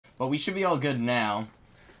But we should be all good now.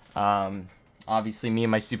 Obviously, me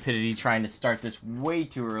and my stupidity trying to start this way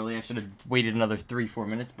too early. I should have waited another 3-4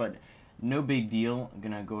 minutes, but no big deal. I'm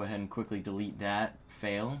going to go ahead and quickly delete that.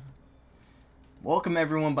 Fail. Welcome,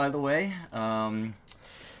 everyone, by the way.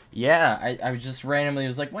 Yeah, I was just randomly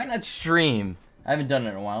was like, why not stream? I haven't done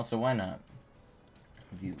it in a while, so why not?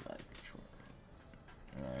 View live control.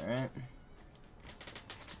 Alright.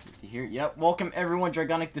 Good to hear. Yep, welcome, everyone.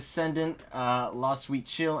 Dragonic Descendant, Lost Sweet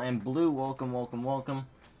Chill, and Blue. Welcome, welcome, welcome.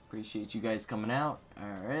 Appreciate you guys coming out.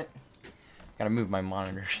 Alright. Gotta move my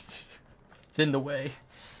monitor. It's in the way.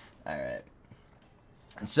 Alright.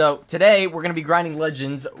 So, today, we're going to be grinding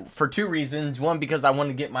Legends for 2 reasons. 1, because I want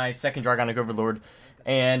to get my second Dragonic Overlord.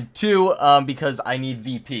 And 2, because I need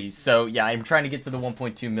VP. So, yeah, I'm trying to get to the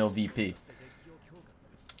 1.2 mil VP.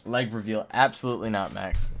 Leg reveal. Absolutely not,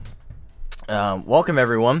 Max. Welcome,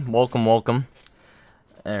 everyone. Welcome, welcome.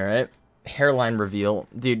 Alright. Hairline reveal.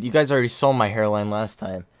 Dude, you guys already saw my hairline last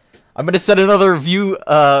time. I'm going to set another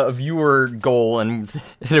viewer goal, and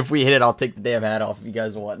if we hit it, I'll take the damn hat off if you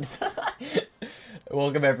guys want.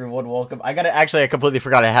 Welcome, everyone. Welcome. I completely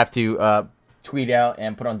forgot I have to tweet out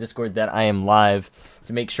and put on Discord that I am live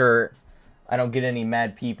to make sure I don't get any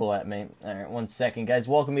mad people at me. Alright, 1 second, guys.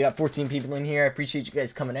 Welcome. We got 14 people in here. I appreciate you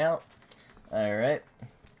guys coming out. Alright.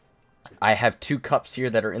 I have 2 cups here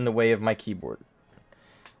that are in the way of my keyboard.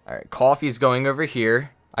 Alright, coffee's going over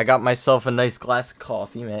here. I got myself a nice glass of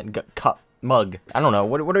coffee, man. Cup, mug. I don't know.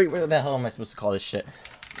 What the hell am I supposed to call this shit?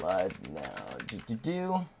 Live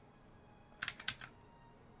now.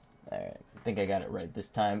 Alright, I think I got it right this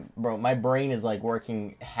time. Bro, my brain is like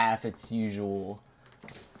working half its usual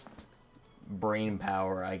brain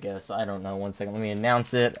power, I guess. I don't know. 1 second. Let me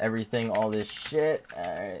announce it. Everything, all this shit.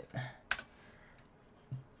 Alright.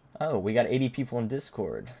 Oh, we got 80 people in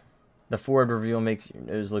Discord. The forward reveal makes your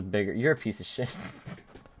nose look bigger. You're a piece of shit.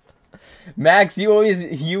 Max, you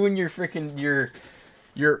and your freaking,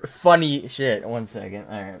 your funny shit. 1 second.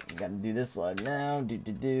 Alright, we gotta do this slide now.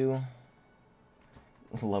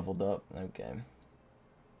 Leveled up. Okay.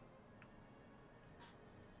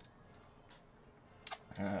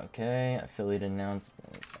 Okay, affiliate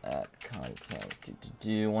announcements at content.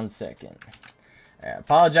 1 second. Alright,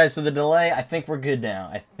 apologize for the delay. I think we're good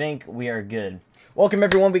now. I think we are good. Welcome,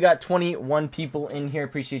 everyone. We got 21 people in here.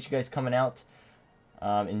 Appreciate you guys coming out.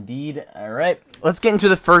 Indeed. Alright, let's get into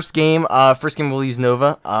the first game. First game we'll use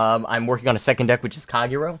Nova. I'm working on a second deck, which is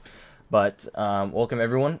Kagero. But, welcome,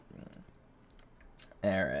 everyone.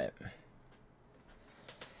 Alright.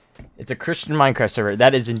 It's a Christian Minecraft server.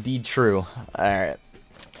 That is indeed true. Alright.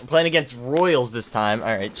 I'm playing against Royals this time.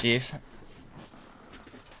 Alright, Chief.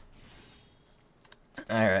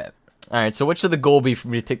 Alright. Alright, so what should the goal be for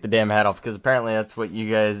me to take the damn hat off? Because apparently that's what you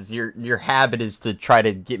guys... Your habit is to try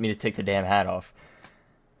to get me to take the damn hat off.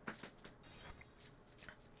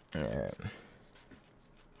 Alright.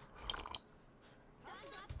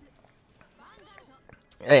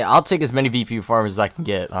 Hey, I'll take as many VP farmers as I can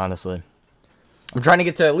get, honestly. I'm trying to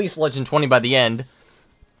get to at least Legend 20 by the end.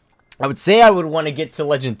 I would say I would want to get to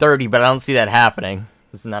Legend 30, but I don't see that happening.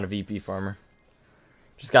 This is not a VP farmer.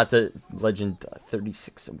 Just got to Legend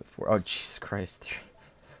 36 before. Oh, Jesus Christ.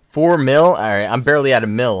 4 mil? Alright, I'm barely at a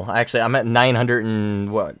mil. Actually, I'm at 900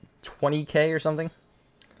 and, what, 20k or something?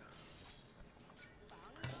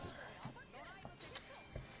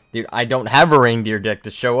 Dude, I don't have a reindeer deck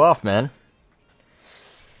to show off, man.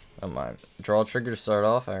 Oh my. Draw trigger to start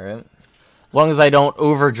off, alright. As long as I don't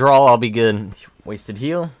overdraw, I'll be good. Wasted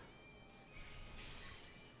heal.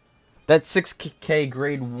 That 6k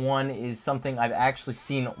grade 1 is something I've actually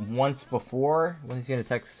seen once before. When he's going to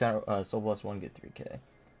text Soul Blast 1, get 3k.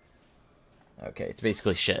 Okay, it's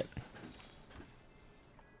basically shit.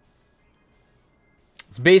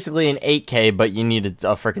 It's basically an 8k, but you need a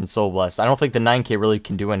freaking Soul Blast. I don't think the 9k really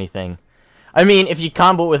can do anything. I mean, if you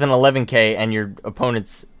combo it with an 11k and your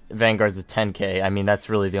opponent's Vanguard's a 10k, I mean, that's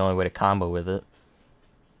really the only way to combo with it.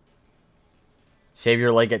 Shave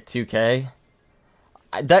your leg at 2k?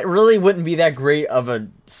 That really wouldn't be that great of a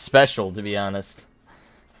special, to be honest.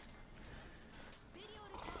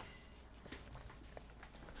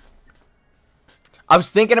 I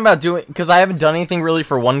was thinking about doing, because I haven't done anything really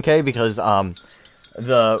for 1k, because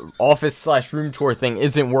the office/room tour thing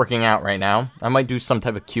isn't working out right now. I might do some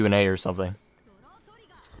type of Q&A or something.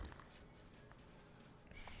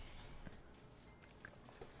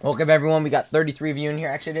 Welcome, everyone. We got 33 of you in here.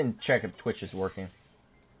 Actually, I didn't check if Twitch is working.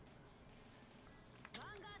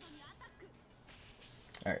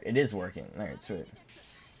 Alright, it is working. Alright, sweet.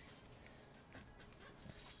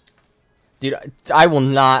 Dude, I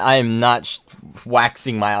am not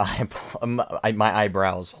waxing my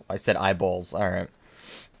eyebrows. I said eyeballs. Alright.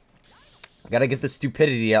 Gotta get the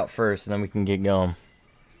stupidity out first, and then we can get going.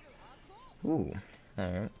 Ooh.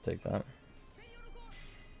 Alright, take that.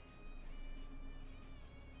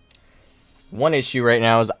 One issue right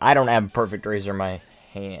now is I don't have a perfect razor in my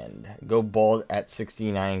hand. Go bald at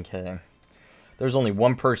 69k. There's only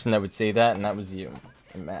one person that would say that, and that was you,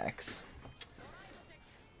 Max.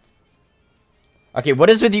 Okay, what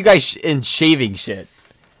is with you guys in shaving shit?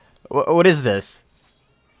 What is this?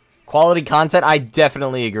 Quality content? I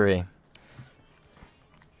definitely agree.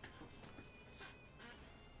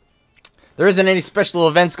 There isn't any special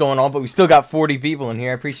events going on, but we still got 40 people in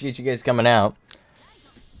here. I appreciate you guys coming out.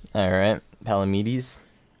 Alright, Palamedes.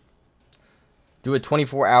 Do a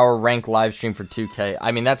 24-hour rank live stream for 2K.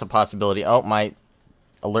 I mean, that's a possibility. Oh, my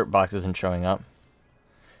alert box isn't showing up.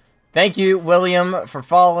 Thank you, William, for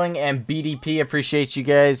following, and BDP. Appreciate you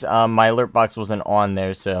guys. My alert box wasn't on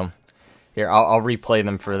there, so here, I'll replay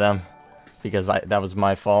them for them because that was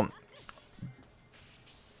my fault.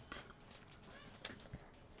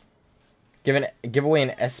 Give away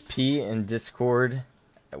an SP in Discord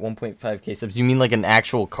at 1.5k subs. You mean like an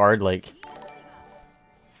actual card? Like,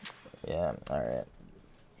 yeah, alright.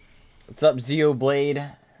 What's up, Zeo Blade?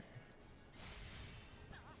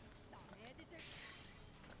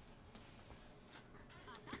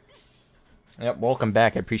 Yep, welcome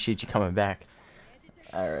back. I appreciate you coming back.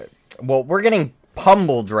 Alright. Well, we're getting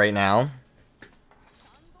pummeled right now.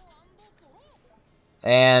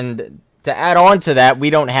 And to add on to that,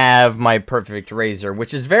 we don't have my perfect razor,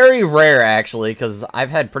 which is very rare, actually, because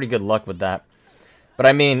I've had pretty good luck with that. But,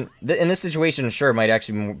 I mean, in this situation, sure, it might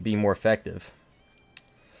actually be more effective.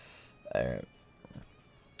 Alright.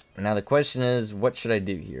 Now, the question is, what should I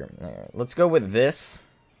do here? Alright, let's go with this.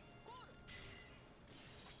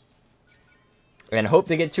 And hope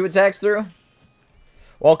to get 2 attacks through.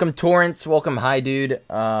 Welcome, Torrance. Welcome, Hi Dude.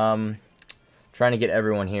 Trying to get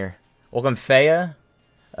everyone here. Welcome, Faya.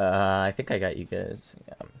 I think I got you guys.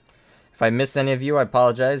 Yeah. If I missed any of you, I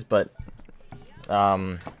apologize, but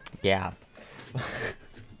yeah.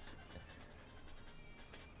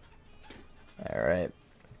 Alright.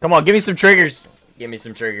 Come on, give me some triggers. Give me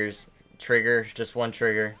some triggers. Trigger, just one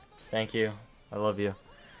trigger. Thank you. I love you.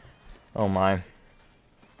 Oh my.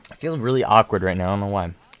 I feel really awkward right now. I don't know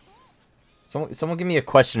why. Someone give me a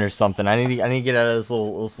question or something. I need to get out of this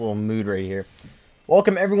little mood right here.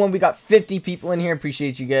 Welcome everyone. We got 50 people in here.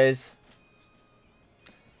 Appreciate you guys.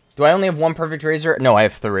 Do I only have one perfect razor? No, I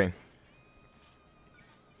have 3.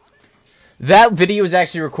 That video was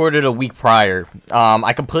actually recorded a week prior.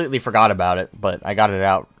 I completely forgot about it, but I got it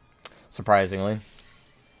out surprisingly.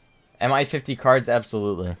 Am I 50 cards?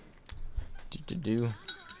 Absolutely.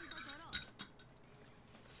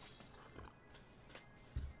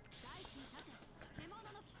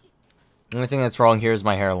 The only thing that's wrong here is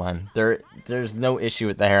my hairline. There's no issue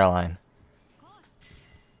with the hairline.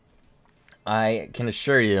 I can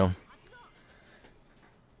assure you.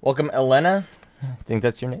 Welcome, Elena. I think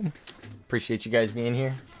that's your name. Appreciate you guys being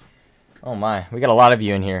here. Oh my, we got a lot of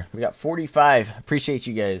you in here. We got 45. Appreciate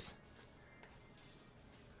you guys.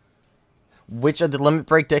 Which of the Limit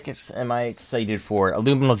Break decks am I excited for?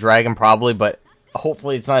 Illuminal Dragon probably, but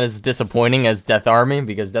hopefully it's not as disappointing as Death Army,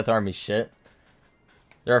 because Death Army's shit.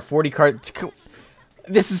 There are 40 cards.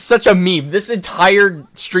 This is such a meme. This entire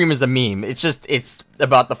stream is a meme. It's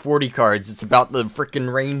about the 40 cards. It's about the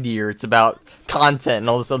freaking reindeer. It's about content and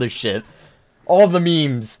all this other shit. All the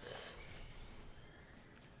memes.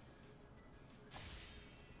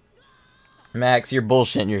 Max, you're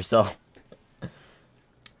bullshitting yourself.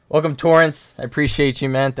 Welcome, Torrance. I appreciate you,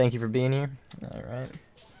 man. Thank you for being here. Alright.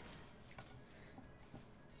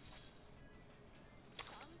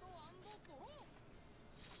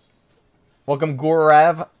 Welcome,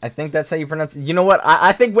 Gorav. I think that's how you pronounce it. You know what?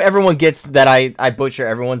 I think everyone gets that I butcher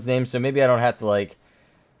everyone's name, so maybe I don't have to, like,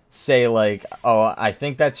 say, like, oh, I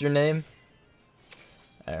think that's your name.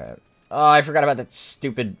 Alright. Oh, I forgot about that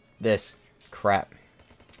stupid, this crap.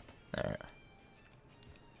 Alright.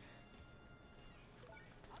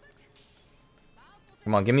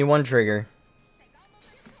 Come on, give me one trigger.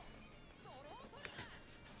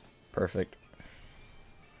 Perfect.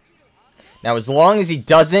 Now, as long as he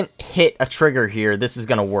doesn't hit a trigger here, this is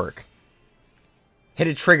going to work. Hit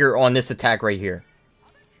a trigger on this attack right here.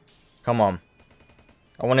 Come on.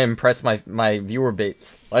 I want to impress my viewer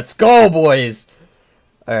base. Let's go, boys!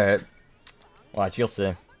 Alright. Watch, you'll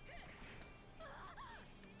see.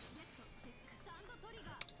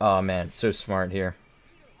 Oh, man. So smart here.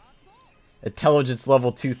 Intelligence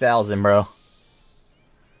level 2000, bro.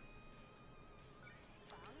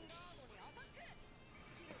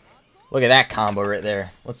 Look at that combo right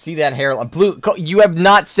there. Let's see that hairline. Blue, you have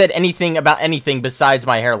not said anything about anything besides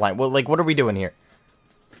my hairline. Well, like, what are we doing here?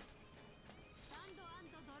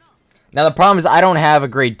 Now, the problem is I don't have a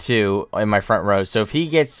grade 2 in my front row. So if he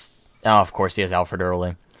gets... Oh, of course he has Alfred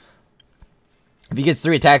early. If he gets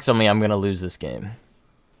 3 attacks on me, I'm going to lose this game.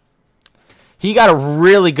 He got a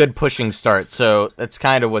really good pushing start. So that's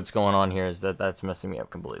kind of what's going on here. Is that's messing me up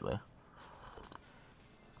completely.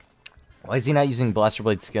 Why is he not using Blaster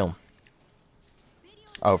Blade skill?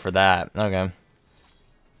 Oh, for that. Okay.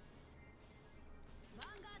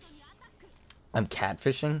 I'm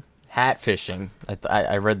catfishing? Hat-fishing.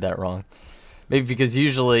 I read that wrong. Maybe because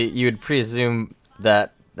usually you would presume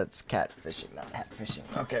that that's catfishing, not hat-fishing.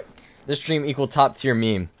 Okay. This stream equal top tier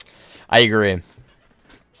meme. I agree.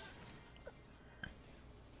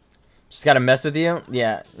 Just gotta mess with you?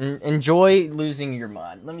 Yeah. Enjoy losing your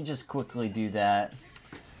mod. Let me just quickly do that.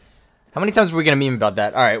 How many times are we gonna meme about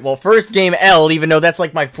that? Alright, well, first game L, even though that's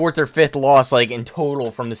like my 4th or 5th loss, like, in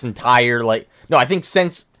total from this entire, like... No, I think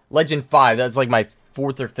since Legend 5, that's like my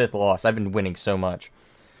 4th or 5th loss. I've been winning so much.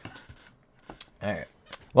 Alright.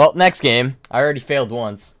 Well, next game. I already failed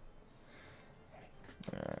once.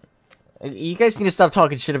 You guys need to stop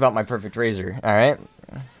talking shit about my Perfect Razor, alright?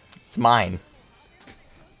 It's mine.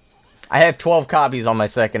 I have 12 copies on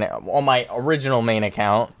my original main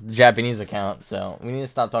account, the Japanese account, so we need to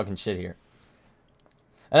stop talking shit here.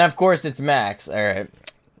 And of course it's Max. Alright.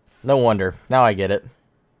 No wonder. Now I get it.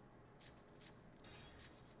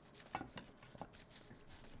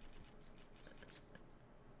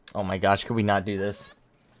 Oh my gosh, could we not do this?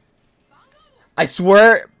 I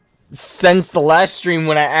swear, since the last stream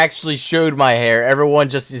when I actually showed my hair, everyone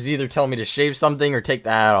just is either telling me to shave something or take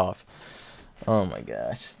the hat off. Oh my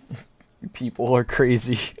gosh. People are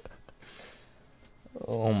crazy.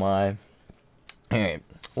 Oh my. Alright.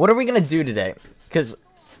 What are we gonna do today? Because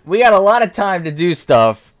we got a lot of time to do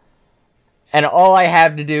stuff. And all I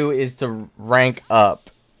have to do is to rank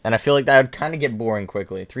up. And I feel like that would kind of get boring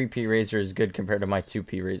quickly. 3P Razor is good compared to my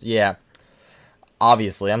 2P Razor. Yeah.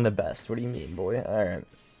 Obviously, I'm the best. What do you mean, boy? Alright.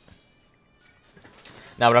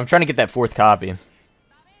 Now, but I'm trying to get that 4th copy.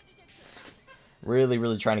 Really,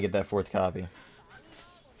 really trying to get that 4th copy.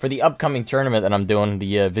 For the upcoming tournament that I'm doing,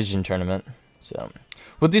 the Vision tournament. So,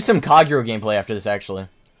 we'll do some Kagero gameplay after this, actually.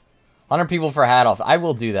 100 people for hat off. I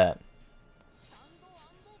will do that.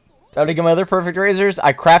 Time to get my other Perfect Razors.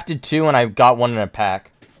 I crafted 2 and I got 1 in a pack.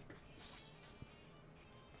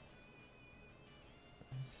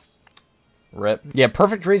 Rip. Yeah,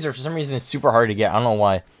 Perfect Razor for some reason is super hard to get. I don't know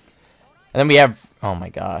why. And then we have... Oh my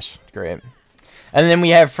gosh. Great. And then we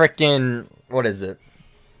have frickin'... What is it?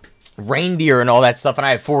 Reindeer and all that stuff. And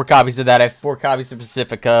I have 4 copies of that. I have 4 copies of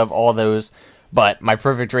Pacifica, of all those. But my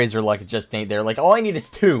Perfect Razor luck just ain't there. Like, all I need is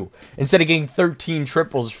 2. Instead of getting 13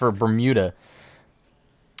 triples for Bermuda.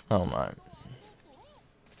 Oh my.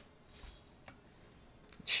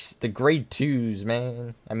 The grade 2s,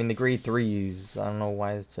 man. I mean, the grade 3s. I don't know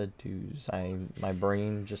why it said 2s. My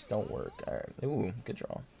brain just don't work. Alright. Ooh, good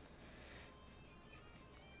draw.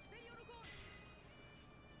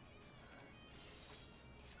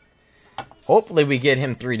 Hopefully we get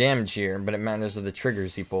him 3 damage here, but it matters of the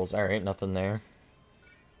triggers he pulls. Alright, nothing there.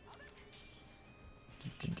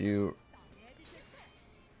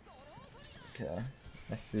 Okay,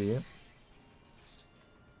 I see it.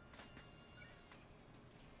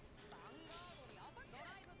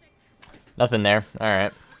 Nothing there.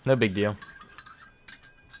 Alright, no big deal.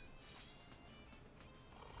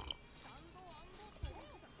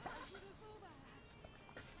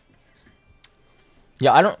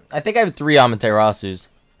 Yeah, I think I have 3 Amaterasus.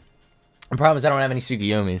 The problem is I don't have any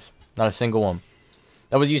Tsukiyomis. Not a single one.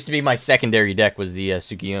 That was used to be my secondary deck, was the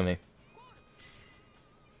Tsukiyomi.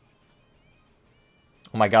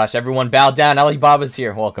 Oh my gosh, everyone bow down. Alibaba's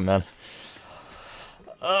here. Welcome, man.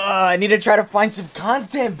 I need to try to find some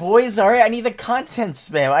content, boys. Alright, I need the content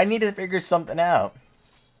spam. I need to figure something out.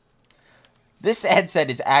 This headset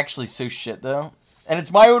is actually so shit, though. And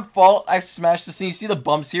it's my own fault. I smashed this thing. You see the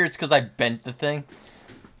bumps here? It's because I bent the thing.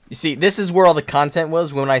 You see, this is where all the content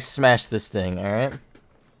was when I smashed this thing, alright?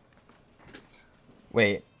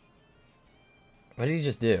 Wait. What did he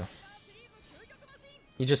just do?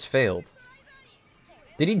 He just failed.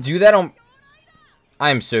 Did he do that on... I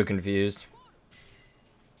am so confused.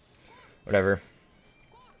 Whatever.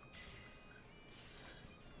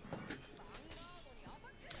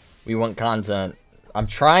 We want content. I'm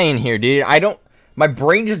trying here, dude. I don't... My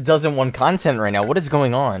brain just doesn't want content right now. What is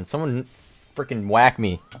going on? Someone freaking whack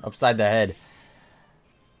me upside the head.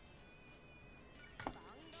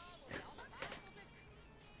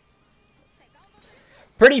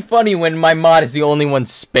 pretty funny when my mod is the only one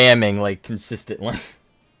spamming, like, consistently.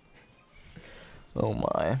 Oh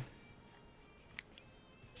my.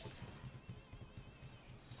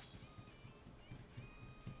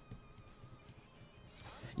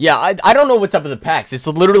 Yeah, I don't know what's up with the packs. It's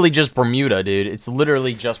literally just Bermuda, dude. It's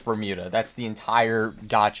literally just Bermuda. That's the entire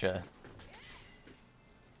gacha.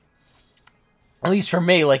 At least for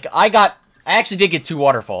me, like, I actually did get 2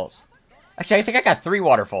 waterfalls. Actually, I think I got 3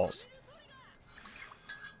 waterfalls.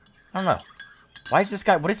 I don't know. Why is this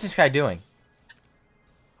guy, what is this guy doing?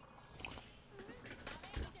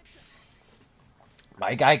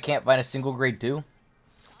 My guy can't find a single grade 2?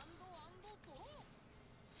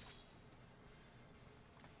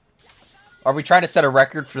 Are we trying to set a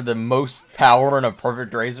record for the most power in a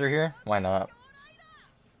perfect razor here? Why not?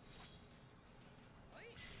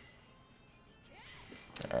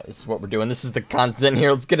 Alright, this is what we're doing. This is the content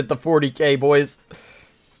here. Let's get it to 40k, boys.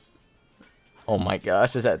 Oh my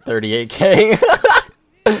gosh, it's at 38k.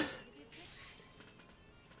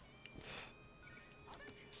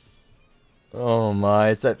 Oh my,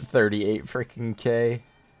 it's at 38 freaking k.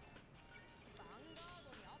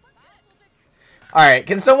 Alright,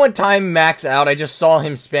 can someone time Max out? I just saw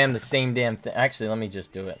him spam the same damn thing. Actually, let me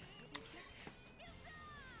just do it.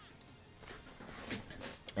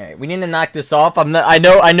 Alright, we need to knock this off. I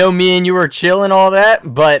know me and you were chill and all that,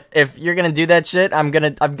 but if you're gonna do that shit, I'm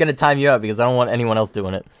gonna time you out because I don't want anyone else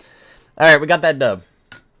doing it. Alright, we got that dub.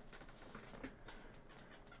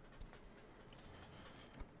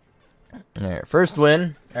 Alright, first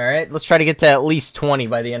win. Alright, let's try to get to at least 20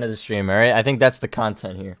 by the end of the stream, alright? I think that's the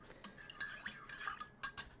content here.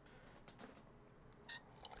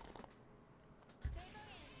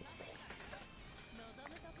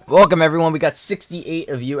 Welcome, everyone. We got 68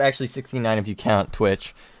 of you. Actually, 69 if you count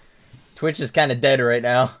Twitch. Twitch is kind of dead right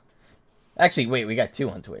now. Actually, wait. We got 2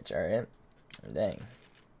 on Twitch. All right. Dang.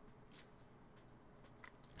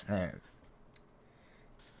 All right.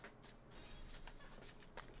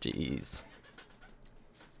 Jeez.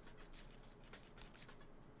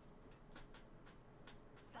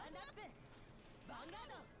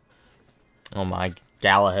 Oh, my.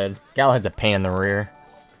 Galahad. Galahad's a pain in the rear.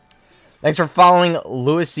 Thanks for following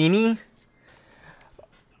Luisini.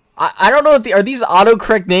 I don't know if are these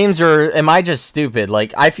autocorrect names or am I just stupid?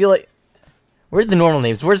 Like, I feel like where's the normal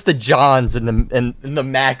names? Where's the Johns and the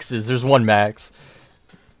Maxes? There's one Max.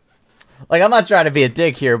 Like, I'm not trying to be a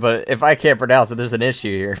dick here, but if I can't pronounce it, there's an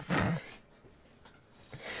issue here.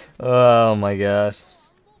 Oh my gosh.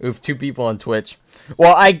 Oof, 2 people on Twitch.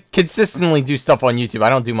 Well, I consistently do stuff on YouTube.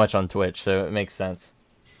 I don't do much on Twitch, so it makes sense.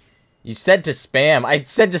 You said to spam. I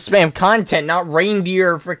said to spam content, not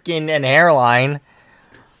reindeer freaking and hairline.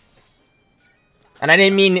 And I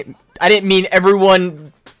didn't mean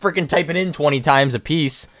everyone freaking typing in 20 times a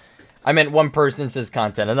piece. I meant one person says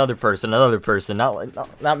content, another person,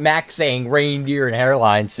 not Max saying reindeer and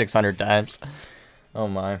hairline 600 times. Oh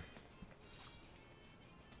my.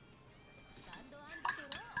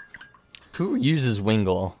 Who uses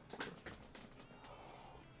Wingle?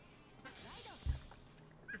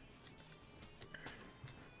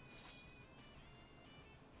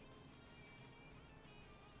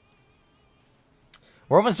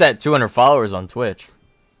 We're almost at 200 followers on Twitch.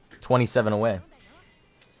 27 away.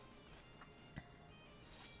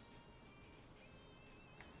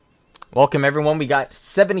 Welcome, everyone. We got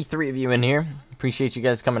 73 of you in here. Appreciate you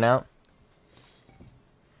guys coming out.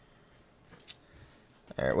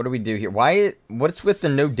 Alright, what do we do here? What's with the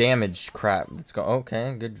no damage crap? Let's go.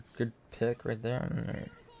 Okay, good pick right there. All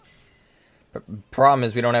right. But problem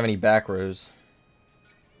is we don't have any back rows.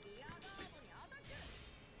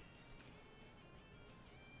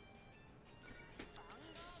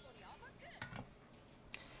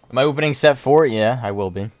 Am I opening set 4? Yeah, I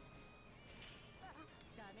will be.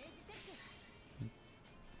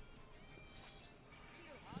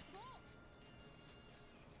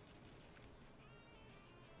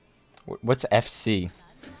 What's FC?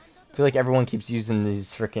 I feel like everyone keeps using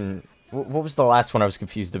these freaking... What was the last one I was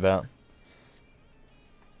confused about?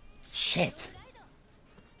 Shit.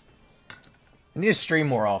 I need to stream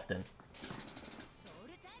more often.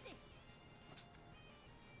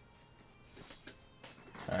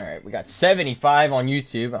 Alright, we got 75 on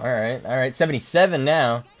YouTube. Alright, 77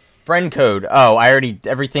 now. Friend code. Oh,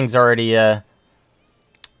 everything's already, what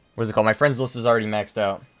is it called? My friends list is already maxed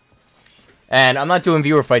out. And I'm not doing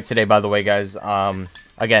viewer fights today, by the way, guys.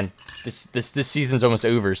 Again, this season's almost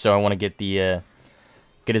over, so I want to get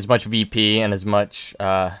get as much VP and as much,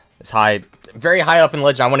 very high up in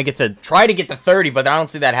Legend. I want to try to get to 30, but I don't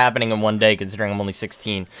see that happening in one day, considering I'm only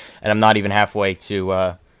 16, and I'm not even halfway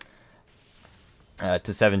to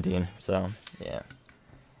 17, so, yeah.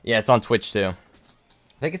 Yeah, it's on Twitch too.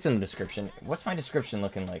 I think it's in the description. What's my description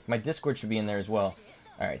looking like? My Discord should be in there as well.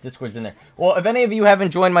 Alright, Discord's in there. Well, if any of you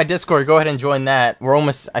haven't joined my Discord, go ahead and join that. We're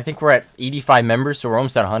almost, I think we're at 85 members, so we're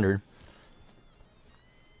almost at 100.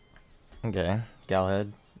 Okay,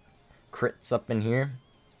 Galhead. Crits up in here.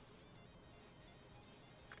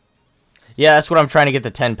 Yeah, that's what I'm trying to get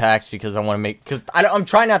the 10 packs because I want to make... Because I'm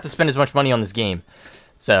trying not to spend as much money on this game.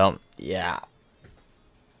 So, yeah.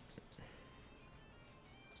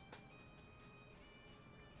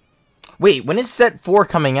 Wait, when is set 4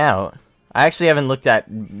 coming out? I actually haven't looked at,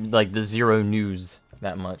 like, the Zero news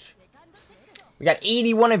that much. We got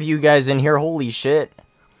 81 of you guys in here. Holy shit.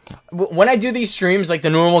 When I do these streams, like the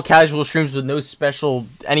normal casual streams with no special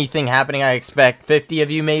anything happening, I expect 50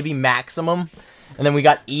 of you maybe, maximum. And then we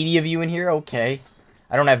got 80 of you in here. Okay.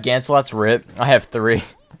 I don't have Gancelot's rip. I have 3.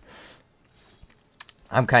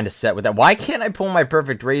 I'm kind of set with that. Why can't I pull my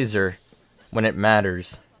perfect razor when it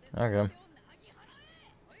matters? Okay.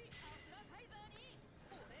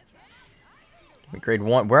 Grade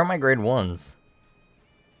 1. Where are my grade 1s?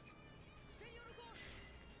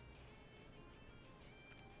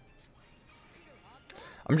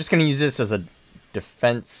 I'm just going to use this as a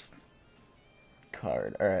defense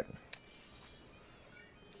card. Alright.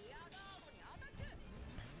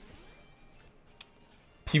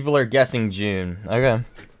 People are guessing June. Okay.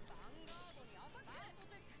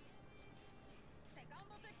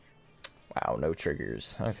 Wow, no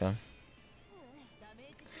triggers. Okay.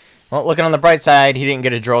 Well, looking on the bright side, he didn't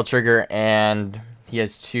get a draw trigger, and he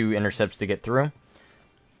has 2 intercepts to get through.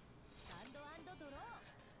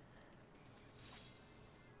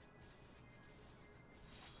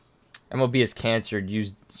 MLB is canceled.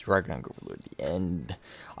 Use Dragon Overlord at the end.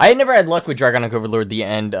 I never had luck with Dragon Overlord at the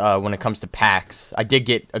end when it comes to packs. I did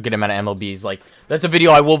get a good amount of MLBs. Like, that's a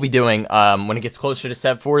video I will be doing. When it gets closer to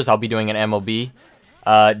set 4s, I'll be doing an MLB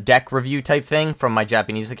deck review type thing from my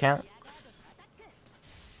Japanese account.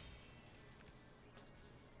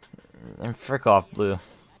 And frick off, Blue.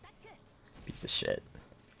 Piece of shit.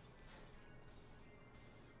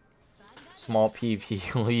 Small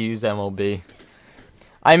PP will use MLB.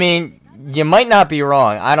 I mean, you might not be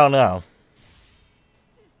wrong. I don't know.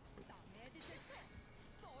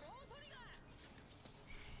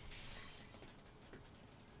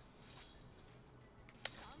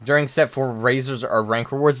 During set 4, razors are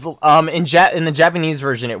rank rewards. In the Japanese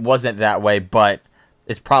version, it wasn't that way, but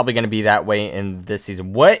it's probably going to be that way in this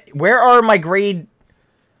season. What? Where are my grade...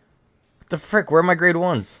 What the frick? Where are my grade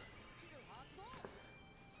 1s?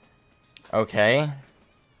 Okay.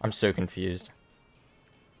 I'm so confused.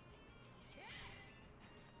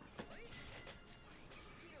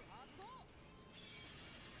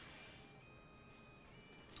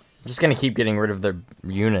 I'm just going to keep getting rid of the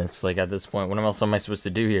units, like, at this point. What else am I supposed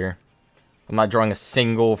to do here? I'm not drawing a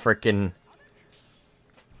single frickin'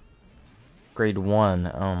 grade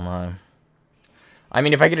 1. Oh, my. I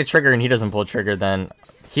mean, if I get a trigger and he doesn't pull a trigger, then...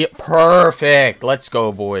 Perfect! Let's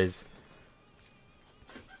go, boys.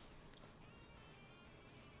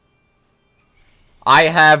 I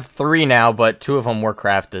have 3 now, but 2 of them were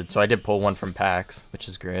crafted, so I did pull 1 from packs, which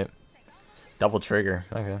is great. Double trigger.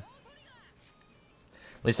 Okay.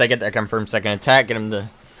 At least I get that confirmed second attack. Get him to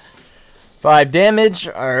 5 damage.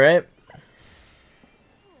 Alright.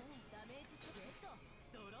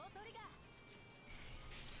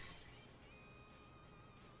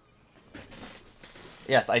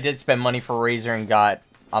 Yes, I did spend money for Razor and got...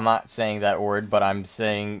 I'm not saying that word, but I'm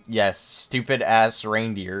saying, yes, stupid-ass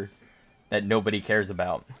reindeer that nobody cares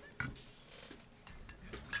about.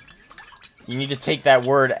 You need to take that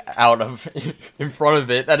word out of in front of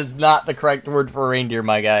it. That is not the correct word for reindeer,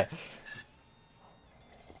 my guy.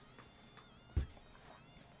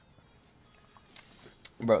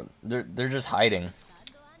 Bro, they're just hiding. Of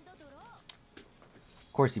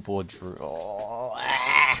course he pulled Drew. Oh,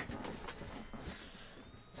 ah.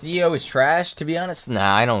 CEO is trash, to be honest.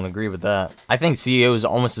 Nah, I don't agree with that. I think CEO is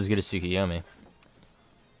almost as good as Tsukiyomi.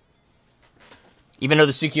 Even though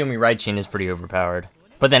the Tsukiyomi right chain is pretty overpowered.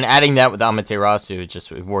 But then adding that with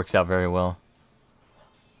Amaterasu, it works out very well.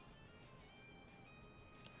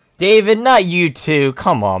 David, not you too.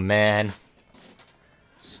 Come on, man.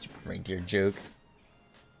 Stupid reindeer joke.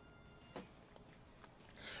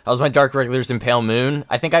 How's my Dark Regulars and Pale Moon?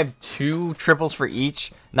 I think I have 2 triples for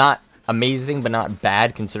each. Not amazing, but not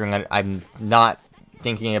bad, considering I'm not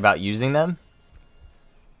thinking about using them.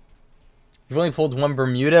 You've only pulled 1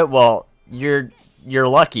 Bermuda? Well, you're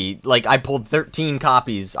lucky. Like, I pulled 13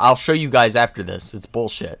 copies. I'll show you guys after this. It's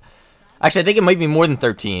bullshit. Actually, I think it might be more than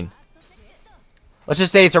 13. Let's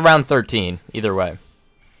just say it's around 13, either way.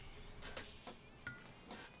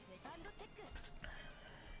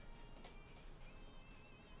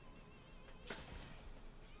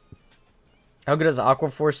 How good is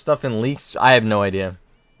Aquaforce stuff in leaks? I have no idea.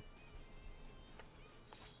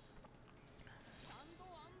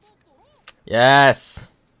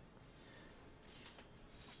 Yes.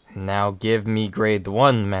 Now give me grade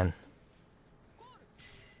 1, man.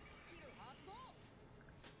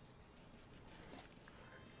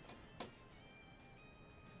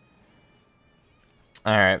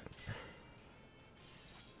 Alright.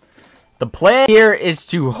 The plan here is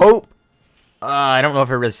to hope... I don't know if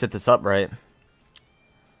I really set this up right.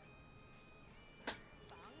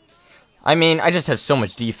 I mean, I just have so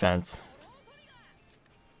much defense.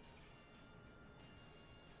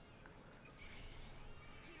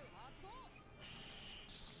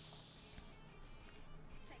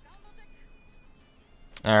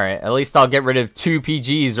 Alright, at least I'll get rid of 2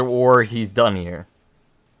 PGs or he's done here.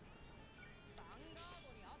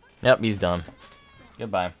 Yep, he's done.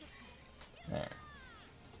 Goodbye. There.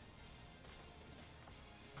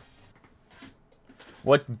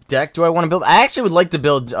 What deck do I want to build? I actually would like to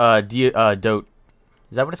build Dote.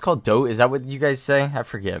 Is that what it's called? Dote? Is that what you guys say? I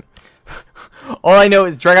forget. All I know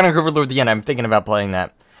is Dragonic Overlord at the end. I'm thinking about playing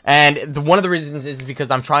that. And one of the reasons is because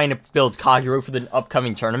I'm trying to build Kagero for the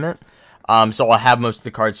upcoming tournament. So I'll have most of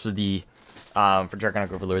the cards for the for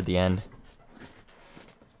Dragonic Overlord at the end.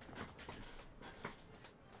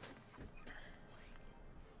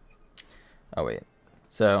 Oh wait.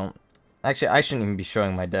 So actually I shouldn't even be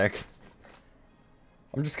showing my deck.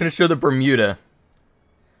 I'm just gonna show the Bermuda.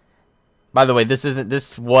 By the way,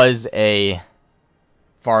 this was a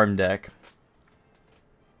farm deck.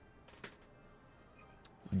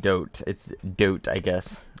 Dote. It's Dote, I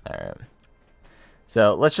guess. Alright.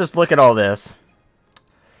 So let's just look at all this.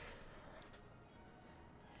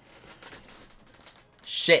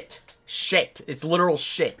 Shit. Shit. It's literal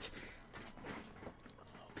shit.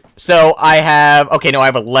 So I have... Okay, no, I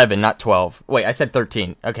have 11, not 12. Wait, I said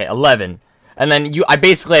 13. Okay, 11. And then I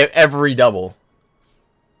basically have every double.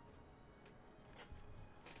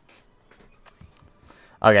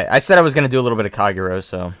 Okay, I said I was going to do a little bit of Kagero,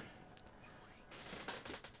 so...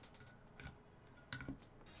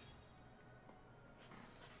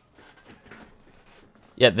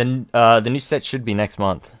 Yeah, the new set should be next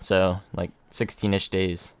month, so like 16-ish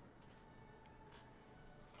days.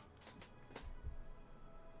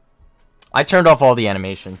 I turned off all the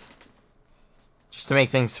animations just to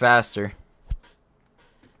make things faster.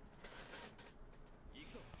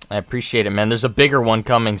 I appreciate it, man. There's a bigger one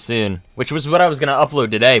coming soon, which was what I was gonna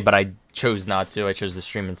upload today, but I chose not to. I chose to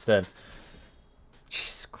stream instead.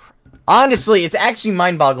 Jesus Christ. Honestly, it's actually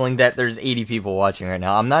mind-boggling that there's 80 people watching right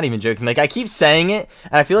now. I'm not even joking. Like, I keep saying it,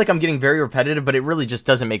 and I feel like I'm getting very repetitive, but it really just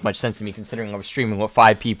doesn't make much sense to me considering I was streaming with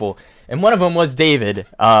 5 people, and one of them was David.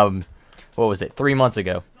 What was it? 3 months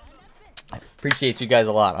ago. I appreciate you guys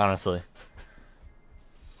a lot, honestly.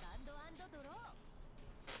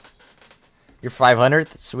 You're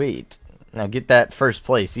 500th? Sweet. Now get that first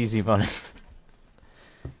place. Easy money.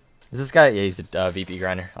 Is this guy? Yeah, he's a VP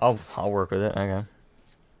grinder. I'll work with it. Okay.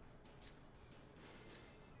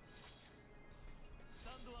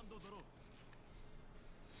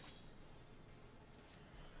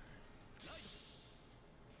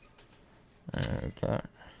 Okay.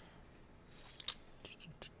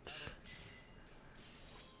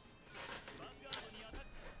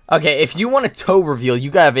 Okay, if you want a toe reveal,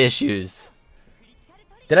 you gotta have issues.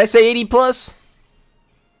 Did I say 80 plus?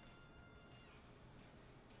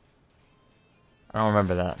 I don't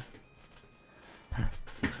remember that.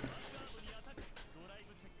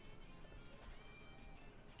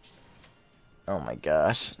 Oh my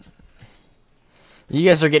gosh. You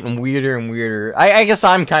guys are getting weirder and weirder. I guess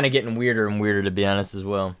I'm kind of getting weirder and weirder, to be honest, as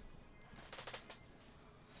well.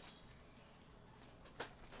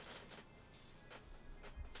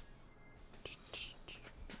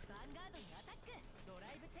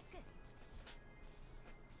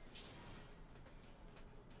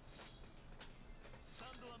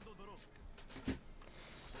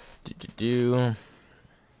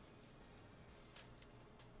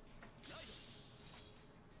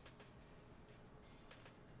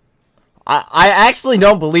 I actually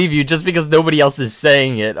don't believe you just because nobody else is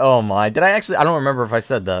saying it. Oh my. Did I actually? I don't remember if I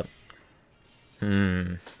said that.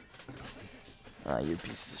 Oh, you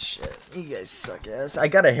piece of shit. You guys suck ass. I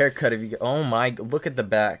got a haircut of you. Oh my. Look at the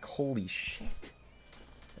back. Holy shit.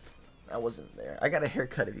 I wasn't there. I got a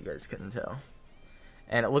haircut if you guys couldn't tell.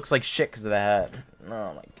 And it looks like shit because of the hat.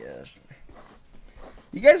 Oh my gosh.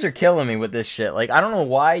 You guys are killing me with this shit. Like, I don't know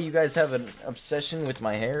why you guys have an obsession with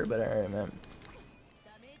my hair, but alright, man.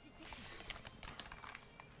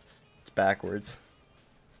 It's backwards.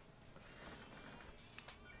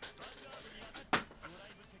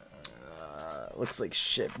 Looks like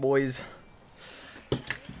shit, boys.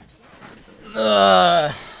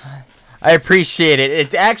 I appreciate it.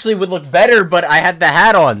 It actually would look better, but I had the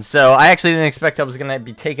hat on, so I actually didn't expect I was gonna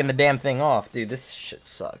be taking the damn thing off. Dude, this shit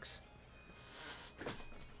sucks.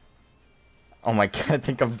 Oh my god, I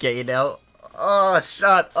think I'm gay now. Oh,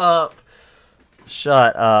 shut up.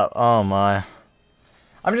 Shut up. Oh my.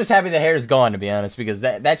 I'm just happy the hair is gone, to be honest, because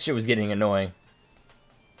that shit was getting annoying.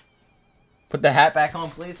 Put the hat back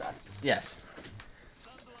on, please. Yes.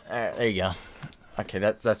 Alright, there you go. Okay,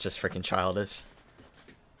 that's just freaking childish.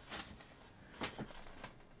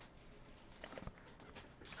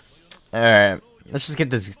 Alright, let's just get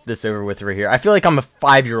this over with right here. I feel like I'm a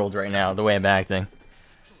 5-year-old right now, the way I'm acting.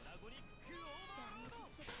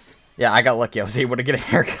 Yeah, I got lucky. I was able to get a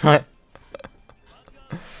haircut.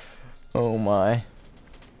 Oh my.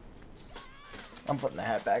 I'm putting the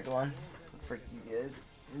hat back on. Frick you guys.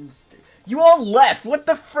 You all left! What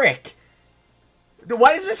the frick?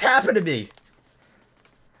 Why does this happen to me?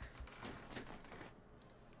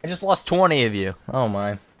 I just lost 20 of you. Oh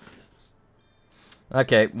my.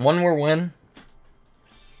 Okay, one more win.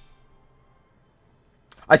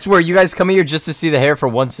 I swear, you guys come here just to see the hair for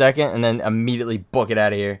 1 second and then immediately book it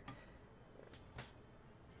out of here.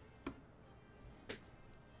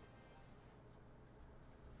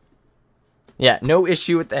 Yeah, no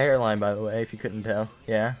issue with the hairline, by the way, if you couldn't tell.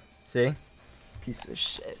 Yeah, see? Piece of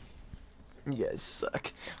shit. You guys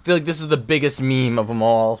suck. I feel like this is the biggest meme of them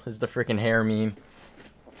all, is the freaking hair meme.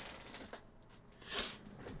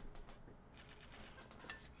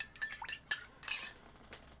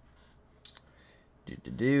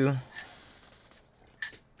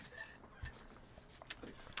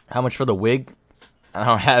 How much for the wig? I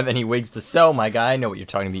don't have any wigs to sell, my guy. I know what you're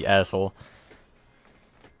talking to, you asshole.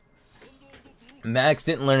 Max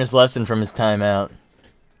didn't learn his lesson from his timeout.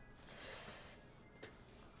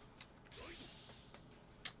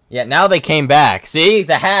 Yeah, now they came back. See?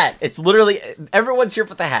 The hat. It's literally... Everyone's here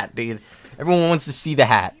for the hat, dude. Everyone wants to see the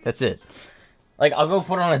hat. That's it. Like, I'll go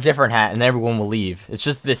put on a different hat and everyone will leave. It's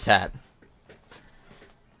just this hat.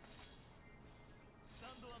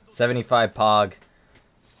 75 Pog.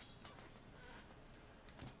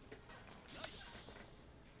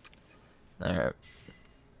 Alright.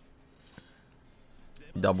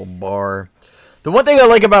 Double bar. The one thing I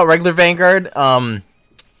like about regular Vanguard,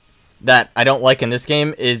 that I don't like in this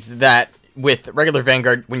game, is that with regular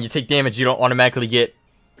Vanguard, when you take damage, you don't automatically get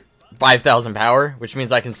 5,000 power, which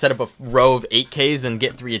means I can set up a row of 8Ks and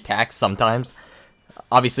get 3 attacks sometimes.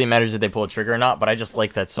 Obviously, it matters if they pull a trigger or not, but I just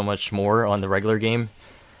like that so much more on the regular game.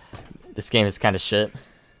 This game is kind of shit.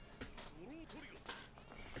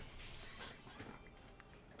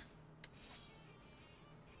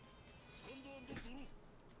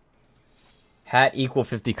 Hat equal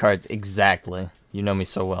 50 cards. Exactly. You know me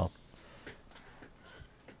so well.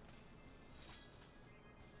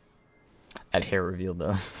 At hair reveal,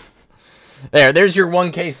 though. There's your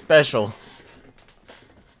 1K special.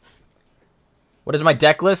 What is my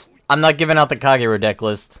deck list? I'm not giving out the Kagero deck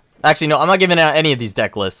list. Actually, no, I'm not giving out any of these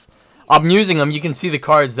deck lists. I'm using them. You can see the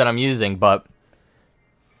cards that I'm using, but...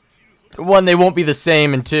 One, they won't be the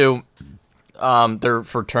same, and two, they're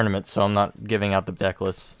for tournaments, so I'm not giving out the deck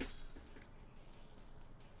lists.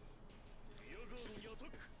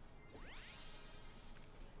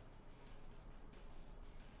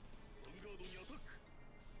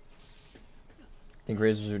 I think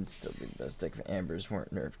Razors would still be the best deck if Ambers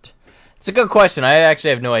weren't nerfed. It's a good question. I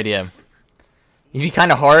actually have no idea. It'd be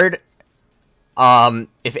kind of hard.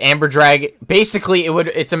 If Amber drag, basically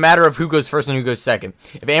it's a matter of who goes first and who goes second.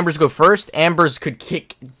 If Ambers go first, Ambers could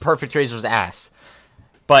kick Perfect Razor's ass.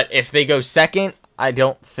 But if they go second, I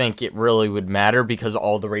don't think it really would matter because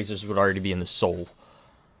all the Razors would already be in the soul.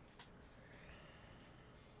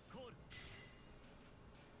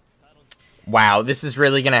 Wow, this is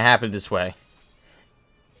really gonna happen this way.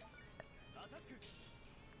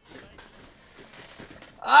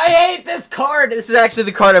 I hate this card! This is actually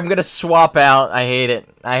the card I'm gonna swap out. I hate it.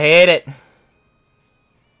 I hate it.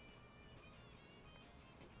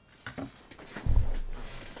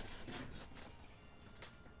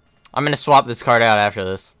 I'm gonna swap this card out after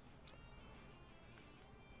this.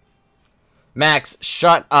 Max,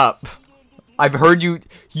 shut up. I've heard you.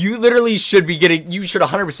 You literally should be getting. You should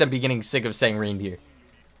 100% be getting sick of saying reindeer.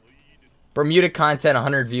 Bermuda content,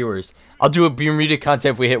 100 viewers. I'll do a Bermuda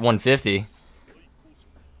content if we hit 150.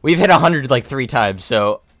 We've hit 100 like 3 times,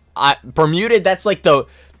 so Bermuda, that's like the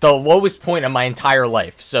lowest point of my entire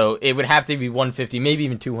life. So it would have to be 150, maybe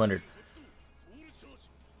even 200.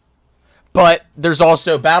 But there's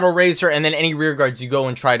also Battle Razor, and then any rear guards you go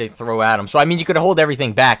and try to throw at them. So, I mean, you could hold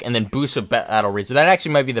everything back and then boost with Battle Razor. That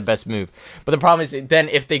actually might be the best move. But the problem is, then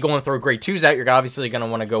if they go and throw grade 2s out, you're obviously going to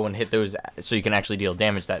want to go and hit those so you can actually deal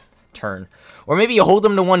damage that turn. Or maybe you hold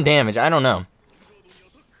them to 1 damage. I don't know.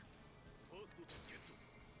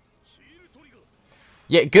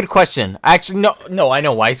 Yeah, good question. Actually, no, I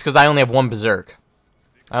know why. It's because I only have 1 Berserk.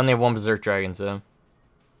 I only have 1 Berserk Dragon, so...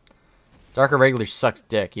 Darker Regular sucks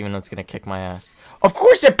dick, even though it's gonna kick my ass. Of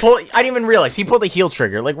course it pulled... I didn't even realize. He pulled the heal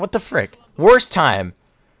trigger. Like, what the frick? Worst time.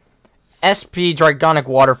 SP Dragonic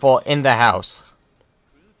Waterfall in the house.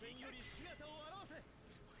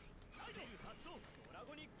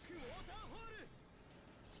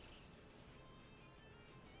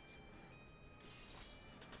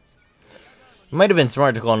 Might have been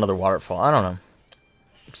smart to call another Waterfall. I don't know.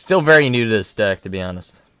 I'm still very new to this deck, to be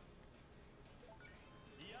honest.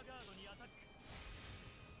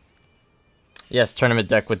 Yes, tournament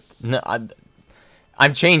deck with... No,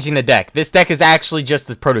 I'm changing the deck. This deck is actually just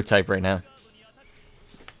the prototype right now.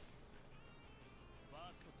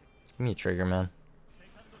 Give me a trigger, man.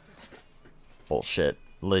 Bullshit.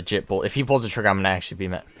 Legit bull. If he pulls a trigger, I'm gonna actually be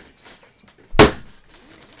mad.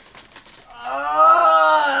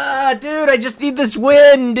 Dude, I just need this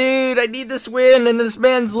win, dude. I need this win, and this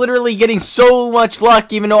man's literally getting so much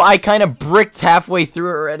luck, even though I kind of bricked halfway through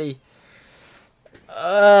it already.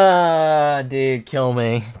 Dude, kill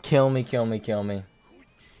me. Kill me, kill me, kill me.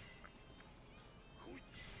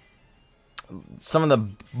 Some of the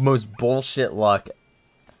most bullshit luck.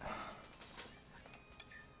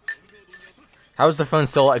 How is the phone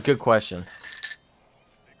still a good question?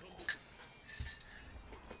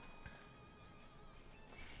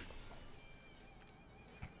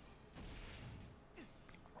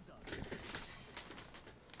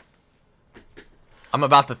 I'm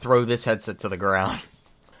about to throw this headset to the ground.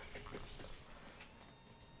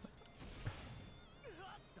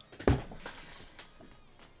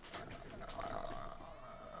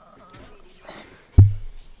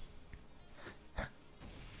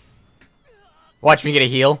 Watch me get a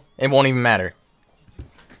heal. It won't even matter.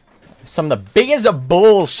 Some of the biggest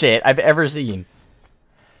bullshit I've ever seen.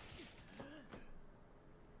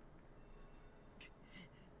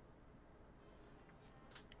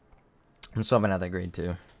 I'm still having another grade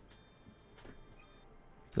 2.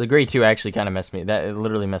 The grade 2 actually kind of messed me. It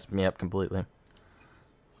literally messed me up completely.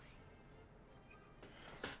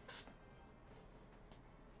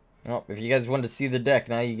 Well, if you guys wanted to see the deck,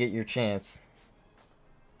 now you get your chance.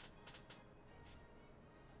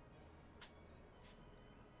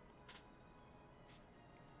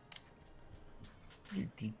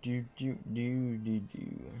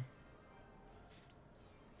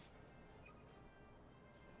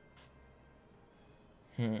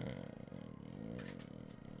 I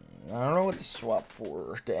don't know what to swap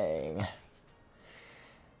for. Dang.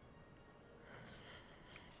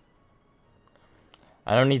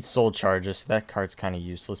 I don't need soul charges. That card's kind of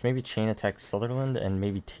useless. Maybe Chain Attack Sutherland and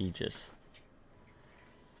maybe Tejas.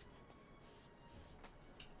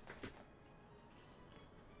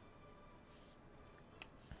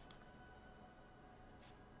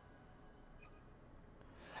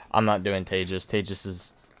 I'm not doing Tejas. Tejas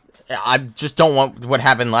is... I just don't want what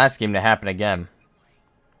happened last game to happen again.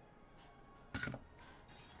 What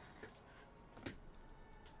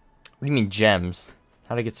do you mean gems?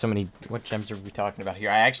 How did I get so many... What gems are we talking about here?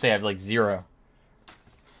 I actually have like 0.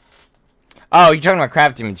 Oh, you're talking about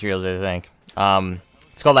crafting materials, I think.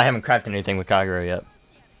 It's called I haven't crafted anything with Kagero yet.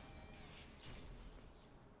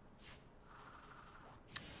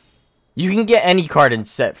 You can get any card in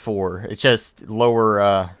set 4. It's just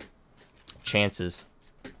lower chances.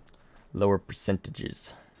 Lower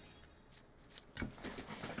percentages.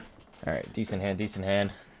 Alright, decent hand, decent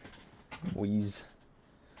hand. Wheeze.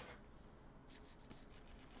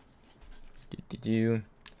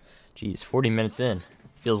 Jeez, 40 minutes in.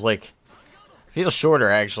 Feels like... Feels shorter,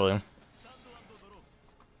 actually.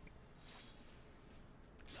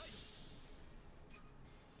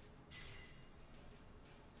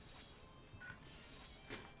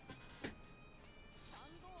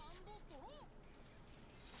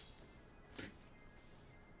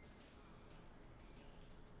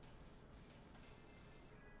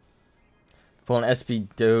 Pull an SP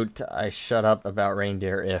Dote, I shut up about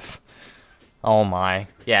reindeer if. Oh my.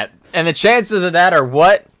 Yeah, and the chances of that are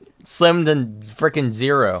what? Slim than freaking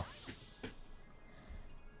 0.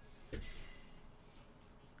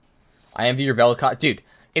 I envy your Bellicott. Dude,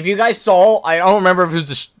 if you guys saw, I don't remember if it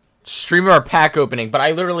was a streamer or pack opening, but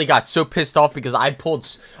I literally got so pissed off because I pulled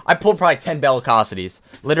probably 10 Bellicosities.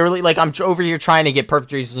 Literally, like, I'm over here trying to get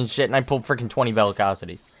perfect reasons and shit, and I pulled freaking 20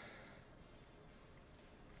 Bellicosities.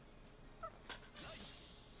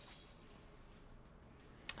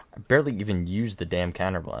 barely even used the damn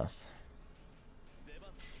counterblast.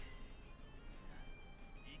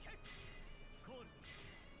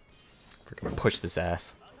 Freaking push this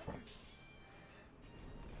ass.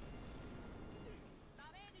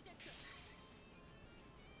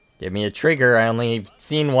 Give me a trigger. I only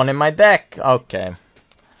seen one in my deck. Okay.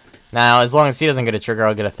 Now, as long as he doesn't get a trigger,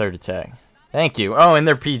 I'll get a third attack. Thank you. Oh, and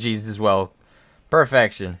they're PGs as well.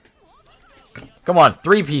 Perfection. Come on,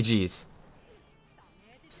 3 PGs.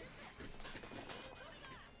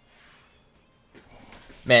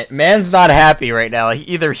 Man's not happy right now. He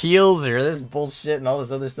either heals or this bullshit and all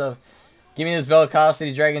this other stuff. Give me those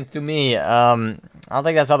Velocity Dragons to me. I don't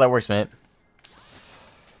think that's how that works, mate.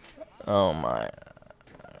 Oh my.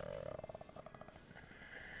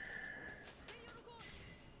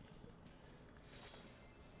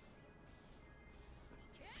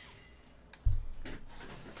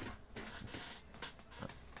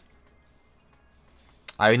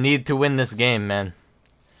 I need to win this game, man.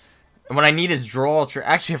 And what I need is draw.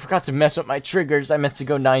 Actually, I forgot to mess up my triggers. I meant to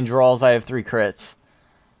go 9 draws. I have 3 crits.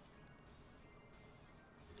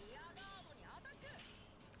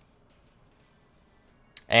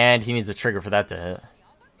 And he needs a trigger for that to hit.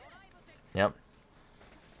 Yep.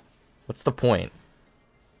 What's the point?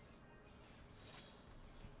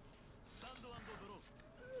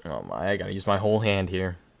 Oh my, I gotta use my whole hand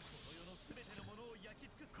here.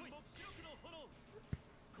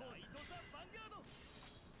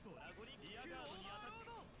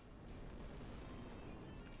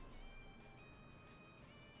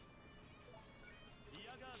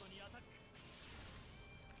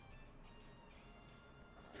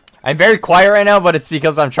 I'm very quiet right now, but it's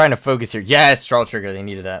because I'm trying to focus here. Yes, draw trigger. They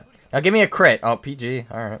needed that. Now give me a crit. Oh, PG.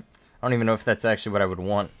 Alright. I don't even know if that's actually what I would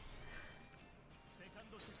want.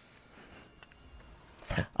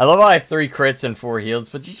 I love how I have 3 crits and 4 heals,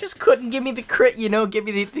 but you just couldn't give me the crit, you know? Give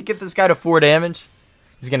me to get this guy to 4 damage.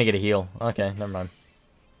 He's gonna get a heal. Okay, never mind.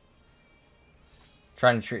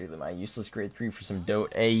 Trying to trade my useless grade 3 for some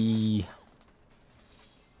dote. Ayy.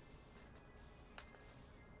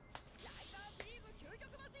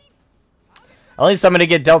 At least I'm gonna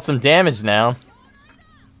get dealt some damage now.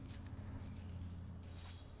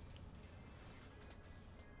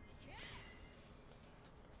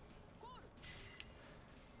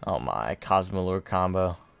 Oh my, Cosmo Luard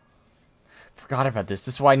combo. Forgot about this.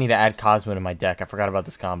 This is why I need to add Cosmo to my deck. I forgot about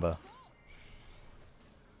this combo.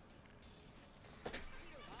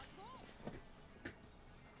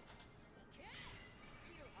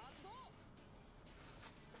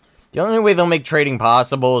 The only way they'll make trading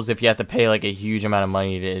possible is if you have to pay like a huge amount of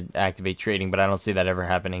money to activate trading, but I don't see that ever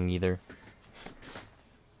happening either.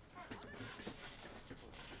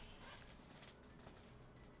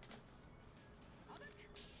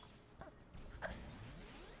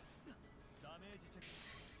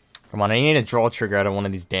 Come on, I need a draw trigger out of one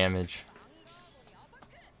of these damage.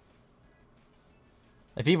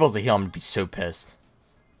 If he pulls a heal, I'm gonna be so pissed.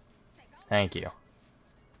 Thank you.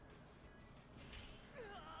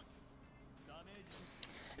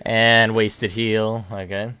 And wasted heal.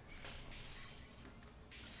 Okay.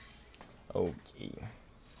 Okay.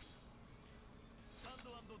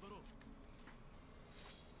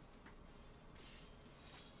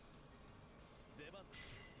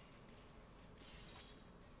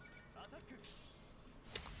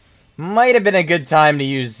 Might have been a good time to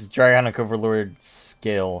use Dragonic Overlord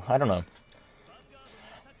skill. I don't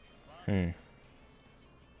know.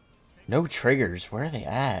 No triggers. Where are they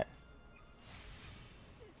at?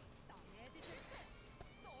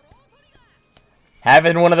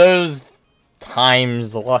 Having one of those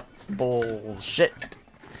times luck bullshit.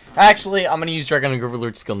 Actually, I'm gonna use Dragonic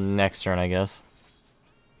Overlord skill next turn, I guess.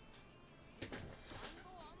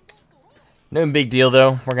 No big deal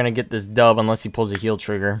though. We're gonna get this dub unless he pulls a heal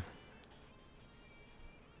trigger.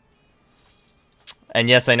 And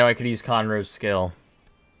yes, I know I could use Conroe's skill.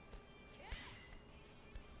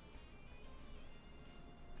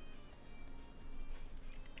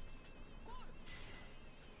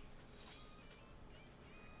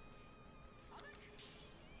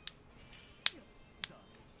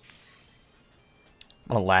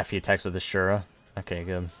 I'm gonna laugh he attacks with the Shura. Okay,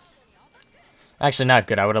 good. Actually, not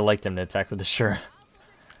good. I would have liked him to attack with the Shura.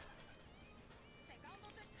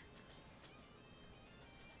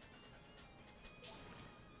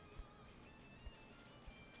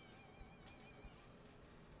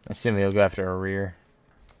 Assume he'll go after a rear.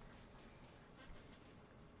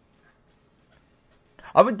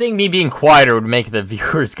 I would think me being quieter would make the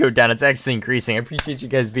viewers go down. It's actually increasing. I appreciate you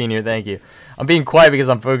guys being here. Thank you. I'm being quiet because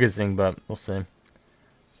I'm focusing, but we'll see.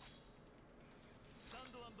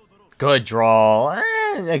 Good draw.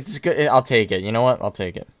 It's good. I'll take it. You know what? I'll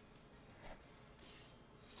take it.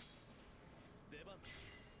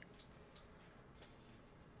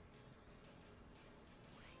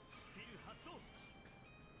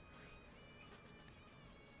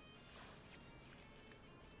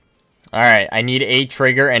 Alright, I need a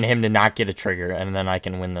trigger and him to not get a trigger, and then I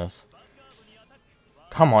can win this.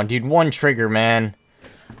 Come on, dude. One trigger, man.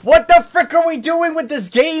 What the frick are we doing with this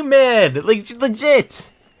game, man? Like, legit.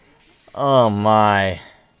 Oh, my.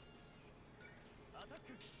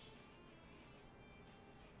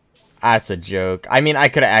 That's a joke. I mean, I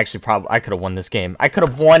could have actually I could have won this game. I could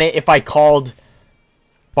have won it if I called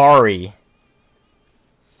Bari.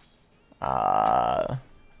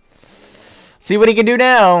 See what he can do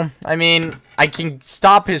now. I mean, I can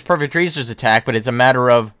stop his Perfect Racer's attack, but it's a matter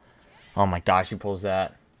of... Oh my gosh, he pulls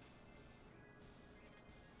that.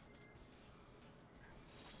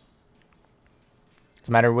 It's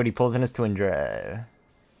a matter of what he pulls in his Twin Drive.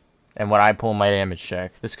 And what I pull in my damage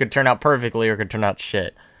check. This could turn out perfectly or it could turn out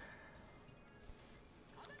shit.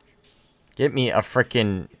 Get me a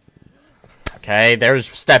freaking... Okay, there's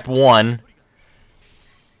step one.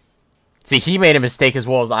 See, he made a mistake as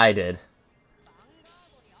well as I did.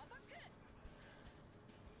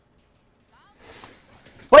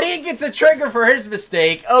 But he gets a trigger for his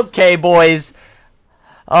mistake. Okay, boys.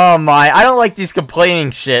 Oh my, I don't like these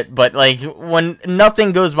complaining shit, but like, when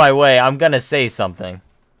nothing goes my way, I'm gonna say something.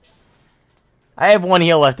 I have one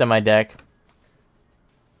heal left in my deck.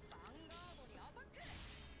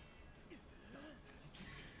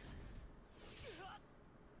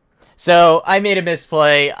 So, I made a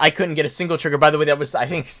misplay. I couldn't get a single trigger. By the way, that was, I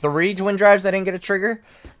think, 3 Twin Drives I didn't get a trigger.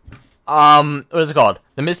 What is it called?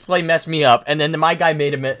 The misplay messed me up, and then my guy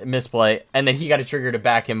made a misplay, and then he got a trigger to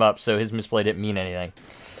back him up, so his misplay didn't mean anything.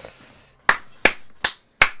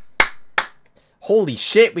 Holy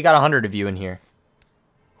shit, we got 100 of you in here.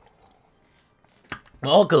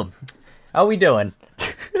 Welcome. How we doing?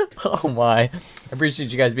 Oh my. I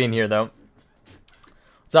appreciate you guys being here, though.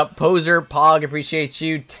 What's up, Poser? Pog, appreciate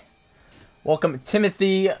you. Welcome,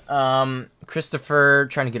 Timothy. Christopher,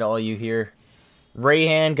 trying to get all you here.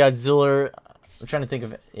 Rayhan, Godzilla. I'm trying to think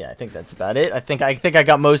of it. Yeah, I think that's about it. I think I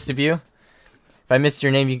got most of you. If I missed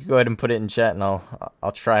your name, you can go ahead and put it in chat, and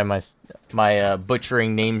I'll try my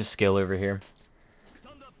butchering name skill over here.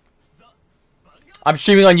 I'm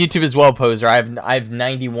streaming on YouTube as well, Poser. I have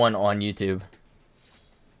 91 on YouTube.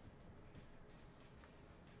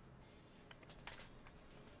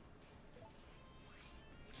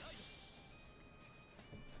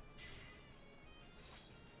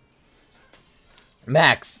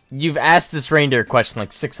 Max, you've asked this reindeer question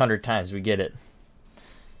like 600 times. We get it.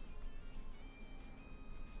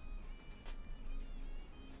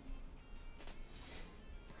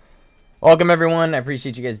 Welcome, everyone. I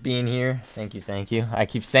appreciate you guys being here. Thank you, thank you. I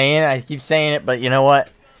keep saying it, but you know what?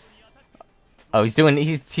 Oh, he's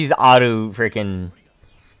auto freaking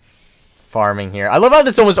farming here. I love how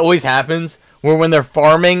this almost always happens, where when they're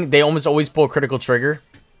farming, they almost always pull a critical trigger.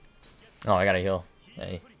 Oh, I gotta heal.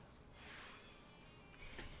 Hey.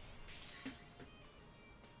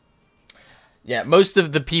 Yeah, most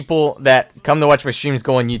of the people that come to watch my streams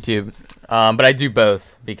go on YouTube, but I do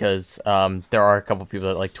both because there are a couple people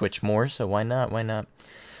that like Twitch more, so why not? Why not?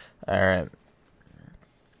 All right,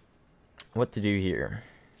 what to do here?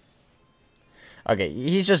 Okay,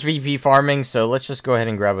 he's just VP farming, so let's just go ahead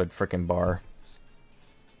and grab a freaking bar.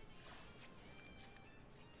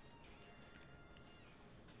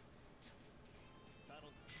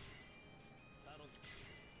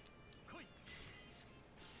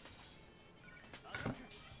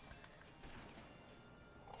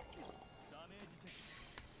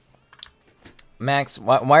 Max,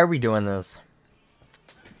 why are we doing this?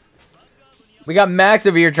 We got Max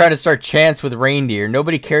over here trying to start chants with reindeer.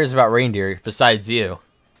 Nobody cares about reindeer besides you.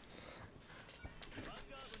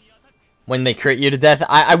 When they crit you to death,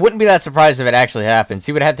 I wouldn't be that surprised if it actually happens.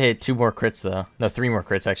 He would have to hit 2 more crits though. No, 3 more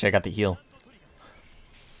crits actually. I got the heal.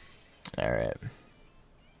 Alright.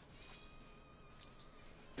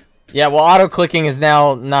 Yeah, well, auto-clicking is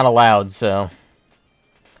now not allowed, so...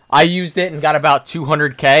 I used it and got about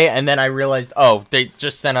 200k, and then I realized, oh, they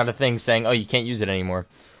just sent out a thing saying, oh, you can't use it anymore.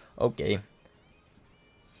 Okay.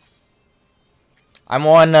 I'm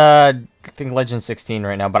on, I think Legend 16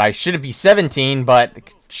 right now, but I should be 17, but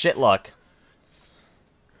shit luck.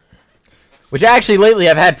 Which actually, lately,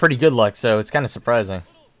 I've had pretty good luck, so it's kind of surprising.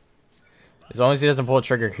 As long as he doesn't pull a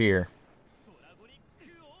trigger here.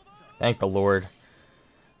 Thank the Lord.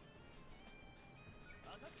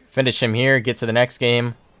 Finish him here, get to the next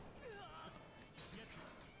game.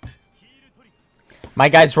 My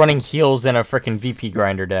guy's running heals in a freaking VP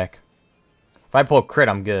grinder deck. If I pull a crit,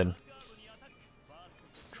 I'm good.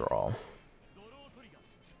 Draw.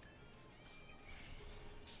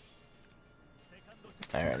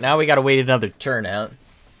 Alright, now we gotta wait another turn out.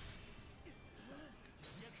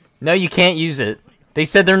 No, you can't use it. They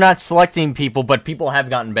said they're not selecting people, but people have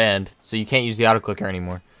gotten banned, so you can't use the auto-clicker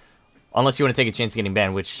anymore. Unless you want to take a chance of getting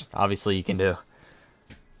banned, which obviously you can do.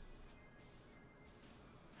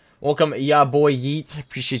 Welcome, yeah, boy Yeet.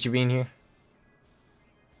 Appreciate you being here.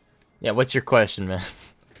 Yeah, what's your question, man?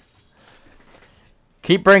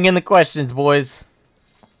 Keep bringing the questions, boys.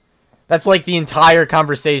 That's like the entire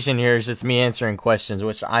conversation here is just me answering questions,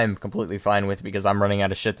 which I'm completely fine with because I'm running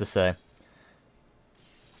out of shit to say.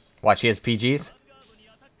 Watch, he has PGs?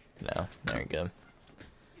 No, there you go.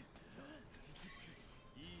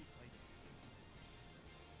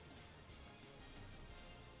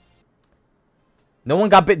 No one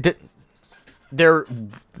got bit. There.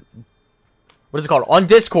 What is it called? On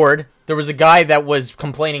Discord, there was a guy that was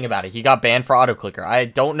complaining about it. He got banned for auto-clicker. I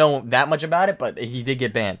don't know that much about it, but he did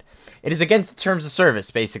get banned. It is against the terms of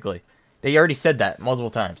service, basically. They already said that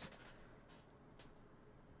multiple times.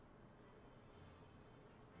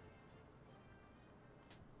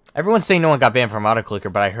 Everyone's saying no one got banned from auto-clicker,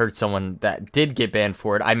 but I heard someone that did get banned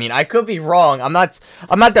for it. I mean, I could be wrong. I'm not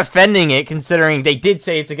defending it, considering they did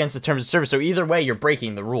say it's against the terms of service. So either way, you're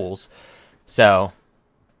breaking the rules. So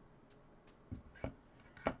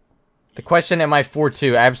the question, am I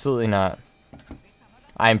 4-2? Absolutely not.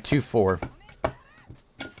 I am 2-4.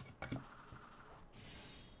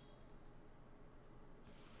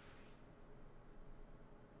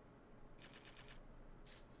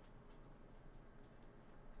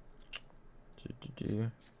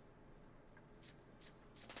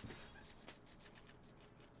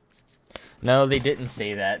 No, they didn't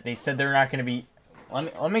say that. They said they're not going to be.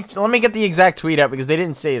 Let me get the exact tweet out because they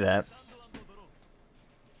didn't say that.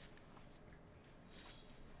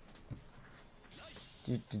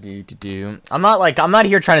 I'm not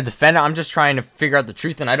here trying to defend it. I'm just trying to figure out the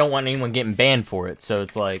truth, and I don't want anyone getting banned for it. So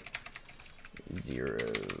it's like 0.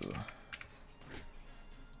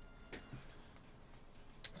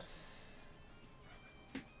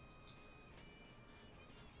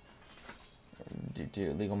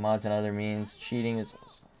 Do illegal mods and other means. Cheating is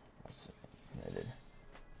also committed.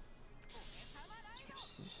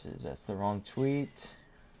 That's the wrong tweet.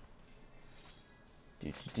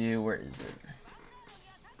 Where is it?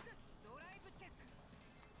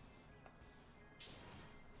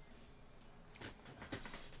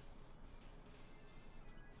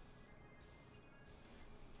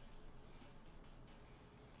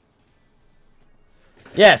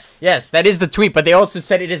 Yes, that is the tweet, but they also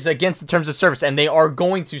said it is against the terms of service, and they are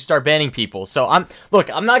going to start banning people. So I'm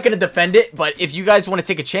not going to defend it, but if you guys want to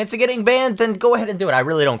take a chance of getting banned, then go ahead and do it. I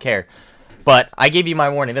really don't care. But I gave you my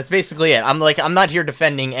warning. That's basically it. I'm not here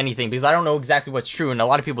defending anything because I don't know exactly what's true, and a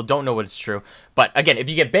lot of people don't know what's true. But again, if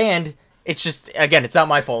you get banned, it's just, again, it's not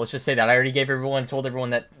my fault. Let's just say that. I already told everyone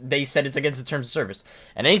that they said it's against the terms of service.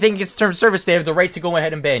 And anything against the terms of service, they have the right to go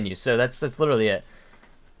ahead and ban you. So that's literally it.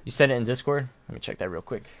 You sent it in Discord? Let me check that real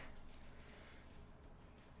quick.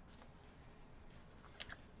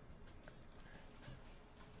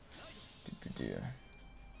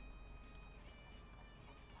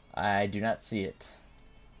 I do not see it.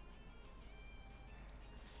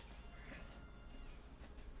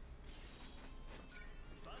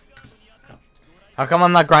 How come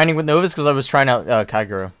I'm not grinding with Novus? Because I was trying out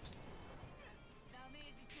Kaiguro.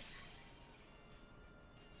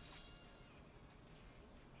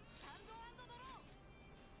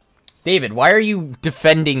 David, why are you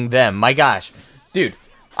defending them? My gosh. Dude,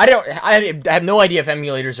 I have no idea if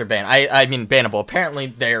emulators are banned. I mean bannable. Apparently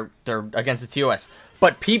they're against the TOS.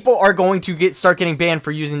 But people are going to start getting banned for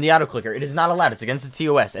using the auto clicker. It is not allowed. It's against the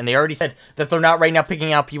TOS. And they already said that they're not right now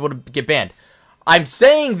picking out people to get banned. I'm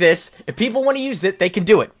saying this, if people want to use it, they can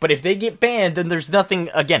do it. But if they get banned, then there's nothing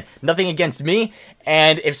against me.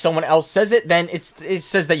 And if someone else says it, then it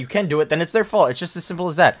says that you can do it, then it's their fault. It's just as simple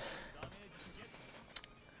as that.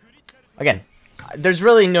 Again, there's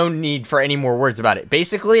really no need for any more words about it.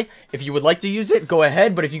 Basically, if you would like to use it, go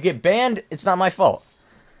ahead. But if you get banned, it's not my fault.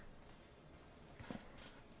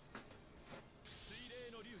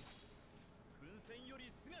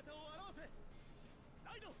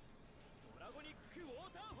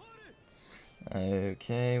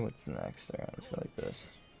 Okay, what's next? Alright, let's go like this.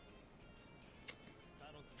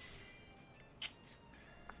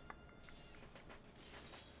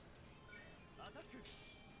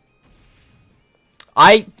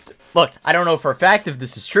 Look, I don't know for a fact if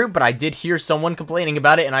this is true, but I did hear someone complaining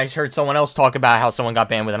about it, and I heard someone else talk about how someone got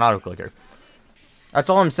banned with an auto-clicker. That's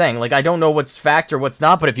all I'm saying. Like, I don't know what's fact or what's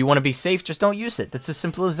not, but if you want to be safe, just don't use it. That's as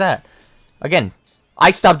simple as that. Again,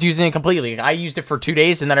 I stopped using it completely. I used it for 2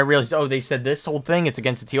 days, and then I realized, oh, they said this whole thing, it's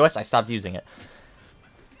against the TOS. I stopped using it.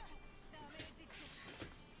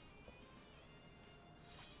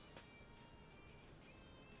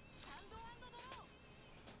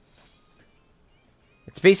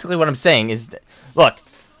 It's basically what I'm saying is, look,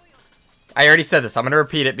 I already said this. I'm going to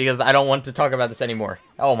repeat it because I don't want to talk about this anymore.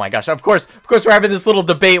 Oh my gosh. Of course we're having this little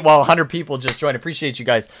debate while 100 people just joined. Appreciate you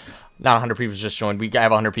guys. Not 100 people just joined. We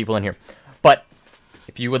have 100 people in here. But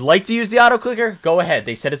if you would like to use the auto clicker, go ahead.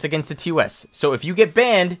 They said it's against the TOS. So if you get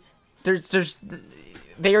banned,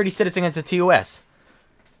 they already said it's against the TOS.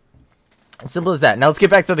 Simple as that. Now let's get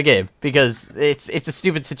back to the game because it's a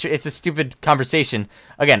stupid conversation.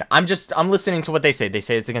 Again, I'm listening to what they say. They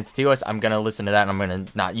say it's against the TOS. I'm gonna listen to that and I'm gonna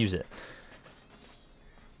not use it.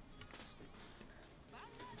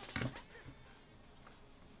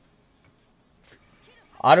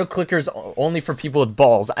 Auto clickers only for people with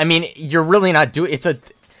balls. I mean, you're really not doing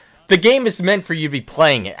the game is meant for you to be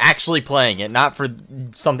playing it, actually playing it, not for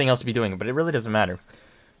something else to be doing it, but it really doesn't matter.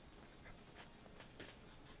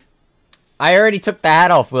 I already took the hat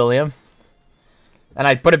off, William. And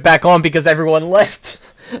I put it back on because everyone left.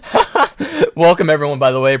 Welcome, everyone,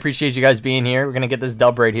 by the way. Appreciate you guys being here. We're going to get this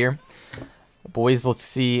dub right here. Boys, let's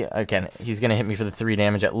see. Again, he's going to hit me for the 3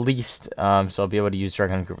 damage at least. So I'll be able to use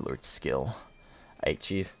Dragon Overlord's skill. Alright,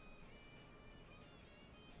 Chief.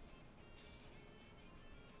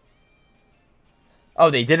 Oh,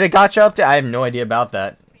 they did a gotcha update? I have no idea about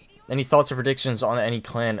that. Any thoughts or predictions on any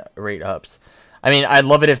clan rate ups? I mean, I'd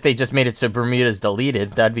love it if they just made it so Bermuda's deleted.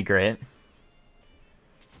 That'd be great.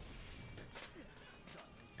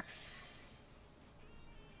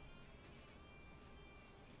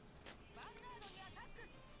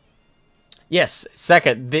 Yes,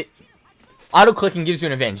 second, the auto-clicking gives you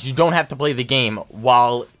an advantage. You don't have to play the game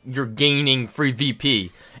while you're gaining free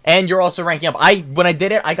VP. And you're also ranking up. When I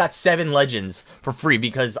did it, I got 7 legends for free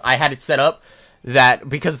because I had it set up that,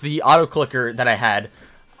 because the auto-clicker that I had,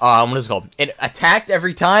 what is it called? It attacked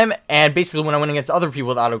every time, and basically when I went against other people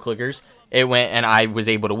with auto-clickers, it went and I was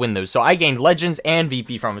able to win those. So I gained legends and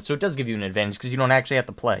VP from it, so it does give you an advantage because you don't actually have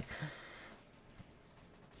to play.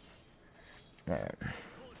 Alright.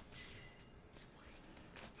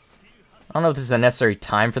 I don't know if this is a necessary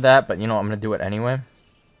time for that, but you know, I'm going to do it anyway.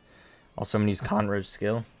 Also, I'm going to use Conroe's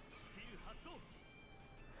skill.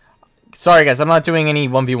 Sorry guys, I'm not doing any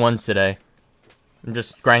 1v1s today. I'm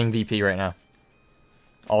just grinding VP right now.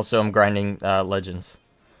 Also, I'm grinding legends.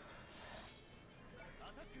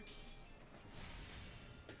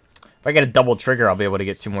 If I get a double trigger, I'll be able to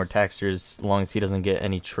get 2 more textures as long as he doesn't get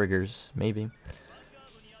any triggers. Maybe.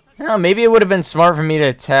 Yeah, maybe it would have been smart for me to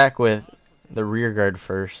attack with the rear guard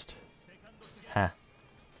first. Huh.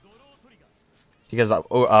 Because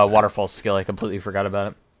waterfall skill, I completely forgot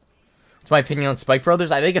about it. What's my opinion on Spike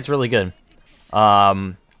Brothers? I think it's really good.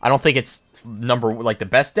 I don't think it's the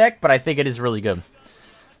best deck, but I think it is really good.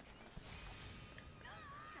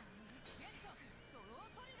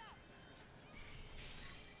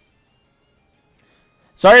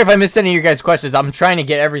 Sorry if I missed any of your guys' questions. I'm trying to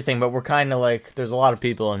get everything, but we're kind of like, there's a lot of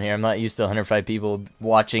people in here. I'm not used to 105 people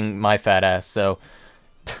watching my fat ass, so.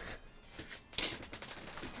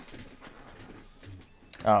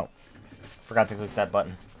 Oh. Forgot to click that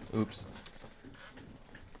button. Oops.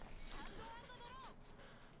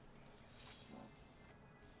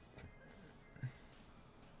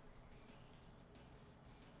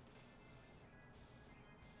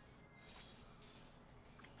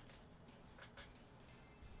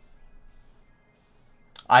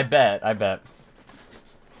 I bet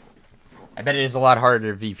it is a lot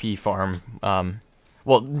harder to VP farm,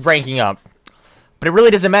 well, ranking up. But it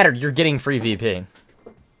really doesn't matter, you're getting free VP.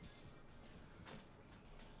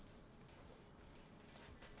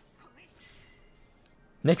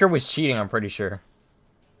 Nicker was cheating, I'm pretty sure.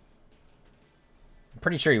 I'm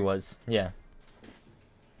pretty sure he was, yeah.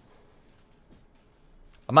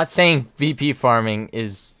 I'm not saying VP farming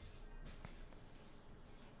is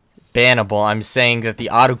bannable. I'm saying that the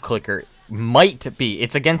auto clicker might be.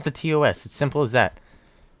 It's against the TOS. It's simple as that.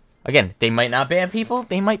 Again, they might not ban people.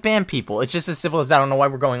 They might ban people. It's just as simple as that. I don't know why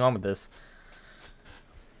we're going on with this.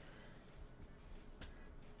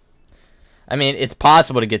 I mean, it's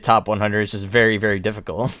possible to get top 100. It's just very, very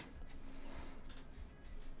difficult.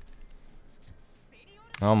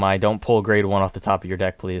 Oh my, don't pull grade 1 off the top of your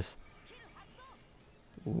deck, please.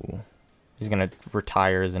 Ooh. He's going to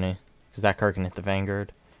retire, isn't he? Because that card can hit the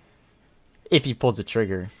Vanguard. If he pulls a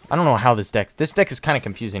trigger. I don't know how this deck is kind of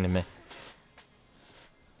confusing to me.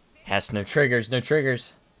 Has no triggers, no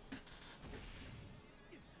triggers.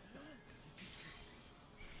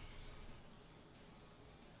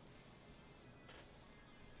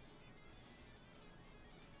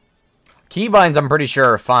 Keybinds, I'm pretty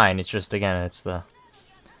sure, are fine. It's just, again, it's the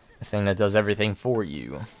thing that does everything for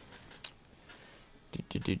you.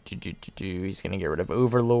 He's going to get rid of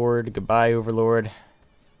Overlord. Goodbye, Overlord.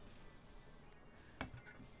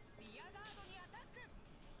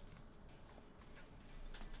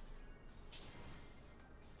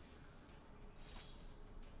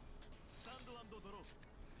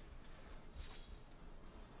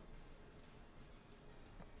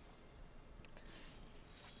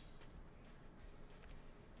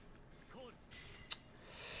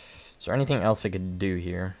 Is there anything else I could do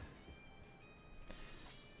here?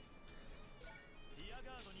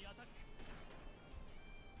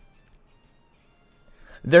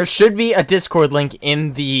 There should be a Discord link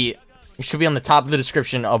in the... It should be on the top of the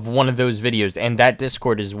description of one of those videos. And that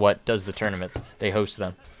Discord is what does the tournaments. They host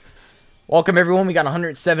them. Welcome, everyone. We got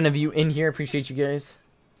 107 of you in here. Appreciate you guys.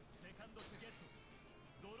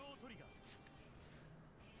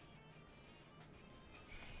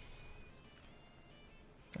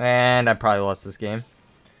 And I probably lost this game.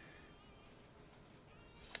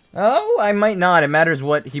 Oh, I might not. It matters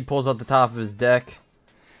what he pulls out the top of his deck.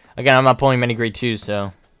 Again, I'm not pulling many grade 2s,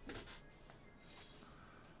 so...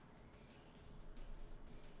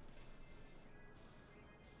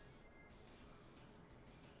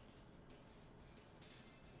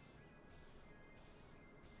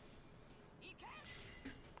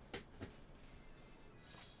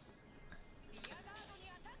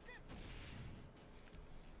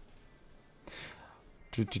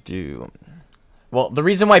 Well, the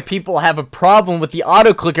reason why people have a problem with the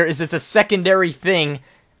auto clicker is it's a secondary thing,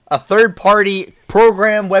 a third-party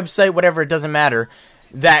program, website, whatever, it doesn't matter,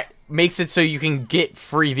 that makes it so you can get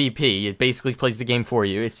free VP. It basically plays the game for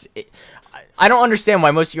you. I don't understand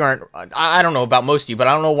why most of you aren't... I don't know about most of you, but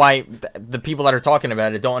I don't know why the people that are talking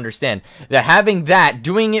about it don't understand. That having that,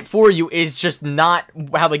 doing it for you, is just not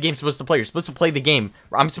how the game's supposed to play. You're supposed to play the game.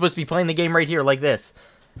 I'm supposed to be playing the game right here like this.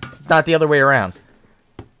 It's not the other way around.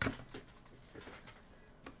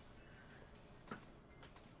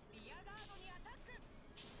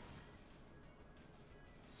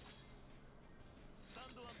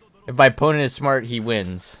 If my opponent is smart, he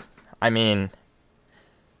wins. I mean,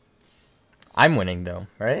 I'm winning though,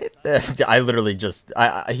 right? I literally just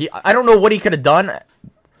I don't know what he could have done.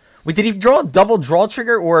 Wait, did he draw a double draw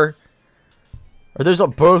trigger or those are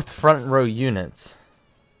both front row units?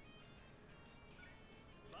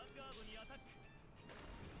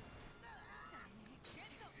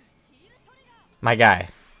 My guy.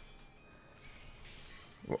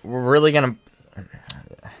 We're really gonna...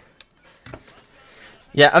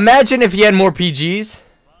 Yeah, imagine if he had more PGs.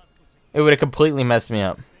 It would have completely messed me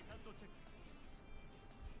up.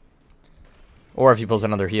 Or if he pulls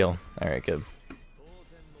another heal. Alright, good.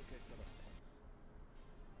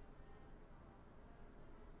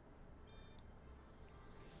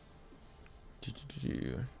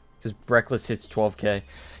 Because Reckless hits 12k.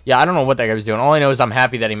 Yeah, I don't know what that guy was doing. All I know is I'm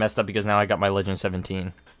happy that he messed up because now I got my Legend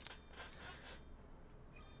 17.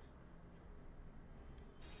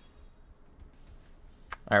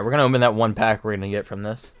 Alright, we're going to open that one pack we're going to get from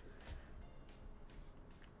this.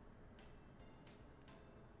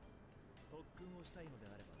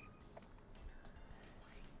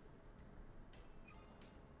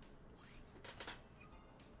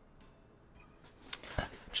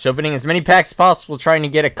 Just opening as many packs as possible, trying to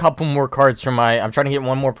get a couple more cards from my... I'm trying to get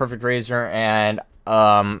one more Perfect Razor, and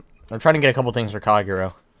I'm trying to get a couple things for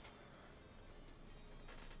Kagero.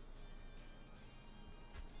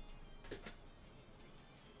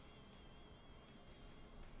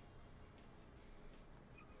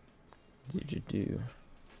 Do.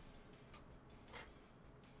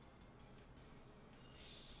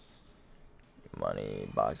 Money,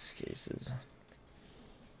 box cases.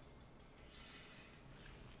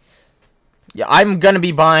 Yeah, I'm gonna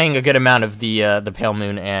be buying a good amount of the Pale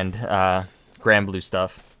Moon and Grand Blue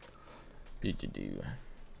stuff. Do.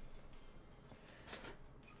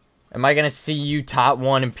 Am I gonna see you top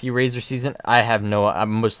 1 in P Razor season? I have no.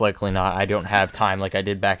 I'm most likely not. I don't have time like I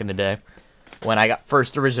did back in the day when I got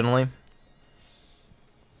first originally.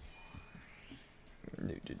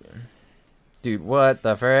 Dude, what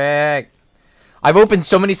the frick? I've opened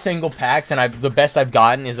so many single packs, and the best I've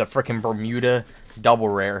gotten is a freaking Bermuda double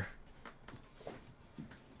rare.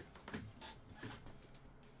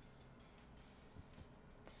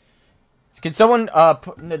 Can someone,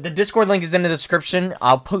 the Discord link is in the description.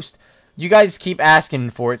 I'll post, you guys keep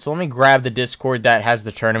asking for it, so let me grab the Discord that has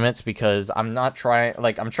the tournaments, because I'm not trying,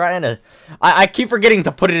 like, I'm trying to, I keep forgetting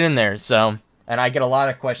to put it in there, so, and I get a lot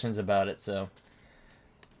of questions about it, so.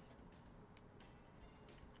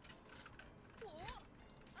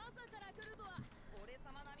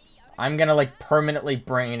 I'm gonna, like, permanently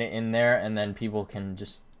bring it in there, and then people can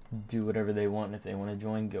just do whatever they want. If they want to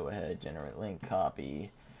join, go ahead, generate link, copy.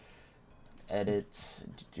 Edit.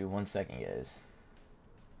 Do 1 second, guys.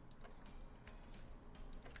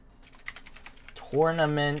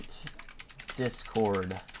 Tournament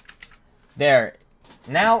Discord. There.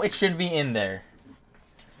 Now it should be in there.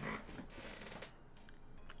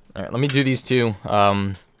 Alright, let me do these two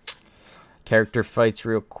character fights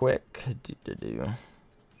real quick.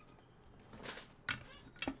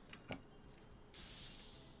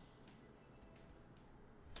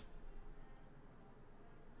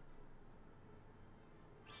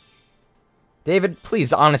 David,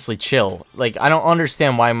 please, honestly, chill. Like, I don't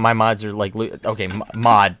understand why my mods are like... Okay,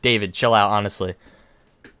 mod. David, chill out, honestly.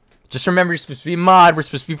 Just remember, you're supposed to be a mod. We're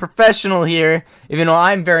supposed to be professional here. Even though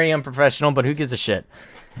I'm very unprofessional, but who gives a shit?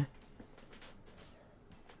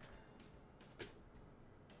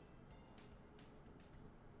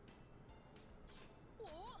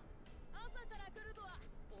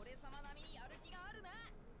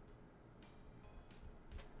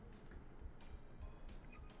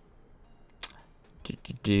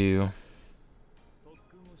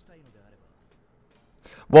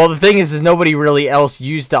 Well, the thing is nobody really else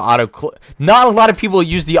used the auto. Not a lot of people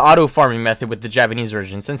use the auto farming method with the Japanese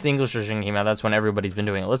version. Since the English version came out, that's when everybody's been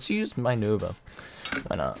doing it. Let's use my Nova.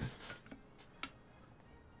 Why not?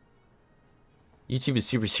 YouTube is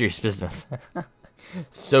super serious business.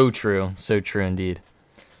 So true indeed.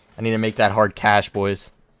 I need to make that hard cash,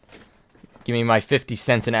 boys. Give me my 50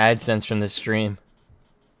 cents in AdSense from this stream.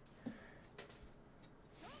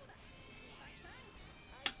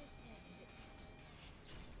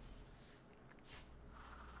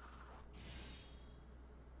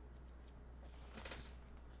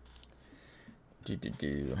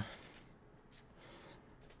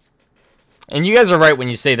 And you guys are right when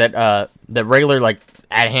you say that that regular like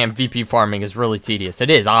at-hand VP farming is really tedious. It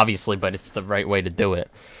is, obviously, but it's the right way to do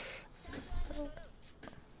it.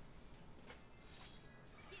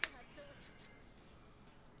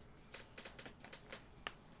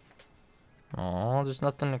 Oh, there's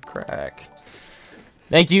nothing to crack.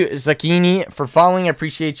 Thank you, Zakini, for following. I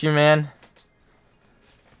appreciate you, man.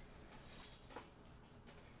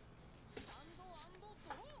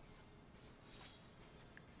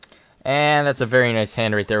 And that's a very nice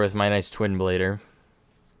hand right there with my nice twin blader.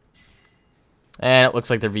 And it looks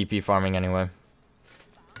like they're VP farming anyway.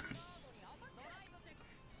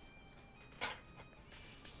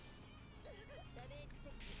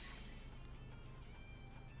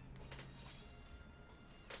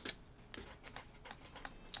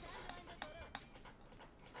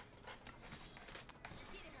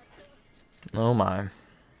 Oh my.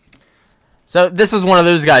 So this is one of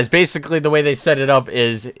those guys. Basically, the way they set it up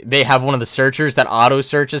is they have one of the searchers that auto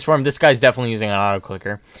searches for him. This guy's definitely using an auto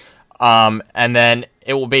clicker. And then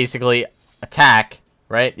it will basically attack,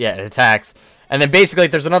 right? Yeah, it attacks. And then basically,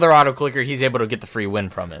 if there's another auto clicker, he's able to get the free win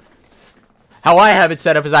from it. How I have it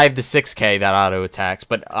set up is I have the 6K that auto attacks,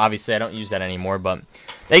 but obviously I don't use that anymore. But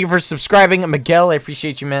thank you for subscribing, Miguel. I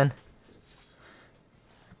appreciate you, man.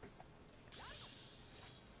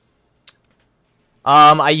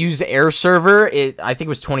 I use Air Server. I think it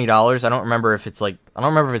was $20. I don't remember if it's like I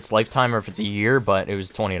don't remember if it's lifetime or if it's a year, but it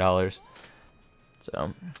was $20.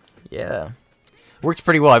 So, yeah. Works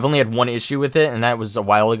pretty well. I've only had one issue with it, and that was a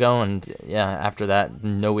while ago, and yeah, after that,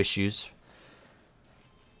 no issues.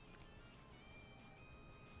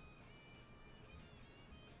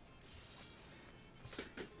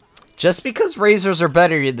 Just because razors are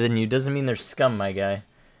better than you doesn't mean they're scum, my guy.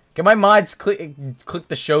 Can my mods click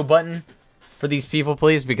the show button for these people,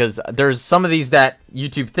 please? Because there's some of these that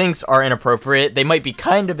YouTube thinks are inappropriate. They might be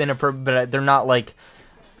kind of inappropriate, but they're not like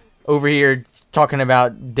over here talking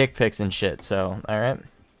about dick pics and shit. So, alright.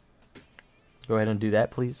 Go ahead and do that,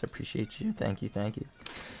 please. I appreciate you. Thank you, thank you.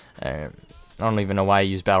 Alright. I don't even know why I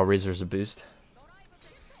use Battle Razor as a boost.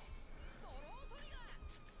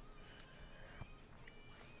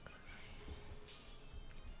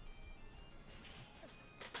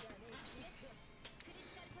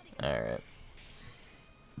 Alright.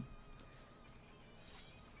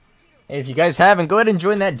 Hey, if you guys haven't, go ahead and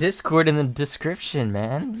join that Discord in the description,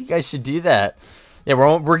 man. You guys should do that. Yeah,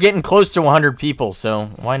 we're getting close to 100 people, so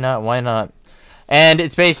why not? Why not? And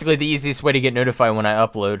it's basically the easiest way to get notified when I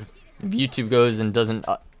upload. If YouTube goes and doesn't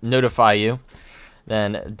notify you,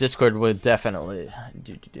 then Discord would definitely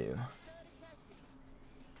do.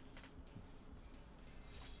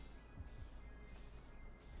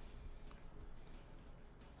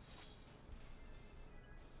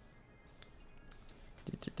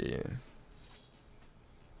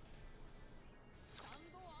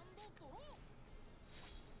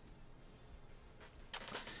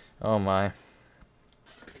 Oh my.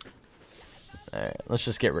 Alright, let's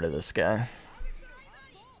just get rid of this guy.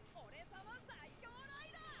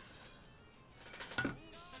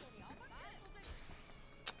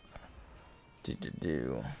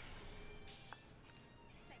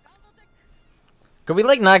 Could we,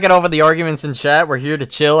 like, not get over the arguments in chat? We're here to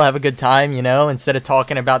chill, have a good time, you know, instead of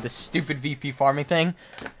talking about this stupid VP farming thing.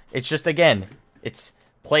 It's just, again, it's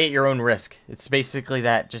play at your own risk. It's basically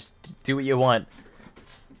that. Just do what you want.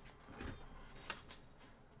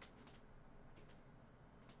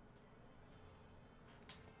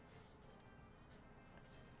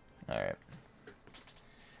 Alright.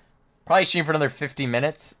 Probably stream for another 50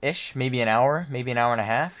 minutes-ish. Maybe an hour. Maybe an hour and a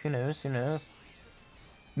half. Who knows? Who knows?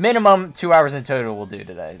 Minimum 2 hours in total we'll do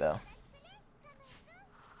today, though.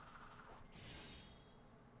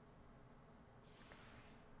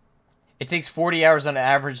 It takes 40 hours on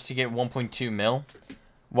average to get 1.2 mil.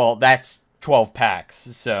 Well, that's 12 packs,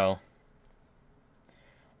 so...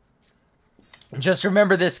 Just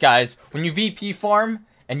remember this, guys. When you VP farm,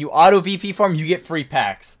 and you auto VP farm, you get free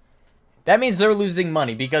packs. That means they're losing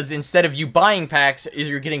money, because instead of you buying packs,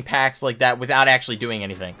 you're getting packs like that without actually doing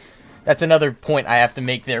anything. That's another point I have to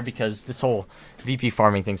make there, because this whole VP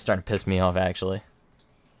farming thing's starting to piss me off, actually.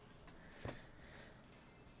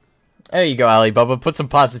 There you go, Alibaba. Put some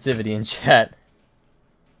positivity in chat.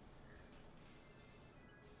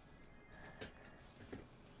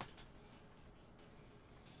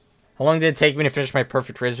 How long did it take me to finish my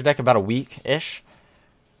perfect Razor deck? About a week-ish.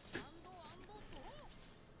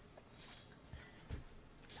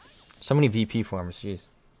 So many VP farmers, jeez.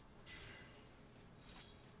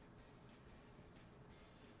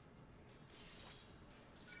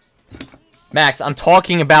 Max, I'm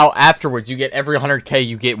talking about afterwards. You get every 100k,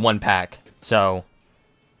 you get 1 pack. So,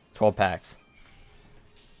 12 packs.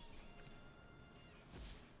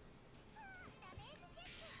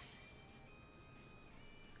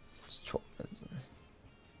 It's 12.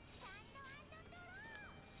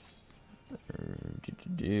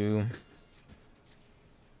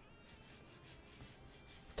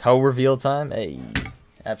 Toe reveal time? Hey,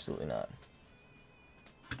 absolutely not.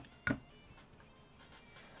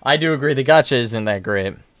 I do agree, the gacha isn't that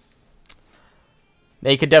great.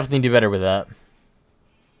 They could definitely do better with that.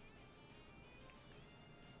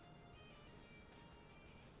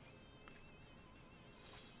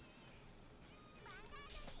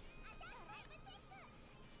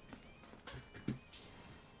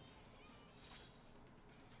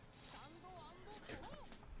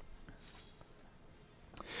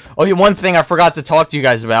 Oh yeah, one thing I forgot to talk to you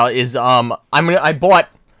guys about is I bought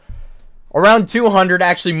around 200,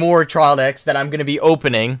 actually more trial decks that I'm going to be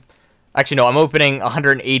opening. Actually, no, I'm opening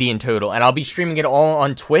 180 in total. And I'll be streaming it all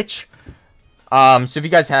on Twitch. So if you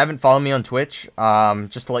guys haven't, follow me on Twitch.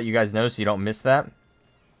 Just to let you guys know so you don't miss that.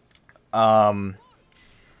 Yeah,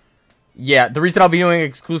 the reason I'll be doing it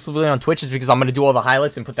exclusively on Twitch is because I'm going to do all the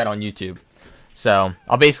highlights and put that on YouTube. So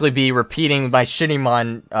I'll basically be repeating my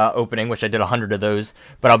Shinimon opening, which I did 100 of those.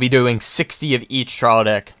 But I'll be doing 60 of each trial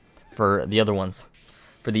deck for the other ones.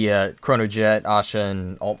 For the Chrono Jet, Asha,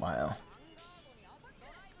 and Altmile.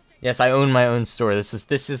 Yes, I own my own store.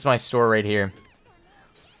 This is my store right here.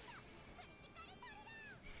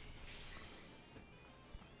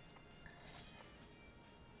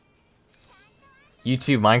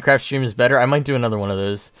 YouTube Minecraft stream is better. I might do another one of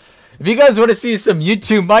those. If you guys want to see some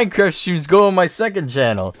YouTube Minecraft streams, go on my second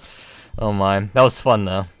channel. Oh my, that was fun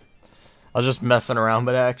though. I was just messing around,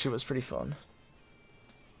 but it actually was pretty fun.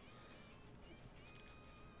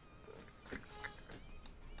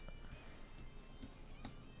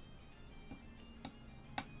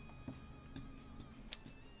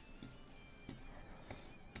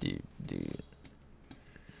 Dude.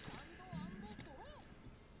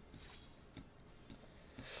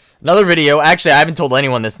 Another video, actually I haven't told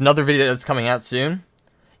anyone this, another video that's coming out soon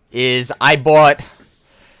is I bought,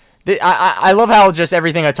 I love how just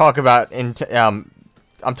everything I talk about,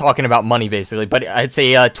 I'm talking about money basically, but it's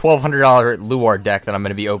a $1,200 Luard deck that I'm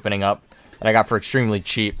going to be opening up that I got for extremely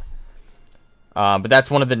cheap. But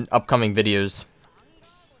that's one of the upcoming videos.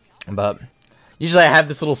 But usually I have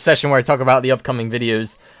this little session where I talk about the upcoming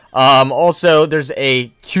videos. Also, there's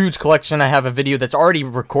a huge collection. I have a video that's already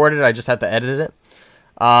recorded. I just have to edit it.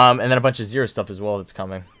 And then a bunch of Zero stuff as well that's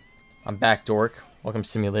coming. I'm back, Dork. Welcome,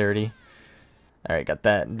 Similarity. Alright, got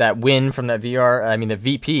that win from that the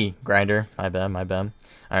VP grinder. My bad.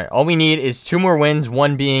 Alright, all we need is 2 more wins.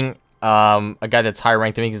 One being a guy that's higher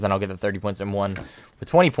ranked than me, because then I'll get the 30 points, and one with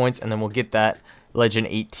 20 points, and then we'll get that Legend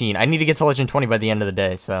 18. I need to get to Legend 20 by the end of the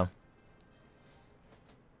day, so...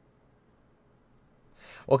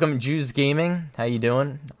 Welcome, Jews Gaming. How you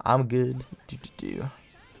doing? I'm good.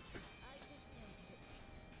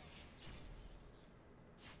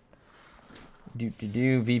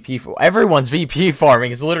 VP. Everyone's VP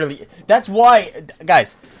farming. It's literally... That's why...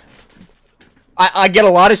 Guys, I get a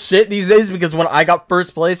lot of shit these days because when I got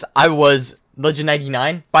first place, I was Legend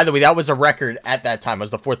 99. By the way, that was a record at that time. I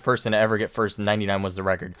was the 4th person to ever get first, and 99 was the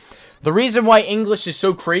record. The reason why English is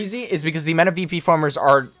so crazy is because the amount of VP farmers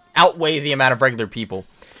outweigh the amount of regular people.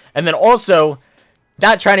 And then also,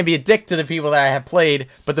 not trying to be a dick to the people that I have played,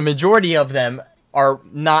 but the majority of them are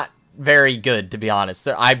not very good, to be honest.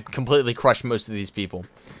 I completely crushed most of these people.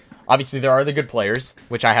 Obviously, there are the good players,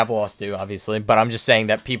 which I have lost to, obviously. But I'm just saying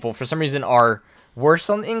that people, for some reason, are worse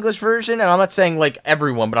on the English version. And I'm not saying, like,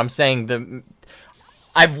 everyone, but I'm saying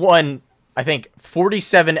I've won, I think,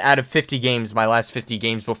 47 out of 50 games, my last 50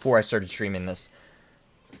 games before I started streaming this.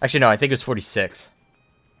 Actually, no, I think it was 46.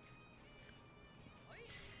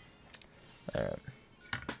 Alright.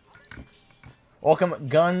 Welcome,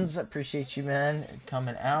 Guns. Appreciate you, man,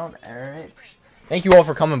 coming out. Alright. Thank you all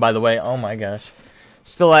for coming, by the way. Oh, my gosh.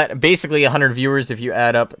 Still at basically 100 viewers if you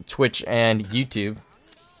add up Twitch and YouTube.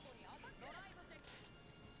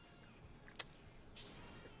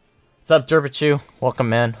 What's up, Derpachu? Welcome,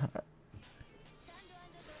 man.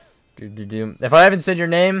 If I haven't said your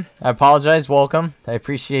name, I apologize. Welcome. I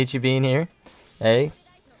appreciate you being here. Hey.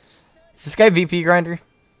 Is this guy VP Grinder?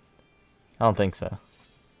 I don't think so.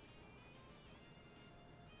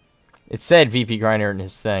 It said VP Grinder in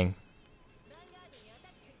his thing.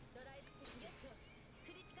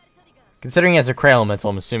 Considering he has a Cray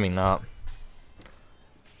Elemental, I'm assuming not.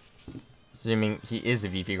 Assuming he is a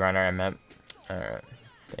VP Grinder, I meant. Alright.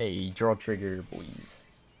 Hey, draw trigger, boys.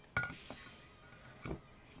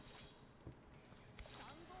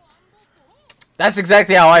 That's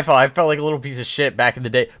exactly how I felt. I felt like a little piece of shit back in the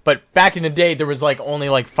day. But back in the day, there was like only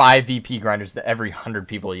like 5 VP grinders to every 100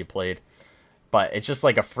 people you played. But it's just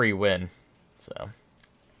like a free win. So.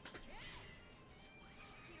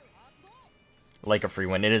 Like a free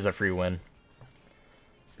win. It is a free win.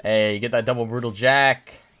 Hey, get that double brutal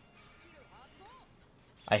jack.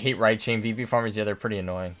 I hate right chain VP farmers. Yeah, they're pretty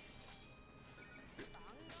annoying.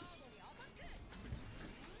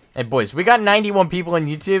 Hey, boys, we got 91 people on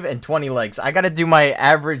YouTube and 20 likes. I got to do my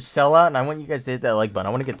average sellout, and I want you guys to hit that like button. I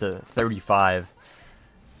want to get to 35.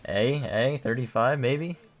 Hey, 35,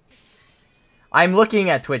 maybe? I'm looking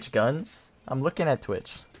at Twitch, Guns. I'm looking at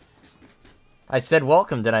Twitch. I said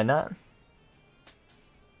welcome, did I not?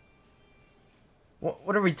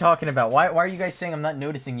 What are we talking about? Why are you guys saying I'm not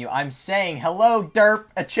noticing you? I'm saying hello, Derp,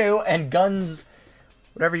 Acho, and Guns.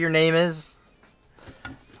 Whatever your name is.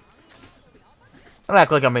 Don't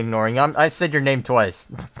act like I'm ignoring you. I said your name twice.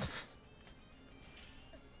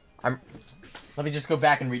 Let me just go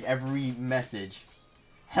back and read every message.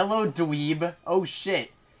 Hello, dweeb. Oh,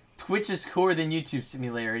 shit. Twitch is cooler than YouTube,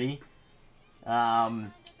 Similarity.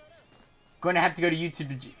 Going to have to go to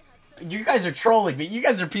YouTube to... You guys are trolling me. You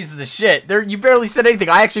guys are pieces of shit. You barely said anything.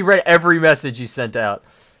 I actually read every message you sent out.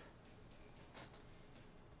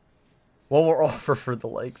 What will offer for the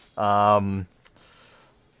likes?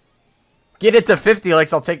 Get it to 50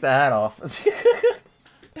 likes, I'll take the hat off.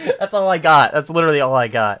 That's all I got. That's literally all I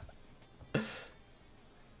got.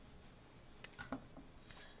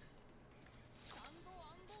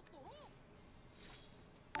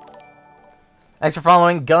 Thanks for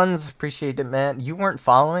following, Guns. Appreciate it, man. You weren't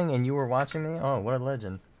following and you were watching me? Oh, what a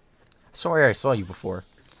legend. Sorry I saw you before.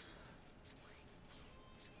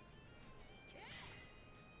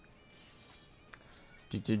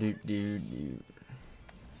 Yeah,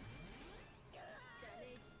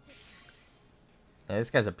 this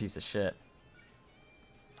guy's a piece of shit.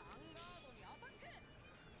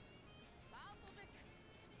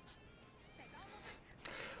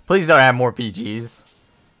 Please don't have more PGs.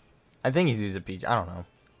 I think he's used a PG. I don't know.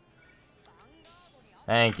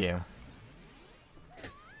 Thank you.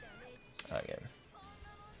 Okay.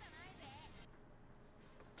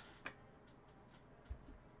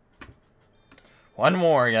 One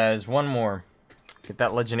more, guys. One more. Get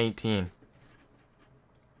that Legend 18.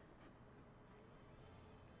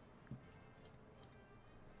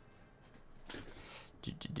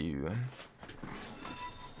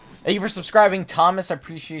 Thank you for subscribing, Thomas. I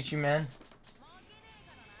appreciate you, man.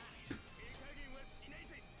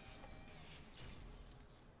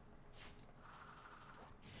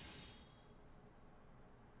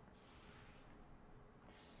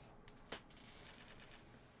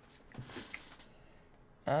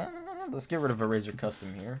 Let's get rid of Eraser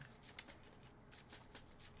Custom here.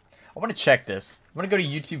 I want to check this. I want to go to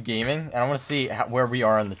YouTube Gaming, and I want to see where we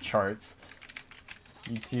are on the charts.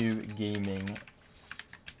 YouTube Gaming.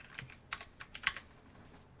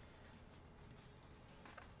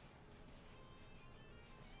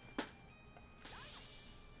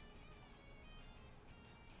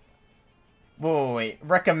 Whoa, wait.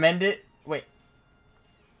 Recommend it? Wait.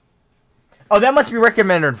 Oh, that must be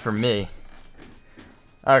recommended for me.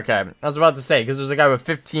 Okay, I was about to say, because there's a guy with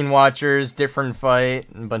 15 watchers, different fight,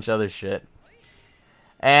 and a bunch of other shit.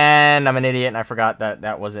 And I'm an idiot, and I forgot that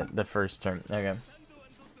that wasn't the first term. Okay.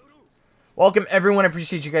 Welcome, everyone. I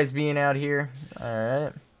appreciate you guys being out here.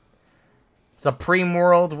 Alright. Supreme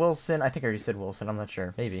World, Wilson. I think I already said Wilson. I'm not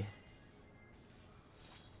sure. Maybe.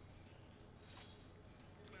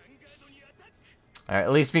 Alright,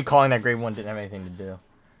 at least me calling that grade 1 didn't have anything to do.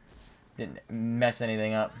 Didn't mess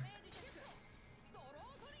anything up.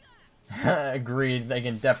 Agreed. They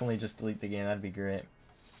can definitely just delete the game. That'd be great.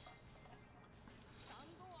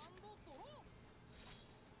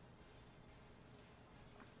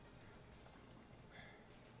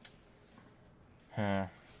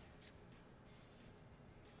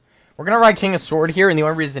 We're gonna ride King of Sword here, and the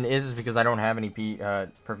only reason is because I don't have any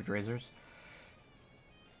perfect razors.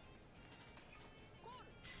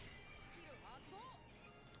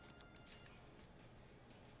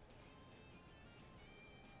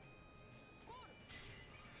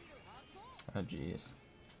 Oh jeez.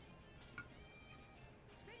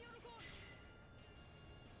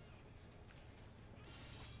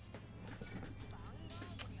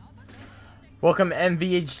 Welcome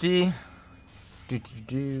MVHD.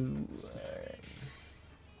 Do. Alright.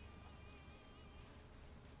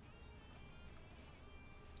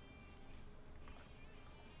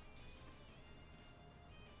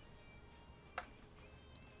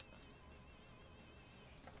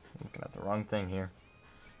 Looking at the wrong thing here.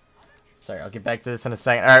 Sorry, I'll get back to this in a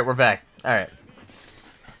second. Alright, we're back. Alright.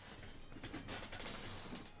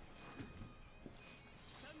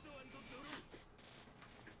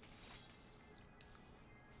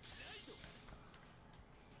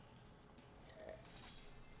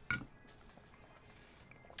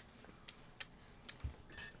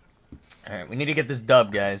 Alright, we need to get this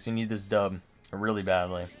dub, guys. We need this dub really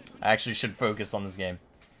badly. I actually should focus on this game.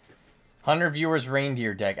 100 viewers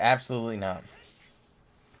reindeer deck. Absolutely not.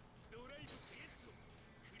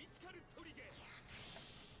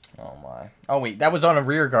 Oh my. Oh wait, that was on a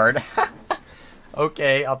rear guard.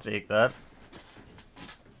 Okay, I'll take that.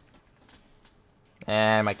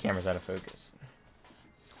 And my camera's out of focus.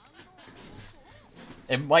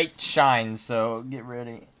 It might shine, so get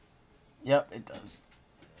ready. Yep, it does.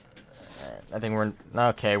 Alright, I think we're...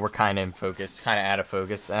 Okay, we're kind of in focus. Kind of out of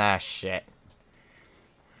focus. Ah, shit.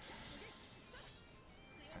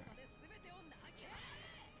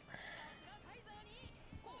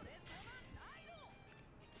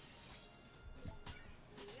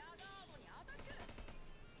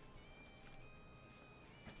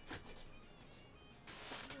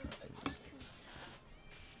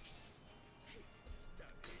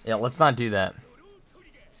 Yeah, let's not do that.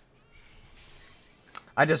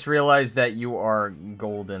 I just realized that you are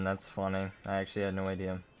golden. That's funny. I actually had no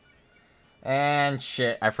idea. And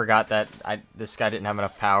shit, I forgot that this guy didn't have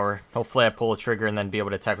enough power. Hopefully I pull a trigger and then be able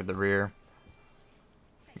to attack with the rear.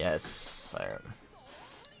 Yes. Alright.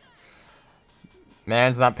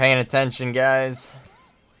 Man's not paying attention, guys.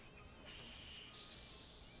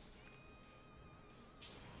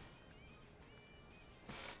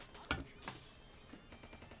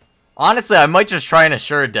 Honestly, I might just try an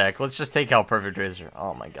assured deck. Let's just take out Perfect Razor.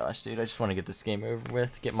 Oh my gosh, dude. I just want to get this game over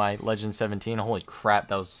with. Get my Legend 17. Holy crap,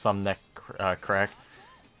 that was some neck crack.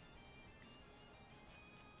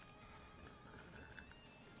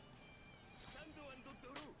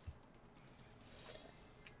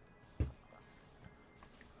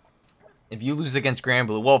 If you lose against Grand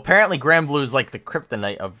Blue... Well, apparently Grand Blue is like the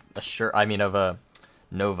kryptonite of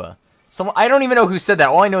Nova. So I don't even know who said that.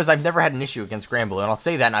 All I know is I've never had an issue against Grand Blue, and I'll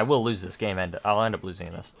say that, and I will lose this game, and I'll end up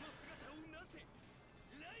losing this.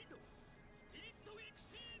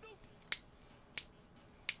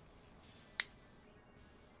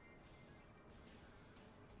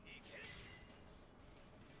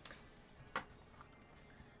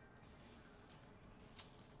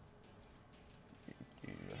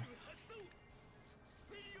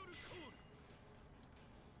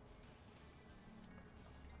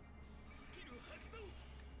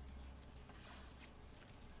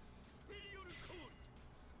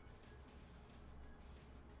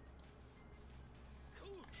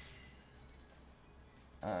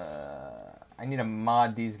 I need to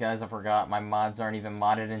mod these guys. I forgot my mods aren't even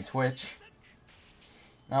modded in Twitch.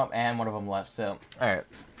 Oh, and one of them left, so... Alright.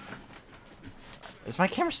 Is my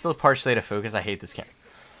camera still partially out of focus? I hate this camera.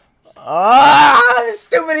 Ah, the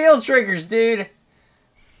stupid heal triggers, dude!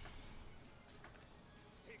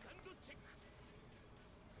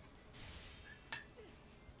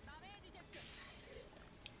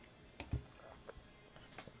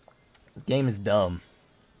 This game is dumb.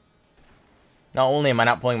 Not only am I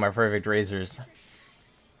not pulling my perfect razors,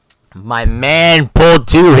 my man pulled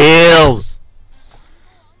 2 heals!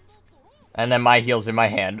 And then my heal's in my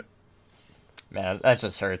hand. Man, that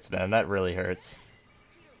just hurts, man. That really hurts.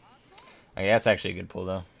 Okay, that's actually a good pull,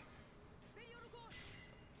 though.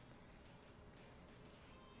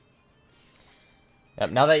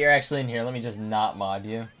 Yep, now that you're actually in here, let me just not mod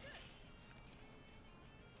you.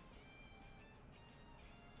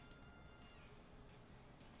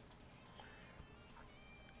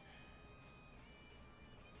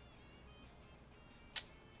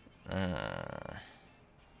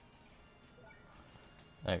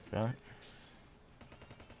 Like that.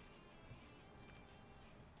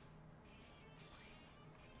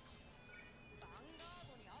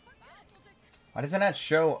 Why does it not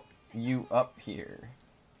show you up here?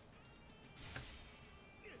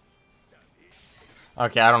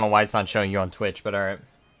 Okay, I don't know why it's not showing you on Twitch, but alright.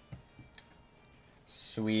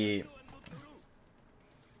 Sweet.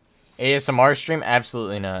 ASMR stream?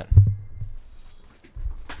 Absolutely not.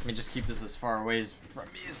 Let me just keep this as far away from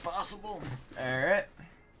me as possible. Alright.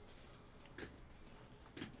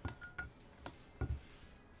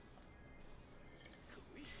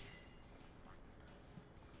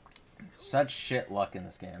 Such shit luck in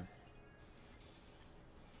this game.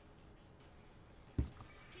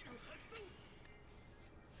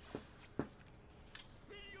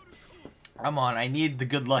 Come on, I need the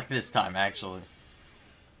good luck this time, actually.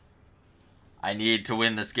 I need to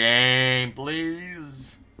win this game,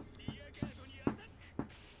 please.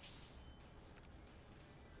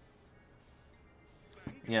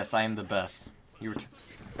 Yes, I am the best. You were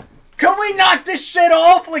Can we knock this shit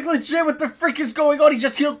off? Like, legit, what the frick is going on? He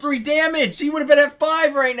just healed 3 damage. He would have been at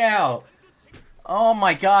 5 right now. Oh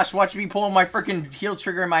my gosh, watch me pulling my freaking heal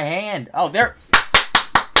trigger in my hand. Oh, there.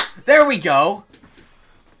 There we go.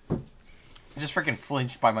 I just freaking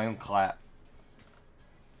flinched by my own clap.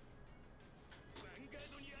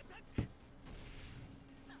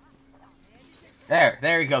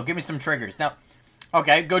 There you go. Give me some triggers. Now,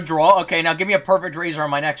 okay, good draw. Okay, now give me a perfect razor on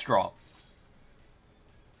my next draw.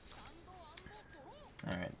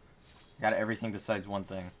 Alright. Got everything besides one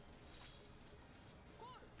thing.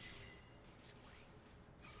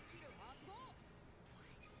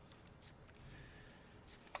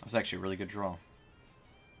 That was actually a really good draw.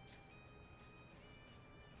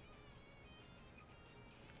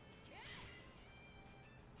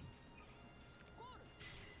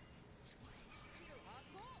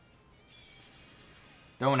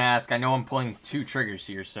 Don't ask. I know I'm pulling 2 triggers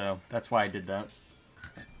here, so that's why I did that.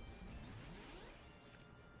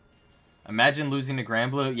 Imagine losing to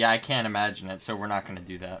Grand Blue? Yeah, I can't imagine it, so we're not going to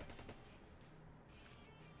do that.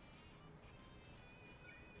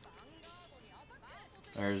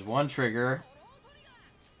 There's 1 trigger.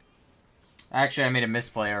 Actually, I made a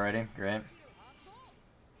misplay already. Great.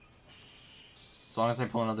 As long as I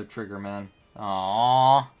pull another trigger, man.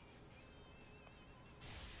 Aww.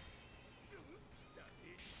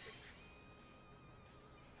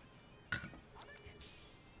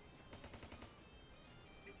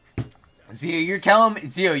 Zio, you're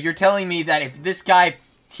telling me that if this guy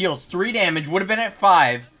heals 3 damage, would have been at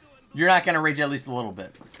 5, you're not gonna rage at least a little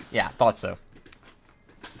bit. Yeah, thought so.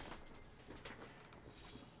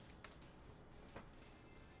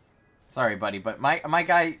 Sorry, buddy, but my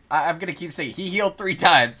guy, I'm gonna keep saying he healed 3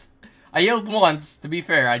 times. I healed once. To be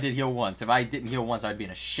fair, I did heal once. If I didn't heal once, I'd be in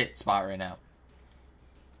a shit spot right now.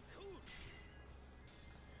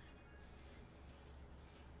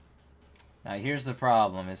 Now, here's the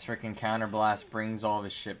problem. His freaking counterblast brings all of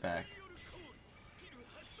his shit back.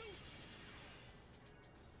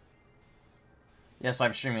 Yes,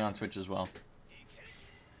 I'm streaming on Twitch as well.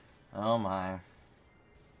 Oh my.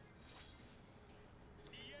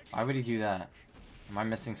 Why would he do that? Am I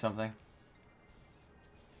missing something?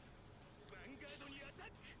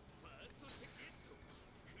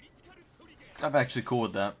 I'm actually cool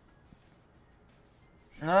with that.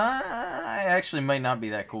 I actually might not be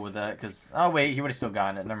that cool with that, because... Oh, wait, he would have still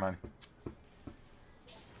gotten it. Never mind.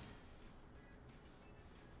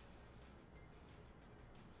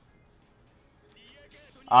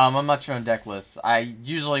 I'm not showing deck lists. I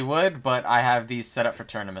usually would, but I have these set up for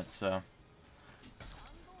tournaments, so...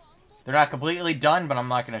 They're not completely done, but I'm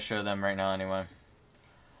not going to show them right now anyway.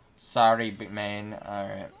 Sorry, big man.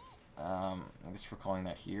 Alright. I guess we're calling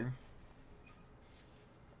that here.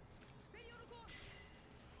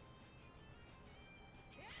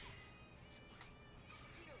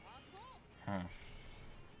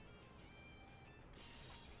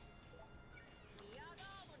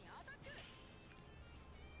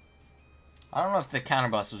 I don't know if the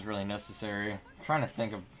counterblast was really necessary. I'm trying to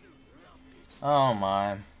think of... Oh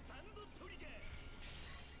my.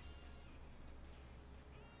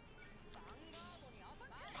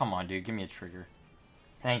 Come on, dude. Give me a trigger.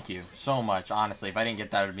 Thank you so much. Honestly, if I didn't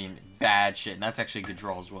get that, it would be bad shit. And that's actually a good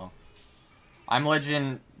draw as well. I'm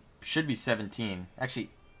legend... Should be 17. Actually,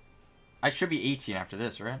 I should be 18 after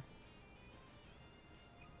this, right?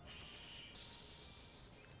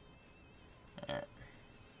 Alright.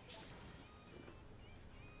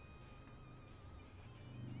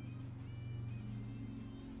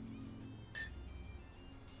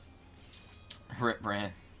 Rip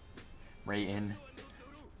Bran. Ray-in.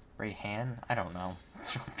 Right hand? I don't know.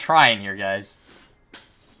 I'm trying here, guys.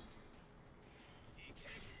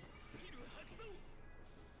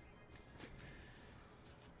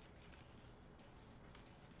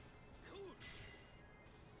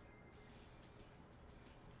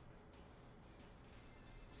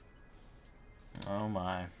 Oh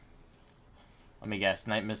my. Let me guess.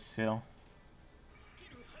 Night Missile.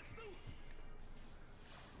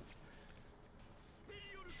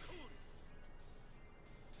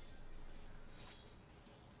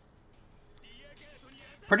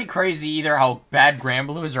 Pretty crazy either how bad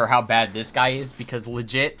Granblue is or how bad this guy is, because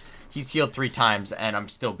legit, he's healed 3 times and I'm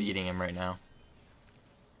still beating him right now.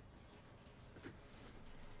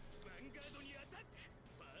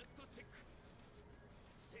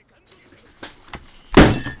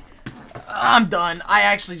 I'm done. I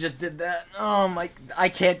actually just did that. Oh my, I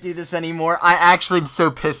can't do this anymore. I actually am so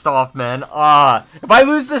pissed off, man. If I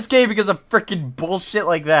lose this game because of freaking bullshit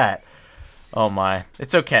like that. Oh my.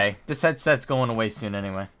 It's okay. This headset's going away soon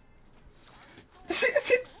anyway.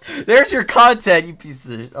 There's your content, you piece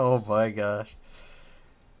of... Oh my gosh.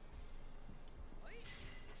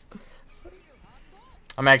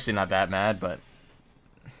 I'm actually not that mad, but...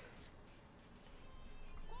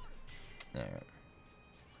 Yeah.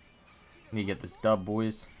 Need to get this dub,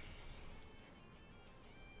 boys.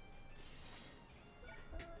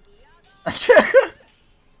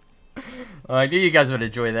 Oh, I knew you guys would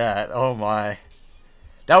enjoy that. Oh my.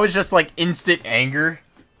 That was just like instant anger.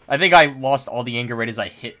 I think I lost all the anger right as I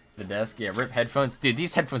hit the desk. Yeah, rip headphones. Dude,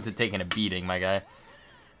 these headphones have taken a beating, my guy.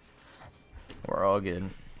 We're all good.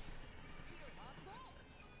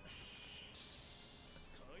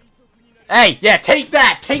 Hey, yeah, take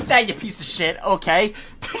that! Take that, you piece of shit, okay?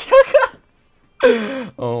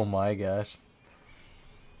 Oh my gosh.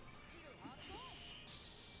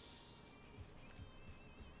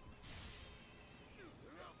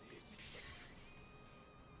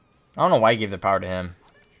 I don't know why he gave the power to him.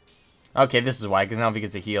 Okay, this is why, because now if he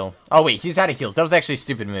gets a heal. Oh wait, he's out of heals. That was actually a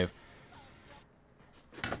stupid move.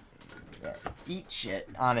 Eat shit.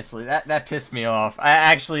 Honestly, that pissed me off. I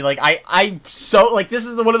actually, like, I so, like, this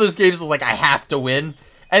is one of those games that's like, I have to win.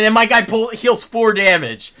 And then my guy heals 4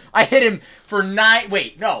 damage. I hit him for 9,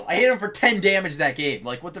 wait, no. I hit him for 10 damage that game.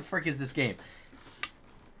 Like, what the frick is this game?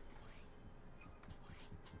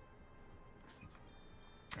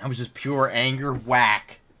 That was just pure anger.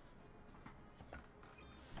 Whack.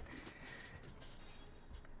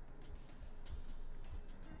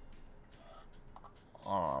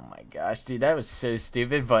 Oh my gosh, dude, that was so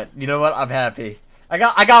stupid, but you know what? I'm happy. I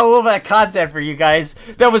got a little bit of content for you guys.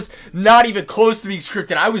 That was not even close to being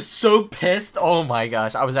scripted. I was so pissed. Oh my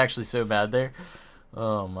gosh, I was actually so mad there.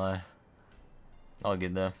 Oh my. All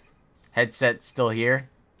good though. Headset still here.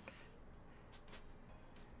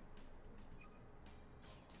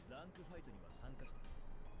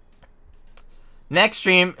 Next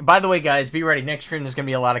stream, by the way guys, be ready. Next stream there's going to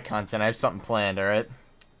be a lot of content. I have something planned, alright?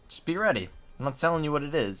 Just be ready. I'm not telling you what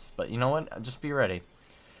it is, but you know what? Just be ready.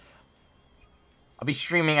 I'll be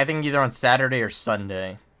streaming, I think, either on Saturday or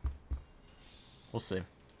Sunday. We'll see.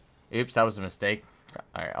 Oops, that was a mistake.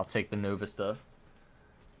 Alright, I'll take the Nova stuff.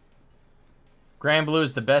 Granblue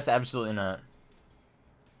is the best? Absolutely not.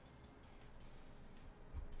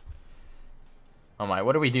 Oh my,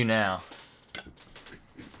 what do we do now?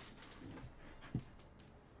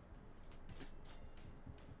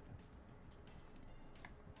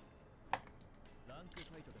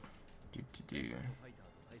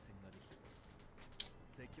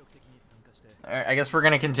 Alright, I guess we're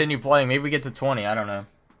gonna continue playing. Maybe we get to 20, I don't know.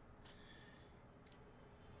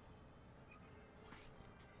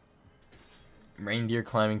 Reindeer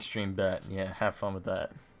climbing stream bet. Yeah, have fun with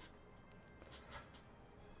that.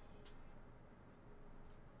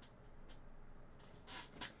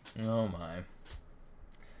 Oh my.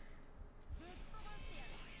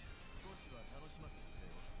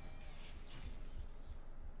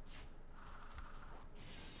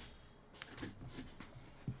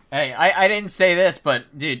 Hey, I didn't say this,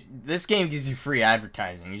 but dude, this game gives you free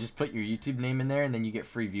advertising. You just put your YouTube name in there and then you get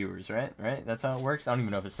free viewers, right? Right? That's how it works? I don't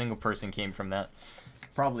even know if a single person came from that.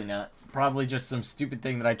 Probably not. Probably just some stupid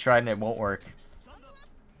thing that I tried and it won't work.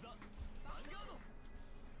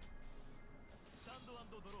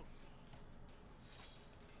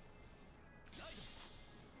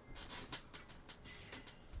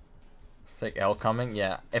 Thick L coming?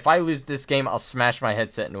 Yeah. If I lose this game, I'll smash my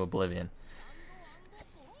headset into oblivion.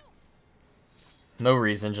 No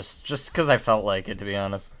reason, just because I felt like it, to be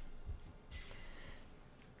honest.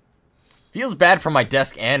 Feels bad for my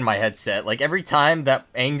desk and my headset. Like, every time that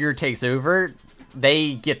anger takes over,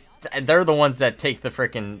 they're the ones that take the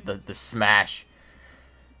frickin' the smash.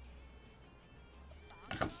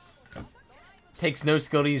 Takes no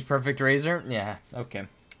skill to use Perfect Razor? Yeah, okay.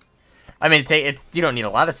 I mean, you don't need a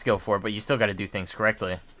lot of skill for it, but you still got to do things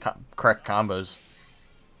correctly. Correct combos.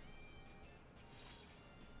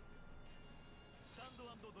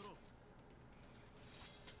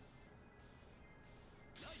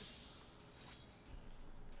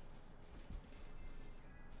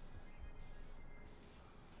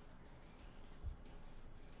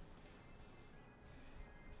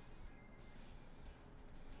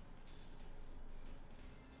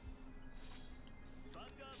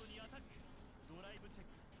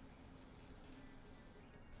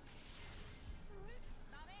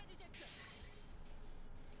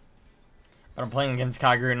 But I'm playing against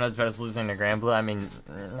Kagura, not as bad as losing to Granblue. I mean,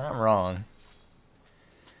 not wrong.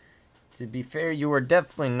 To be fair, you were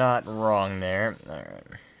definitely not wrong there. Alright.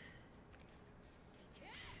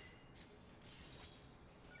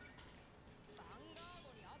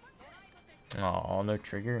 Oh, no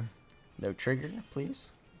trigger. No trigger,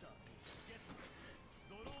 please.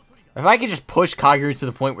 If I could just push Kagura to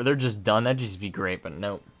the point where they're just done, that'd just be great, but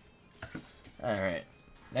nope. Alright.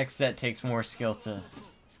 Next set takes more skill to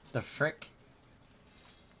the frick.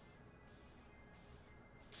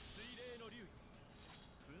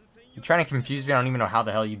 You're trying to confuse me? I don't even know how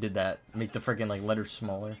the hell you did that. Make the freaking like letters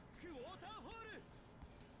smaller.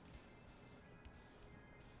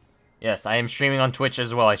 Yes, I am streaming on Twitch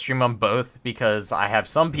as well. I stream on both because I have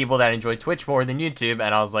some people that enjoy Twitch more than YouTube,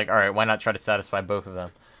 and I was like, alright, why not try to satisfy both of them?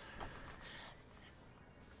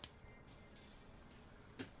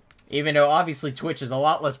 Even though obviously Twitch is a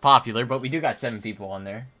lot less popular, but we do got 7 people on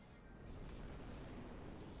there.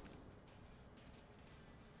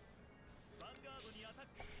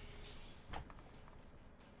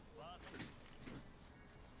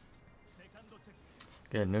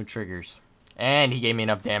 Good, no triggers. And he gave me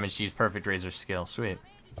enough damage to use Perfect Razor skill. Sweet.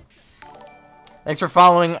 Thanks for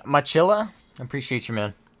following Machilla. I appreciate you,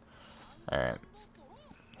 man. Alright.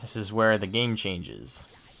 This is where the game changes.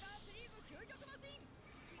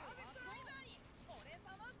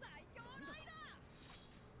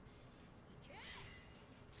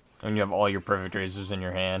 And you have all your Perfect Razors in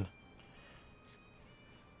your hand.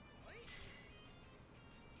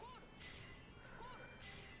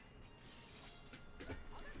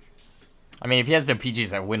 I mean, if he has no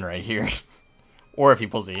PGs, I win right here. Or if he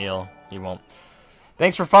pulls a heal, he won't.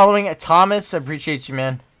 Thanks for following, Thomas. I appreciate you,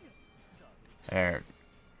 man. Alright.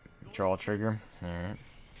 Draw trigger. Alright.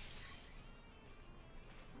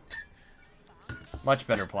 Much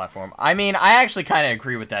better platform. I mean, I actually kind of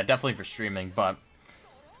agree with that. Definitely for streaming, but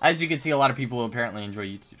as you can see, a lot of people apparently enjoy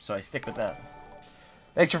YouTube, so I stick with that.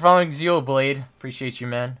 Thanks for following, Xeoblade. Appreciate you,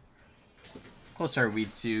 man. Close are we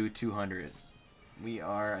to 200? We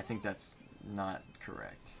are, I think that's not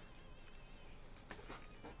correct.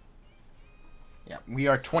 Yeah, we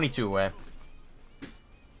are 22 away.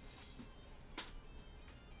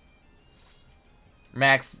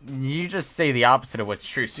 Max, you just say the opposite of what's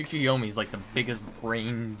true. Tsukuyomi is like the biggest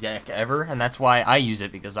brain deck ever, and that's why I use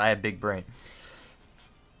it, because I have big brain.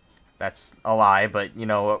 That's a lie, but you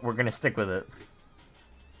know what, we're gonna stick with it.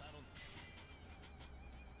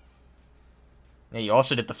 Yeah, you all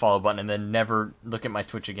should hit the follow button and then never look at my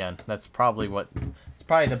Twitch again. That's probably it's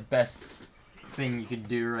probably the best thing you could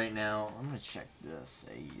do right now. I'm gonna check this.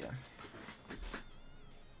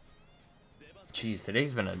 Jeez,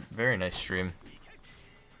 today's been a very nice stream.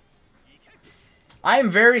 I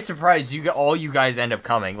am very surprised all you guys end up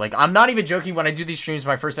coming. Like, I'm not even joking. When I do these streams,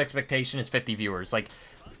 my first expectation is 50 viewers. Like,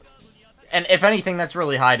 and if anything, that's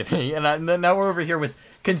really high to me. And now we're over here with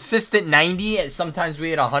consistent 90, and sometimes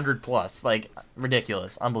we hit 100 plus. Like,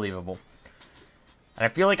 ridiculous. Unbelievable. And I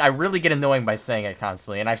feel like I really get annoying by saying it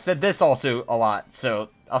constantly. And I've said this also a lot, so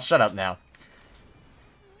I'll shut up now.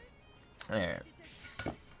 Alright.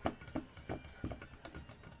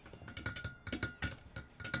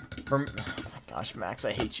 Oh my gosh, Max,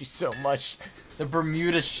 I hate you so much. The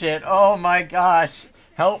Bermuda shit. Oh my gosh.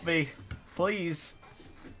 Help me. Please.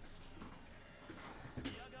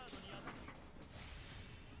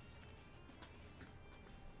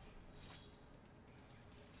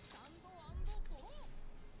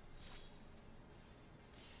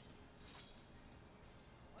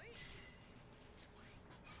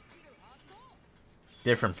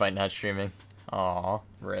 Different fight, not streaming. Aw,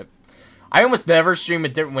 rip. I almost never stream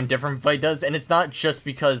when different fight does, and it's not just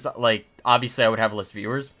because, like, obviously I would have less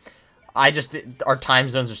viewers. Our time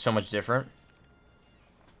zones are so much different.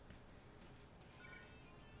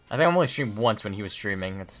 I think I only streamed once when he was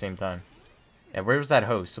streaming at the same time. Yeah, where was that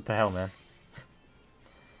host? What the hell, man?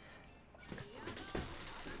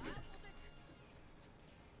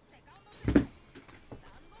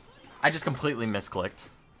 I just completely misclicked.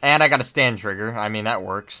 And I got a stand trigger. I mean, that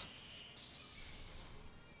works.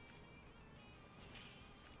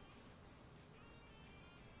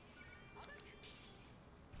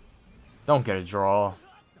 Don't get a draw.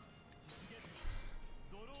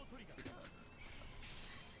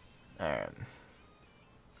 Alright.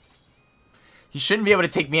 He shouldn't be able to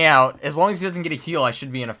take me out. As long as he doesn't get a heal, I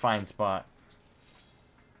should be in a fine spot.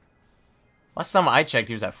 Last time I checked,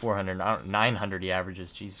 he was at 400. 900 he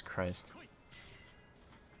averages. Jesus Christ.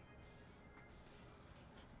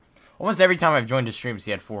 Almost every time I've joined his streams,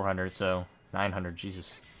 he had 400, so 900.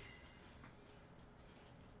 Jesus.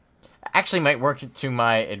 Actually might work to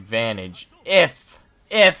my advantage if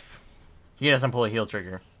he doesn't pull a heal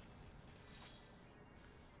trigger.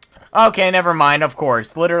 Okay, never mind, of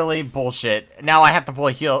course. Literally bullshit. Now I have to pull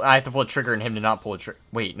a heal. I have to pull a trigger and him to not pull a trigger.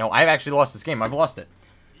 Wait, no, I've actually lost this game. I've lost it.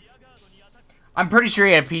 I'm pretty sure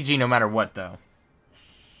he had PG no matter what, though.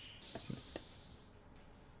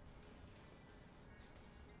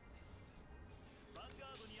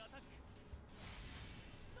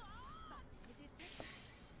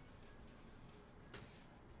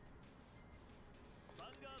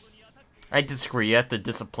 I disagree. You have to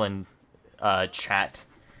discipline chat.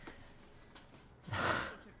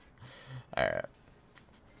 Alright.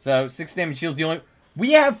 So, 6 damage heals the only...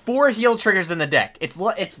 We have 4 heal triggers in the deck. It's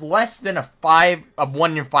less than a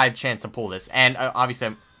 1 in 5 chance to pull this. And,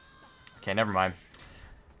 obviously... Okay, never mind.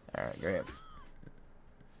 Alright, great.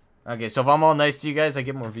 Okay, so if I'm all nice to you guys, I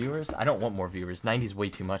get more viewers? I don't want more viewers. 90's way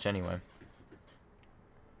too much anyway.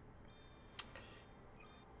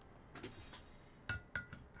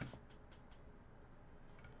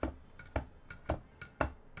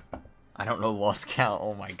 I don't know lost count.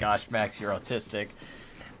 Oh my gosh, Max, you're autistic.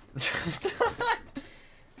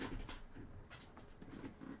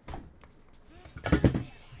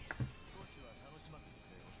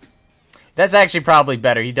 That's actually probably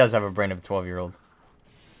better. He does have a brain of a 12-year-old.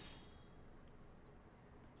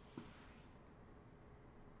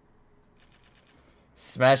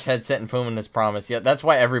 Smash headset and phone as promised. Yeah, that's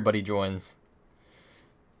why everybody joins.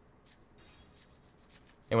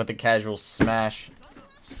 And with the casual smash.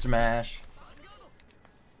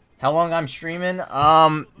 How long I'm streaming?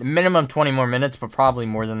 Minimum 20 more minutes, but probably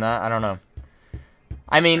more than that. I don't know.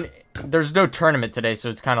 I mean, there's no tournament today, so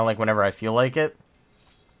it's kind of like whenever I feel like it.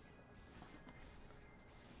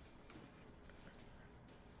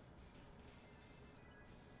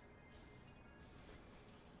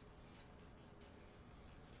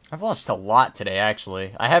 I've lost a lot today,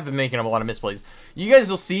 actually. I have been making up a lot of misplays. You guys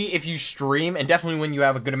will see if you stream, and definitely when you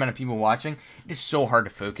have a good amount of people watching, it is so hard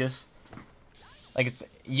to focus. Like,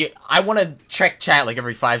 I want to check chat, like,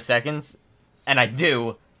 every 5 seconds, and I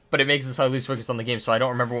do, but it makes it so I lose focus on the game, so I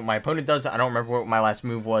don't remember what my opponent does, I don't remember what my last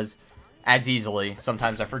move was as easily.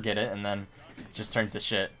 Sometimes I forget it, and then it just turns to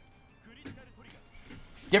shit.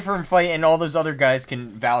 Different Fight and all those other guys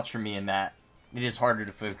can vouch for me in that. It is harder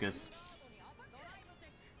to focus.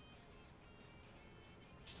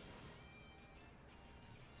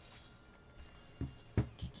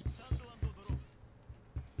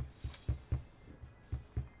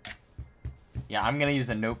 Yeah, I'm gonna use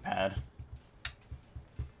a notepad.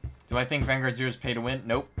 Do I think Vanguard Zero is pay to win?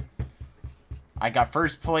 Nope. I got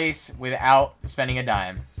first place without spending a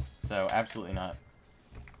dime. So, absolutely not.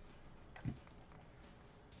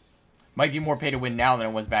 Might be more pay to win now than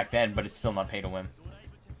it was back then, but it's still not pay to win.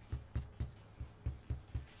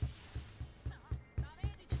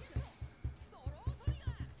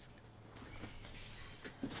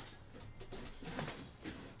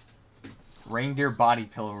 Reindeer body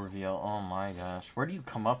pillow reveal. Oh my gosh. Where do you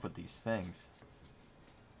come up with these things?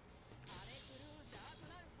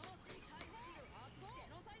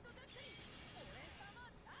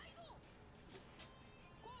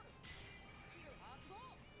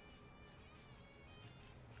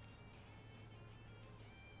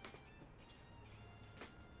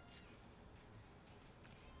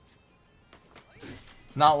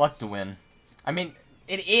 It's not luck to win. I mean,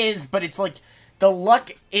 it is, but it's like the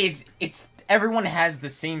luck is everyone has the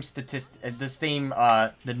same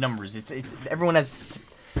the numbers. It's everyone has.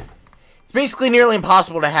 It's basically nearly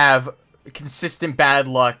impossible to have consistent bad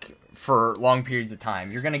luck for long periods of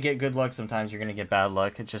time. You're gonna get good luck sometimes. You're gonna get bad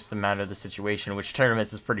luck. It's just a matter of the situation. Which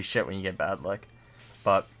tournaments is pretty shit when you get bad luck,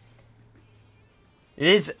 but it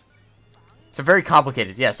is. It's a very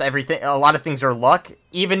complicated. Yes, everything. A lot of things are luck.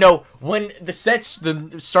 Even though when the sets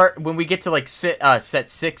when we get to like set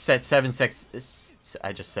 6, set 7,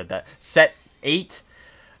 I just said that set 8,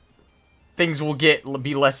 things will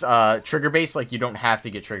be less trigger based. Like you don't have to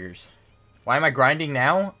get triggers. Why am I grinding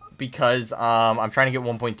now? because I'm trying to get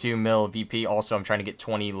 1.2 mil VP. Also, I'm trying to get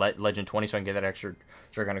 20 Legend 20 so I can get that extra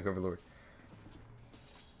Dragonic Overlord.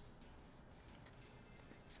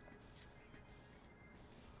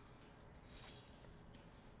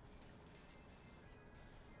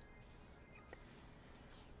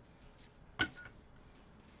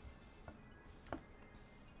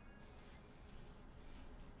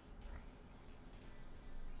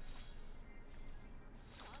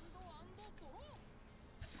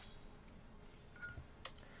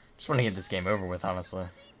 Just want to get this game over with, honestly.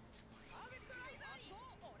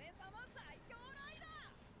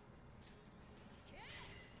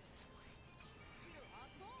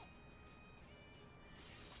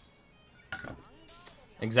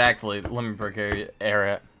 Exactly. Lemon Brick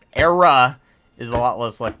era is a lot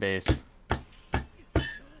less luck based.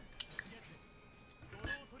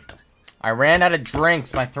 I ran out of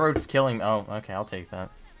drinks. My throat's killing me. Oh, okay. I'll take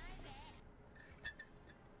that.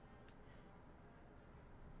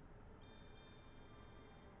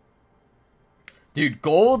 Dude,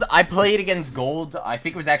 Gold, I played against Gold. I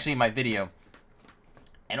think it was actually in my video.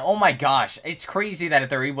 And oh my gosh, it's crazy that if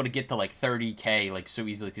they're able to get to like 30k like so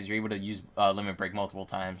easily because you're able to use Limit Break multiple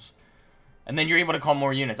times. And then you're able to call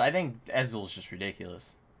more units. I think Ezreal's just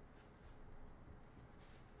ridiculous.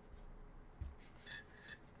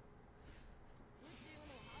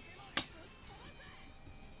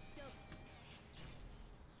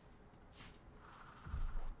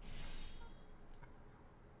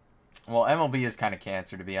 Well, MLB is kind of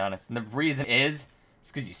cancer, to be honest. And the reason is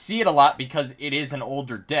because you see it a lot because it is an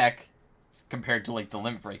older deck compared to, like, the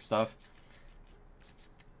Limit Break stuff.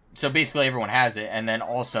 So, basically, everyone has it. And then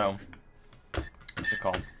also, what's it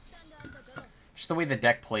called? Just the way the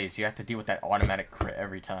deck plays, you have to deal with that automatic crit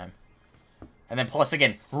every time. And then, plus,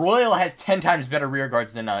 again, Royal has 10 times better rear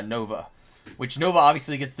guards than Nova. Which Nova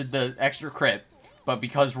obviously gets the extra crit. But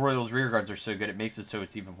because Royal's rear guards are so good, it makes it so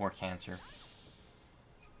it's even more cancer.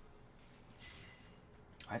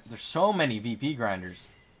 There's so many VP grinders.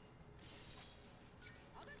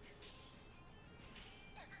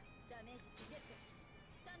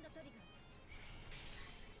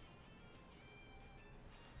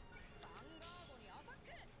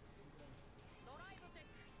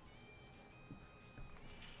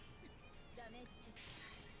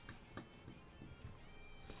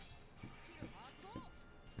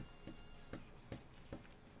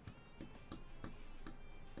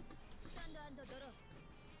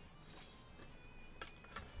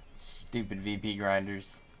 Stupid VP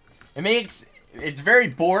grinders. It's very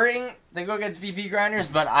boring to go against VP grinders,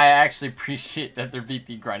 but I actually appreciate that they're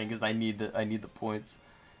VP grinding because I need the points.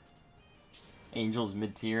 Angels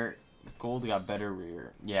mid tier. Gold got better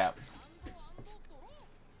rear. Yeah.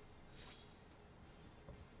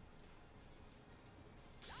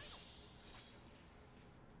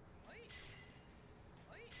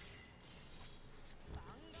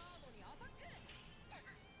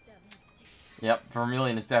 Yep,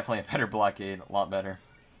 Vermilion is definitely a better blockade. A lot better.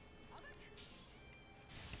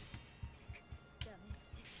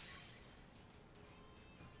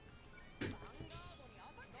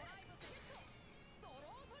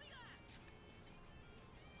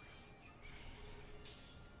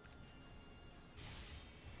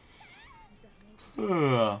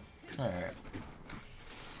 Alright.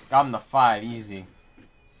 Got him the 5, easy.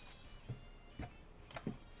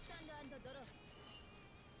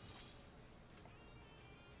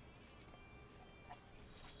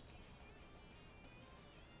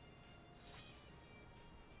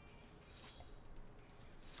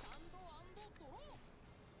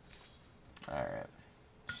 Alright.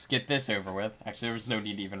 Just get this over with. Actually, there was no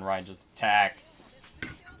need to even ride, just attack.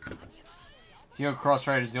 CEO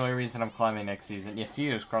Crossride is the only reason I'm climbing next season. Yeah,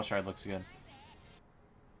 CEO's Crossride looks good.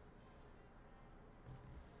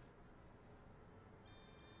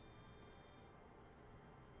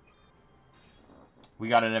 We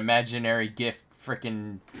got an imaginary gift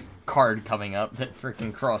frickin' card coming up that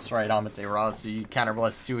frickin' Crossride Amaterasu. So you counter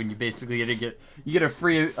bless 2 and you basically get a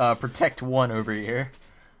free protect 1 over here.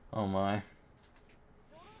 Oh my.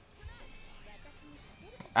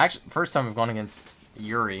 Actually, first time we've gone against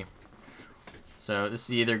Yuri. So this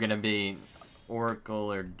is either gonna be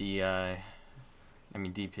Oracle or DI. I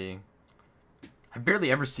mean DP. I've barely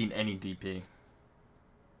ever seen any DP.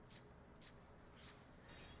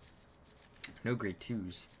 No grade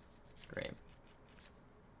 2s. Great.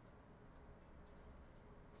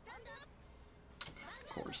 Of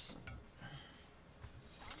course.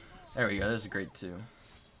 There we go, there's a grade 2.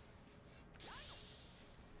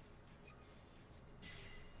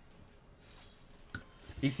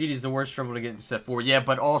 BCD is the worst trouble to get into set 4. Yeah,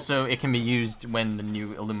 but also it can be used when the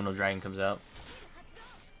new Illuminal Dragon comes out.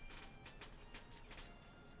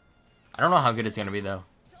 I don't know how good it's gonna be though.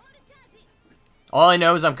 All I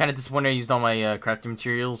know is I'm kind of disappointed I used all my crafting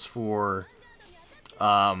materials for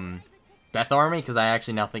Death Army, because I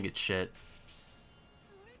actually now think it's shit.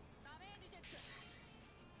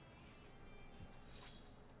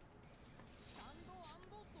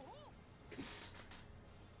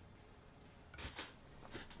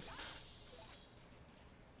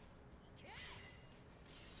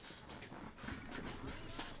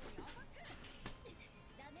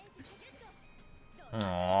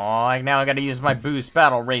 Aww, now I gotta use my boost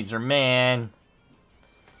battle razor, man.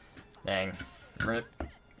 Dang. Rip.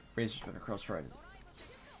 Razor's better cross right.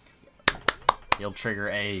 He'll trigger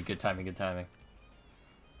A. Good timing, good timing.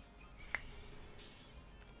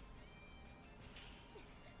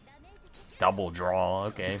 Double draw,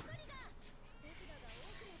 okay.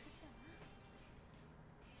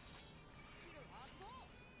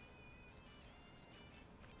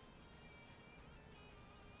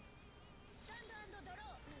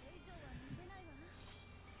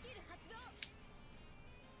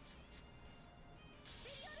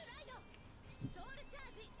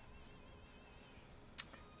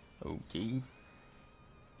 Okay.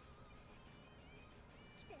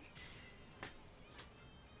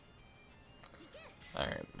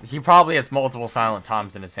 Alright. He probably has multiple silent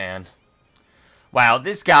toms in his hand. Wow,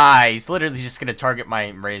 this guy is literally just gonna target my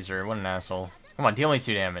razor. What an asshole. Come on, deal me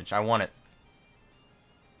 2 damage. I want it.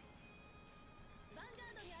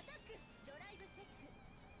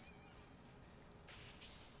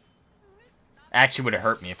 Actually would have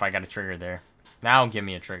hurt me if I got a trigger there. Now give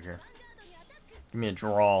me a trigger. Give me a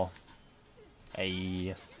draw.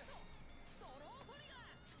 Hey.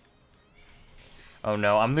 Oh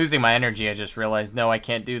no, I'm losing my energy. I just realized, no, I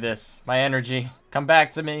can't do this. My energy. Come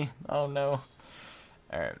back to me. Oh no.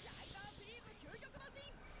 Alright.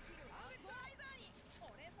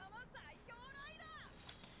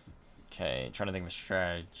 Okay, trying to think of a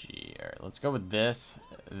strategy. Alright, let's go with this.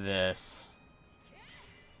 This.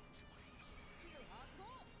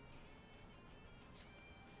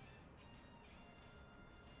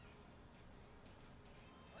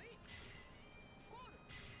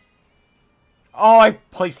 Oh, I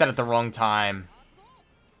placed that at the wrong time.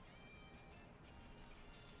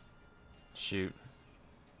 Shoot.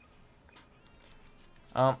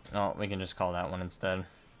 Oh, no, we can just call that one instead.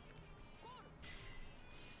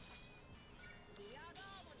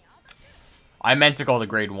 I meant to call the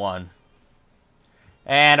grade 1.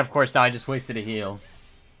 And, of course, now I just wasted a heal.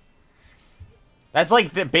 That's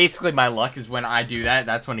like, basically my luck is when I do that.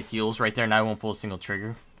 That's when it heals right there, and I won't pull a single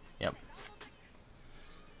trigger. Yep.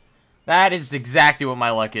 That is exactly what my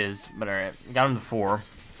luck is. But alright, got him to 4.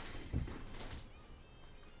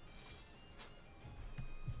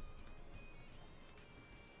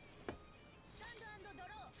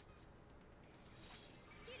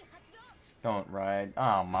 Don't ride.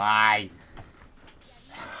 Oh my.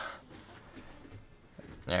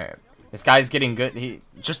 Alright. This guy's getting good. He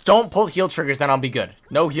just don't pull heal triggers, then I'll be good.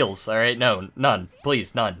 No heals, alright? No, none.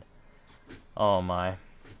 Please, none. Oh my.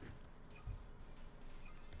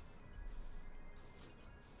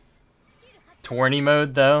 Tourney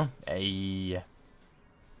mode though. Ay.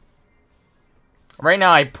 Right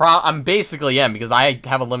now I'm basically am because I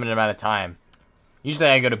have a limited amount of time. Usually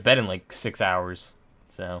I go to bed in like 6 hours.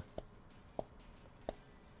 So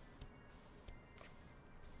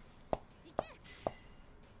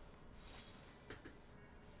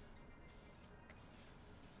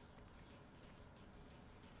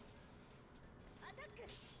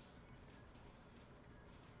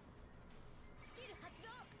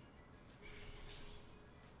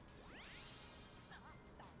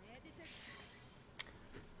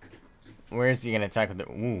where is he gonna attack with the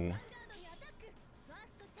ooh?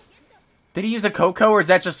 Did he use a Coco or is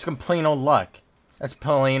that just some plain old luck? That's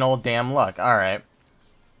plain old damn luck. Alright.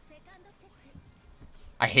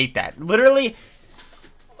 I hate that. Literally,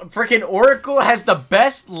 freaking Oracle has the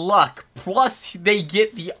best luck. Plus, they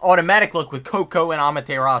get the automatic luck with Coco and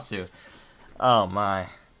Amaterasu. Oh my.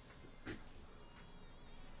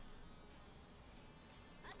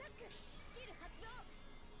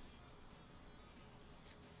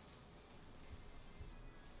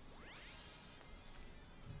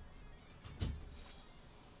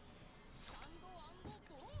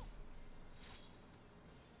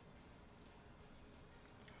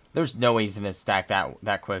 There's no way he's gonna stack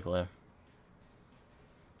that quickly.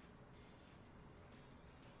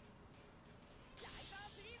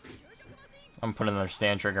 I'm putting another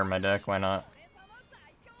stand trigger in my deck. Why not?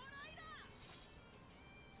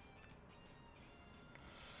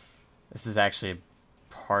 This is actually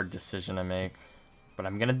a hard decision to make, but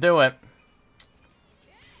I'm gonna do it.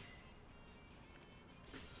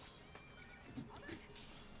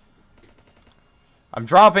 I'm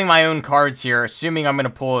dropping my own cards here, assuming I'm going to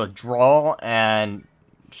pull a draw, and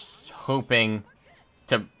just hoping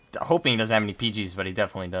he doesn't have any PGs, but he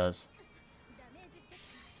definitely does.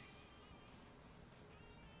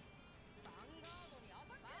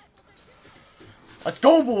 Let's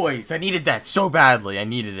go, boys! I needed that so badly. I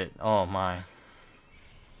needed it. Oh, my.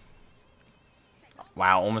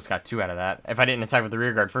 Wow, almost got 2 out of that. If I didn't attack with the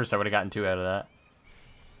rear guard first, I would have gotten 2 out of that.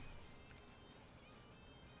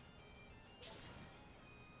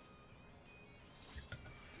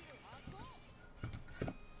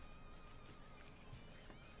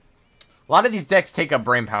 A lot of these decks take up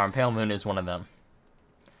brain power, and Pale Moon is one of them.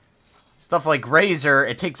 Stuff like Razor,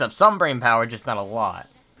 it takes up some brain power, just not a lot.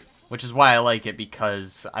 Which is why I like it,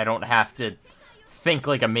 because I don't have to think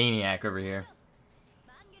like a maniac over here.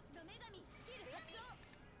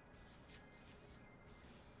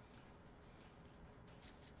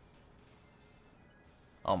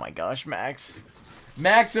 Oh my gosh, Max.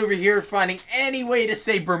 Max over here finding any way to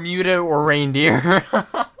say Bermuda or reindeer.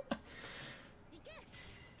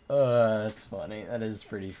 That's funny. That is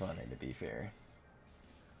pretty funny, to be fair.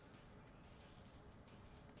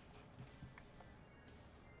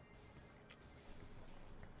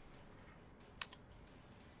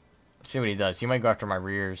 Let's see what he does. He might go after my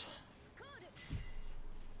rears.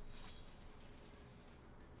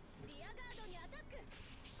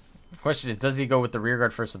 The question is, does he go with the rear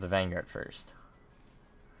guard first or the Vanguard first?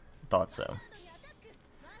 Thought so.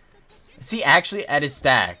 Is he actually at his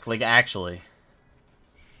stack? Like, actually.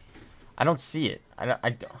 I don't see it. I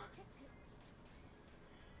don't.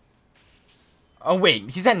 Oh,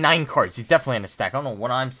 wait. He's at 9 cards. He's definitely in a stack. I don't know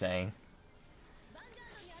what I'm saying.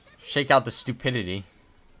 Shake out the stupidity.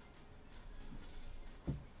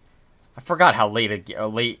 I forgot how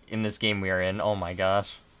late in this game we are in. Oh, my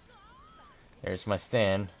gosh. There's my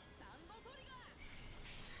stand.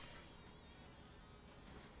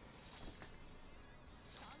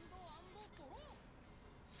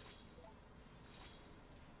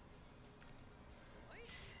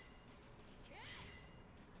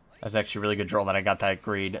 That's actually a really good draw that I got that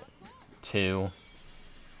grade 2.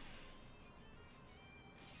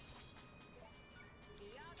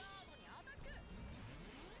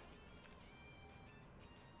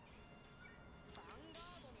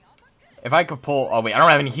 If I could pull... Oh, wait. I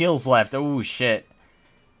don't have any heals left. Oh, shit.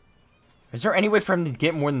 Is there any way for him to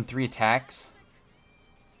get more than 3 attacks?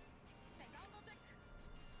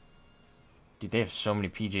 Dude, they have so many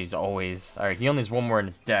PJs always. Alright, he only has 1 more in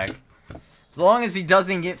his deck. As long as he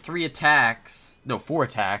doesn't get 3 attacks, no, 4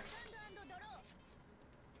 attacks,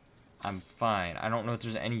 I'm fine. I don't know if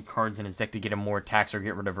there's any cards in his deck to get him more attacks or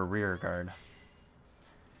get rid of a rear guard.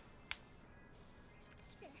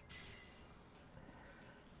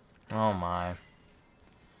 Oh my.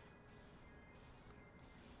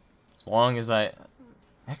 As long as I...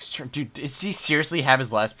 Next turn... Dude, does he seriously have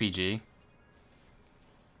his last PG?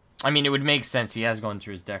 I mean, it would make sense. He has gone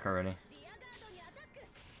through his deck already.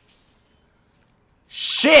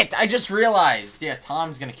 Shit! I just realized. Yeah,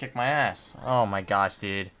 Tom's gonna kick my ass. Oh my gosh,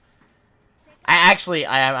 dude. I'm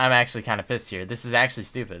actually kind of pissed here. This is actually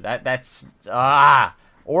stupid. That's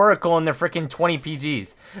Oracle and their freaking 20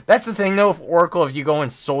 PGs. That's the thing though. If Oracle, if you go in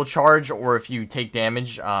Soul Charge or if you take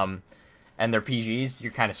damage, and their PGs,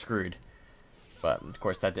 you're kind of screwed. But of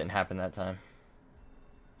course, that didn't happen that time.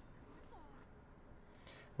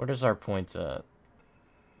 What is our points at?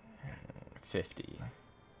 50.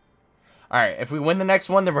 Alright, if we win the next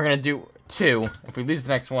one, then we're going to do 2. If we lose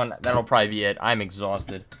the next one, that'll probably be it. I'm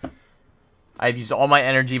exhausted. I've used all my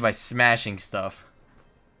energy by smashing stuff.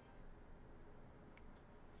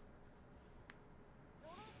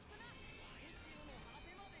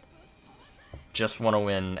 Just want to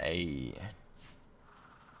win a...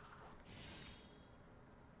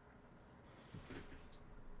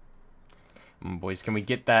 Boys, can we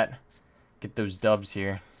get that? Get those dubs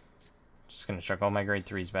here. Just going to chuck all my grade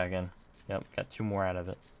 3s back in. Yep, got 2 more out of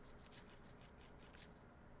it.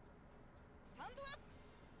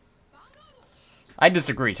 I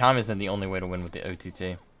disagree. Tom isn't the only way to win with the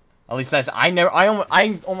OTT. At least I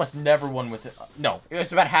almost never won with it. No, it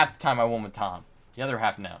was about half the time I won with Tom. The other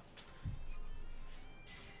half, no.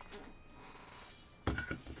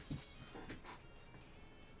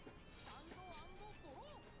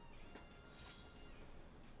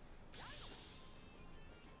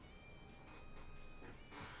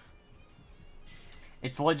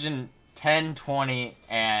 It's Legend 10, 20,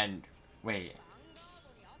 and... Wait.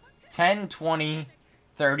 10, 20,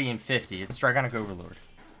 30, and 50. It's Dragonic Overlord.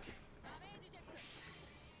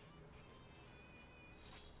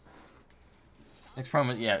 Next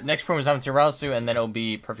promo, yeah. Next promo is Amaterasu, and then it'll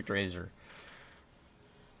be Perfect Razor.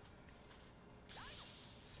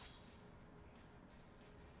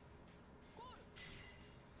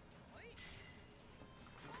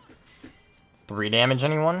 3 damage,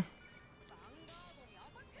 anyone?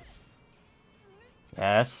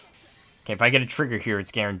 Yes. Okay, if I get a trigger here, it's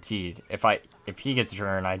guaranteed. If he gets a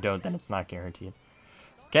trigger and I don't, then it's not guaranteed.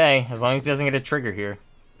 Okay, as long as he doesn't get a trigger here.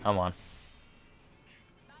 Come on.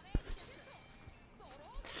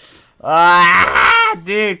 Ah,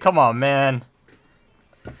 dude, come on, man.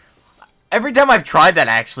 Every time I've tried that,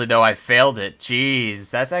 actually, though, I failed it.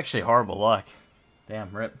 Jeez, that's actually horrible luck.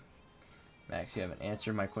 Damn, rip. Max, you haven't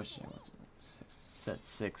answered my question. What's set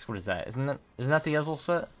 6? What is that? Isn't that the Ezel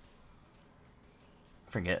set?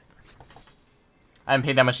 Forget. I haven't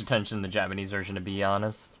paid that much attention to the Japanese version, to be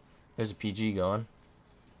honest. There's a PG going.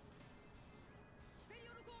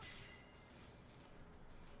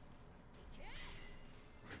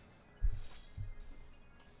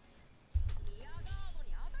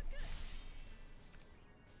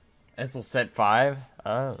 Ezel set 5?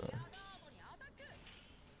 Oh.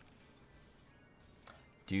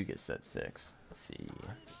 Do get set 6. Let's see.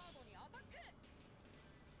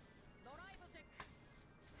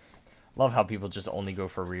 Love how people just only go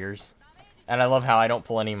for rears. And I love how I don't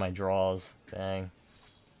pull any of my draws. Dang.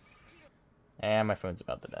 And my phone's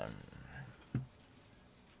about to die.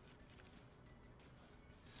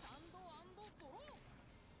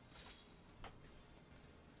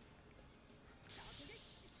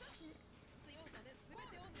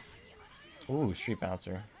 Ooh, Street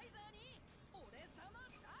Bouncer.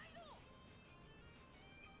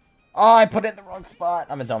 Oh, I put it in the wrong spot.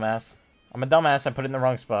 I'm a dumbass. I'm a dumbass. I put it in the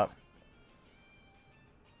wrong spot.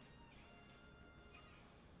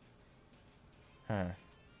 Let's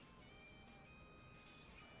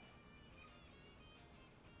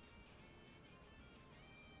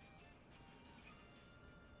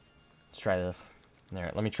try this.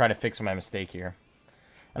 Alright, let me try to fix my mistake here.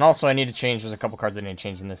 And also, I need to change. There's a couple cards I need to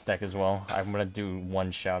change in this deck as well. I'm going to do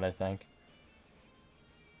one shout, I think.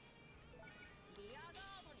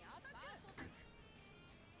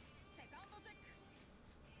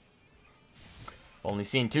 Only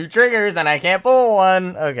seen 2 triggers, and I can't pull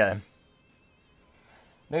one. Okay.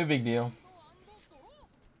 No big deal.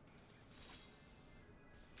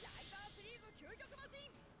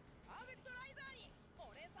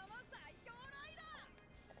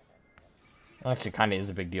 Well, actually, kind of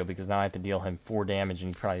is a big deal because now I have to deal him 4 damage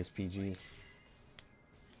and he probably has PGs.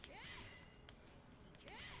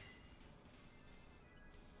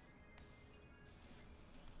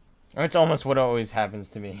 It's almost what always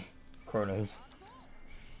happens to me. Chronos.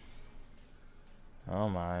 Oh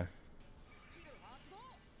my.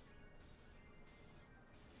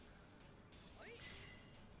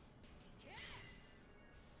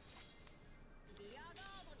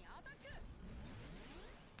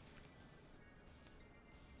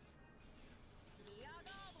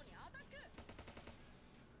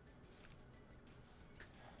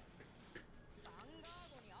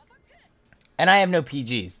 And I have no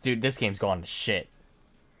PGs. Dude, this game's gone to shit.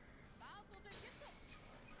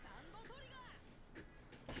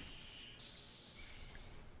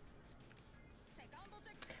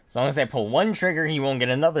 As long as I pull 1 trigger, he won't get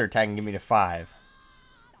another attack and give me to 5.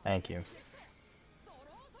 Thank you.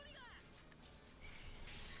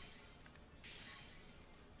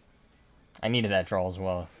 I needed that draw as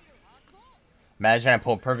well. Imagine I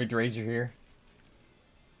pull a perfect razor here.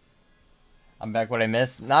 I'm back what I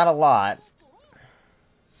missed. Not a lot.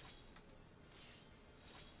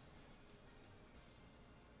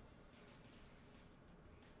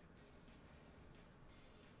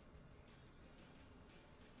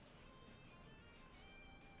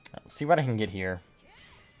 Let's see what I can get here.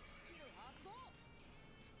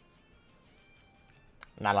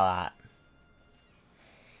 Not a lot.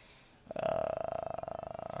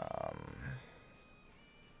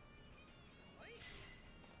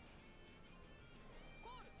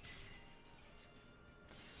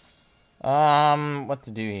 What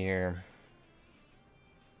to do here?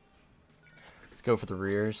 Let's go for the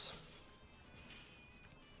rears.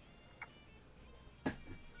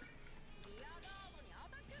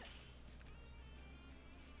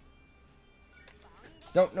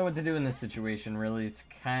 Don't know what to do in this situation, really. It's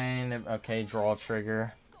kind of... Okay, draw a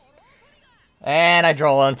trigger. And I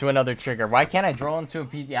draw onto another trigger. Why can't I draw into a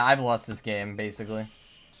P... Yeah, I've lost this game, basically.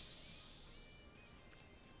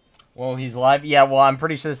 Well, he's live. Yeah, well, I'm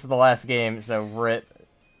pretty sure this is the last game, so rip.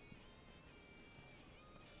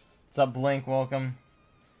 What's up, Blink? Welcome.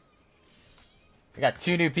 I got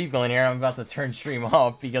 2 new people in here. I'm about to turn stream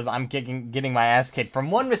off because I'm getting my ass kicked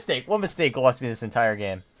from one mistake. One mistake lost me this entire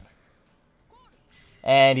game.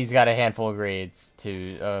 And he's got a handful of grades,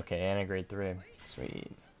 too. Okay, and a grade 3.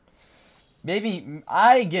 Sweet. Maybe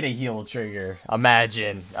I get a heal trigger.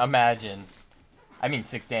 Imagine. Imagine. I mean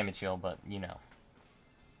 6 damage heal, but you know.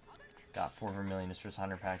 Got 4 million this first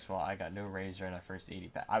 100 packs. Well, I got no razor in the first 80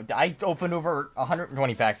 packs. I opened over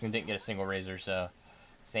 120 packs and didn't get a single razor, so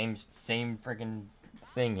same freaking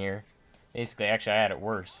thing here. Basically, actually, I had it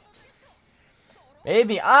worse.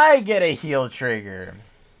 Maybe I get a heal trigger.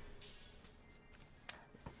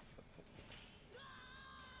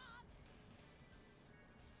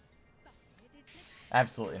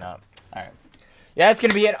 Absolutely not. All right. Yeah, that's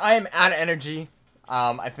gonna be it. I am out of energy.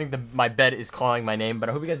 I think my bed is calling my name, but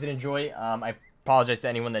I hope you guys did enjoy. I apologize to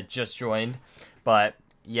anyone that just joined, but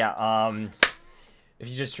yeah, if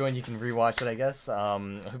you just joined, you can rewatch it, I guess. I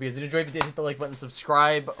hope you guys did enjoy. If you did, hit the like button,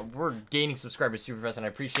 subscribe. We're gaining subscribers super fast, and I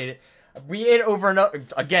appreciate it. We hit over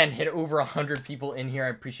hit over 100 people in here. I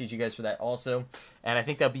appreciate you guys for that also, and I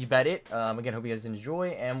think that'll be about it. Again, hope you guys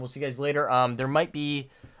enjoy, and we'll see you guys later. There might be,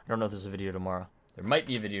 I don't know if there's a video tomorrow. There might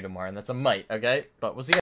be a video tomorrow, and that's a might, okay? But we'll see you guys.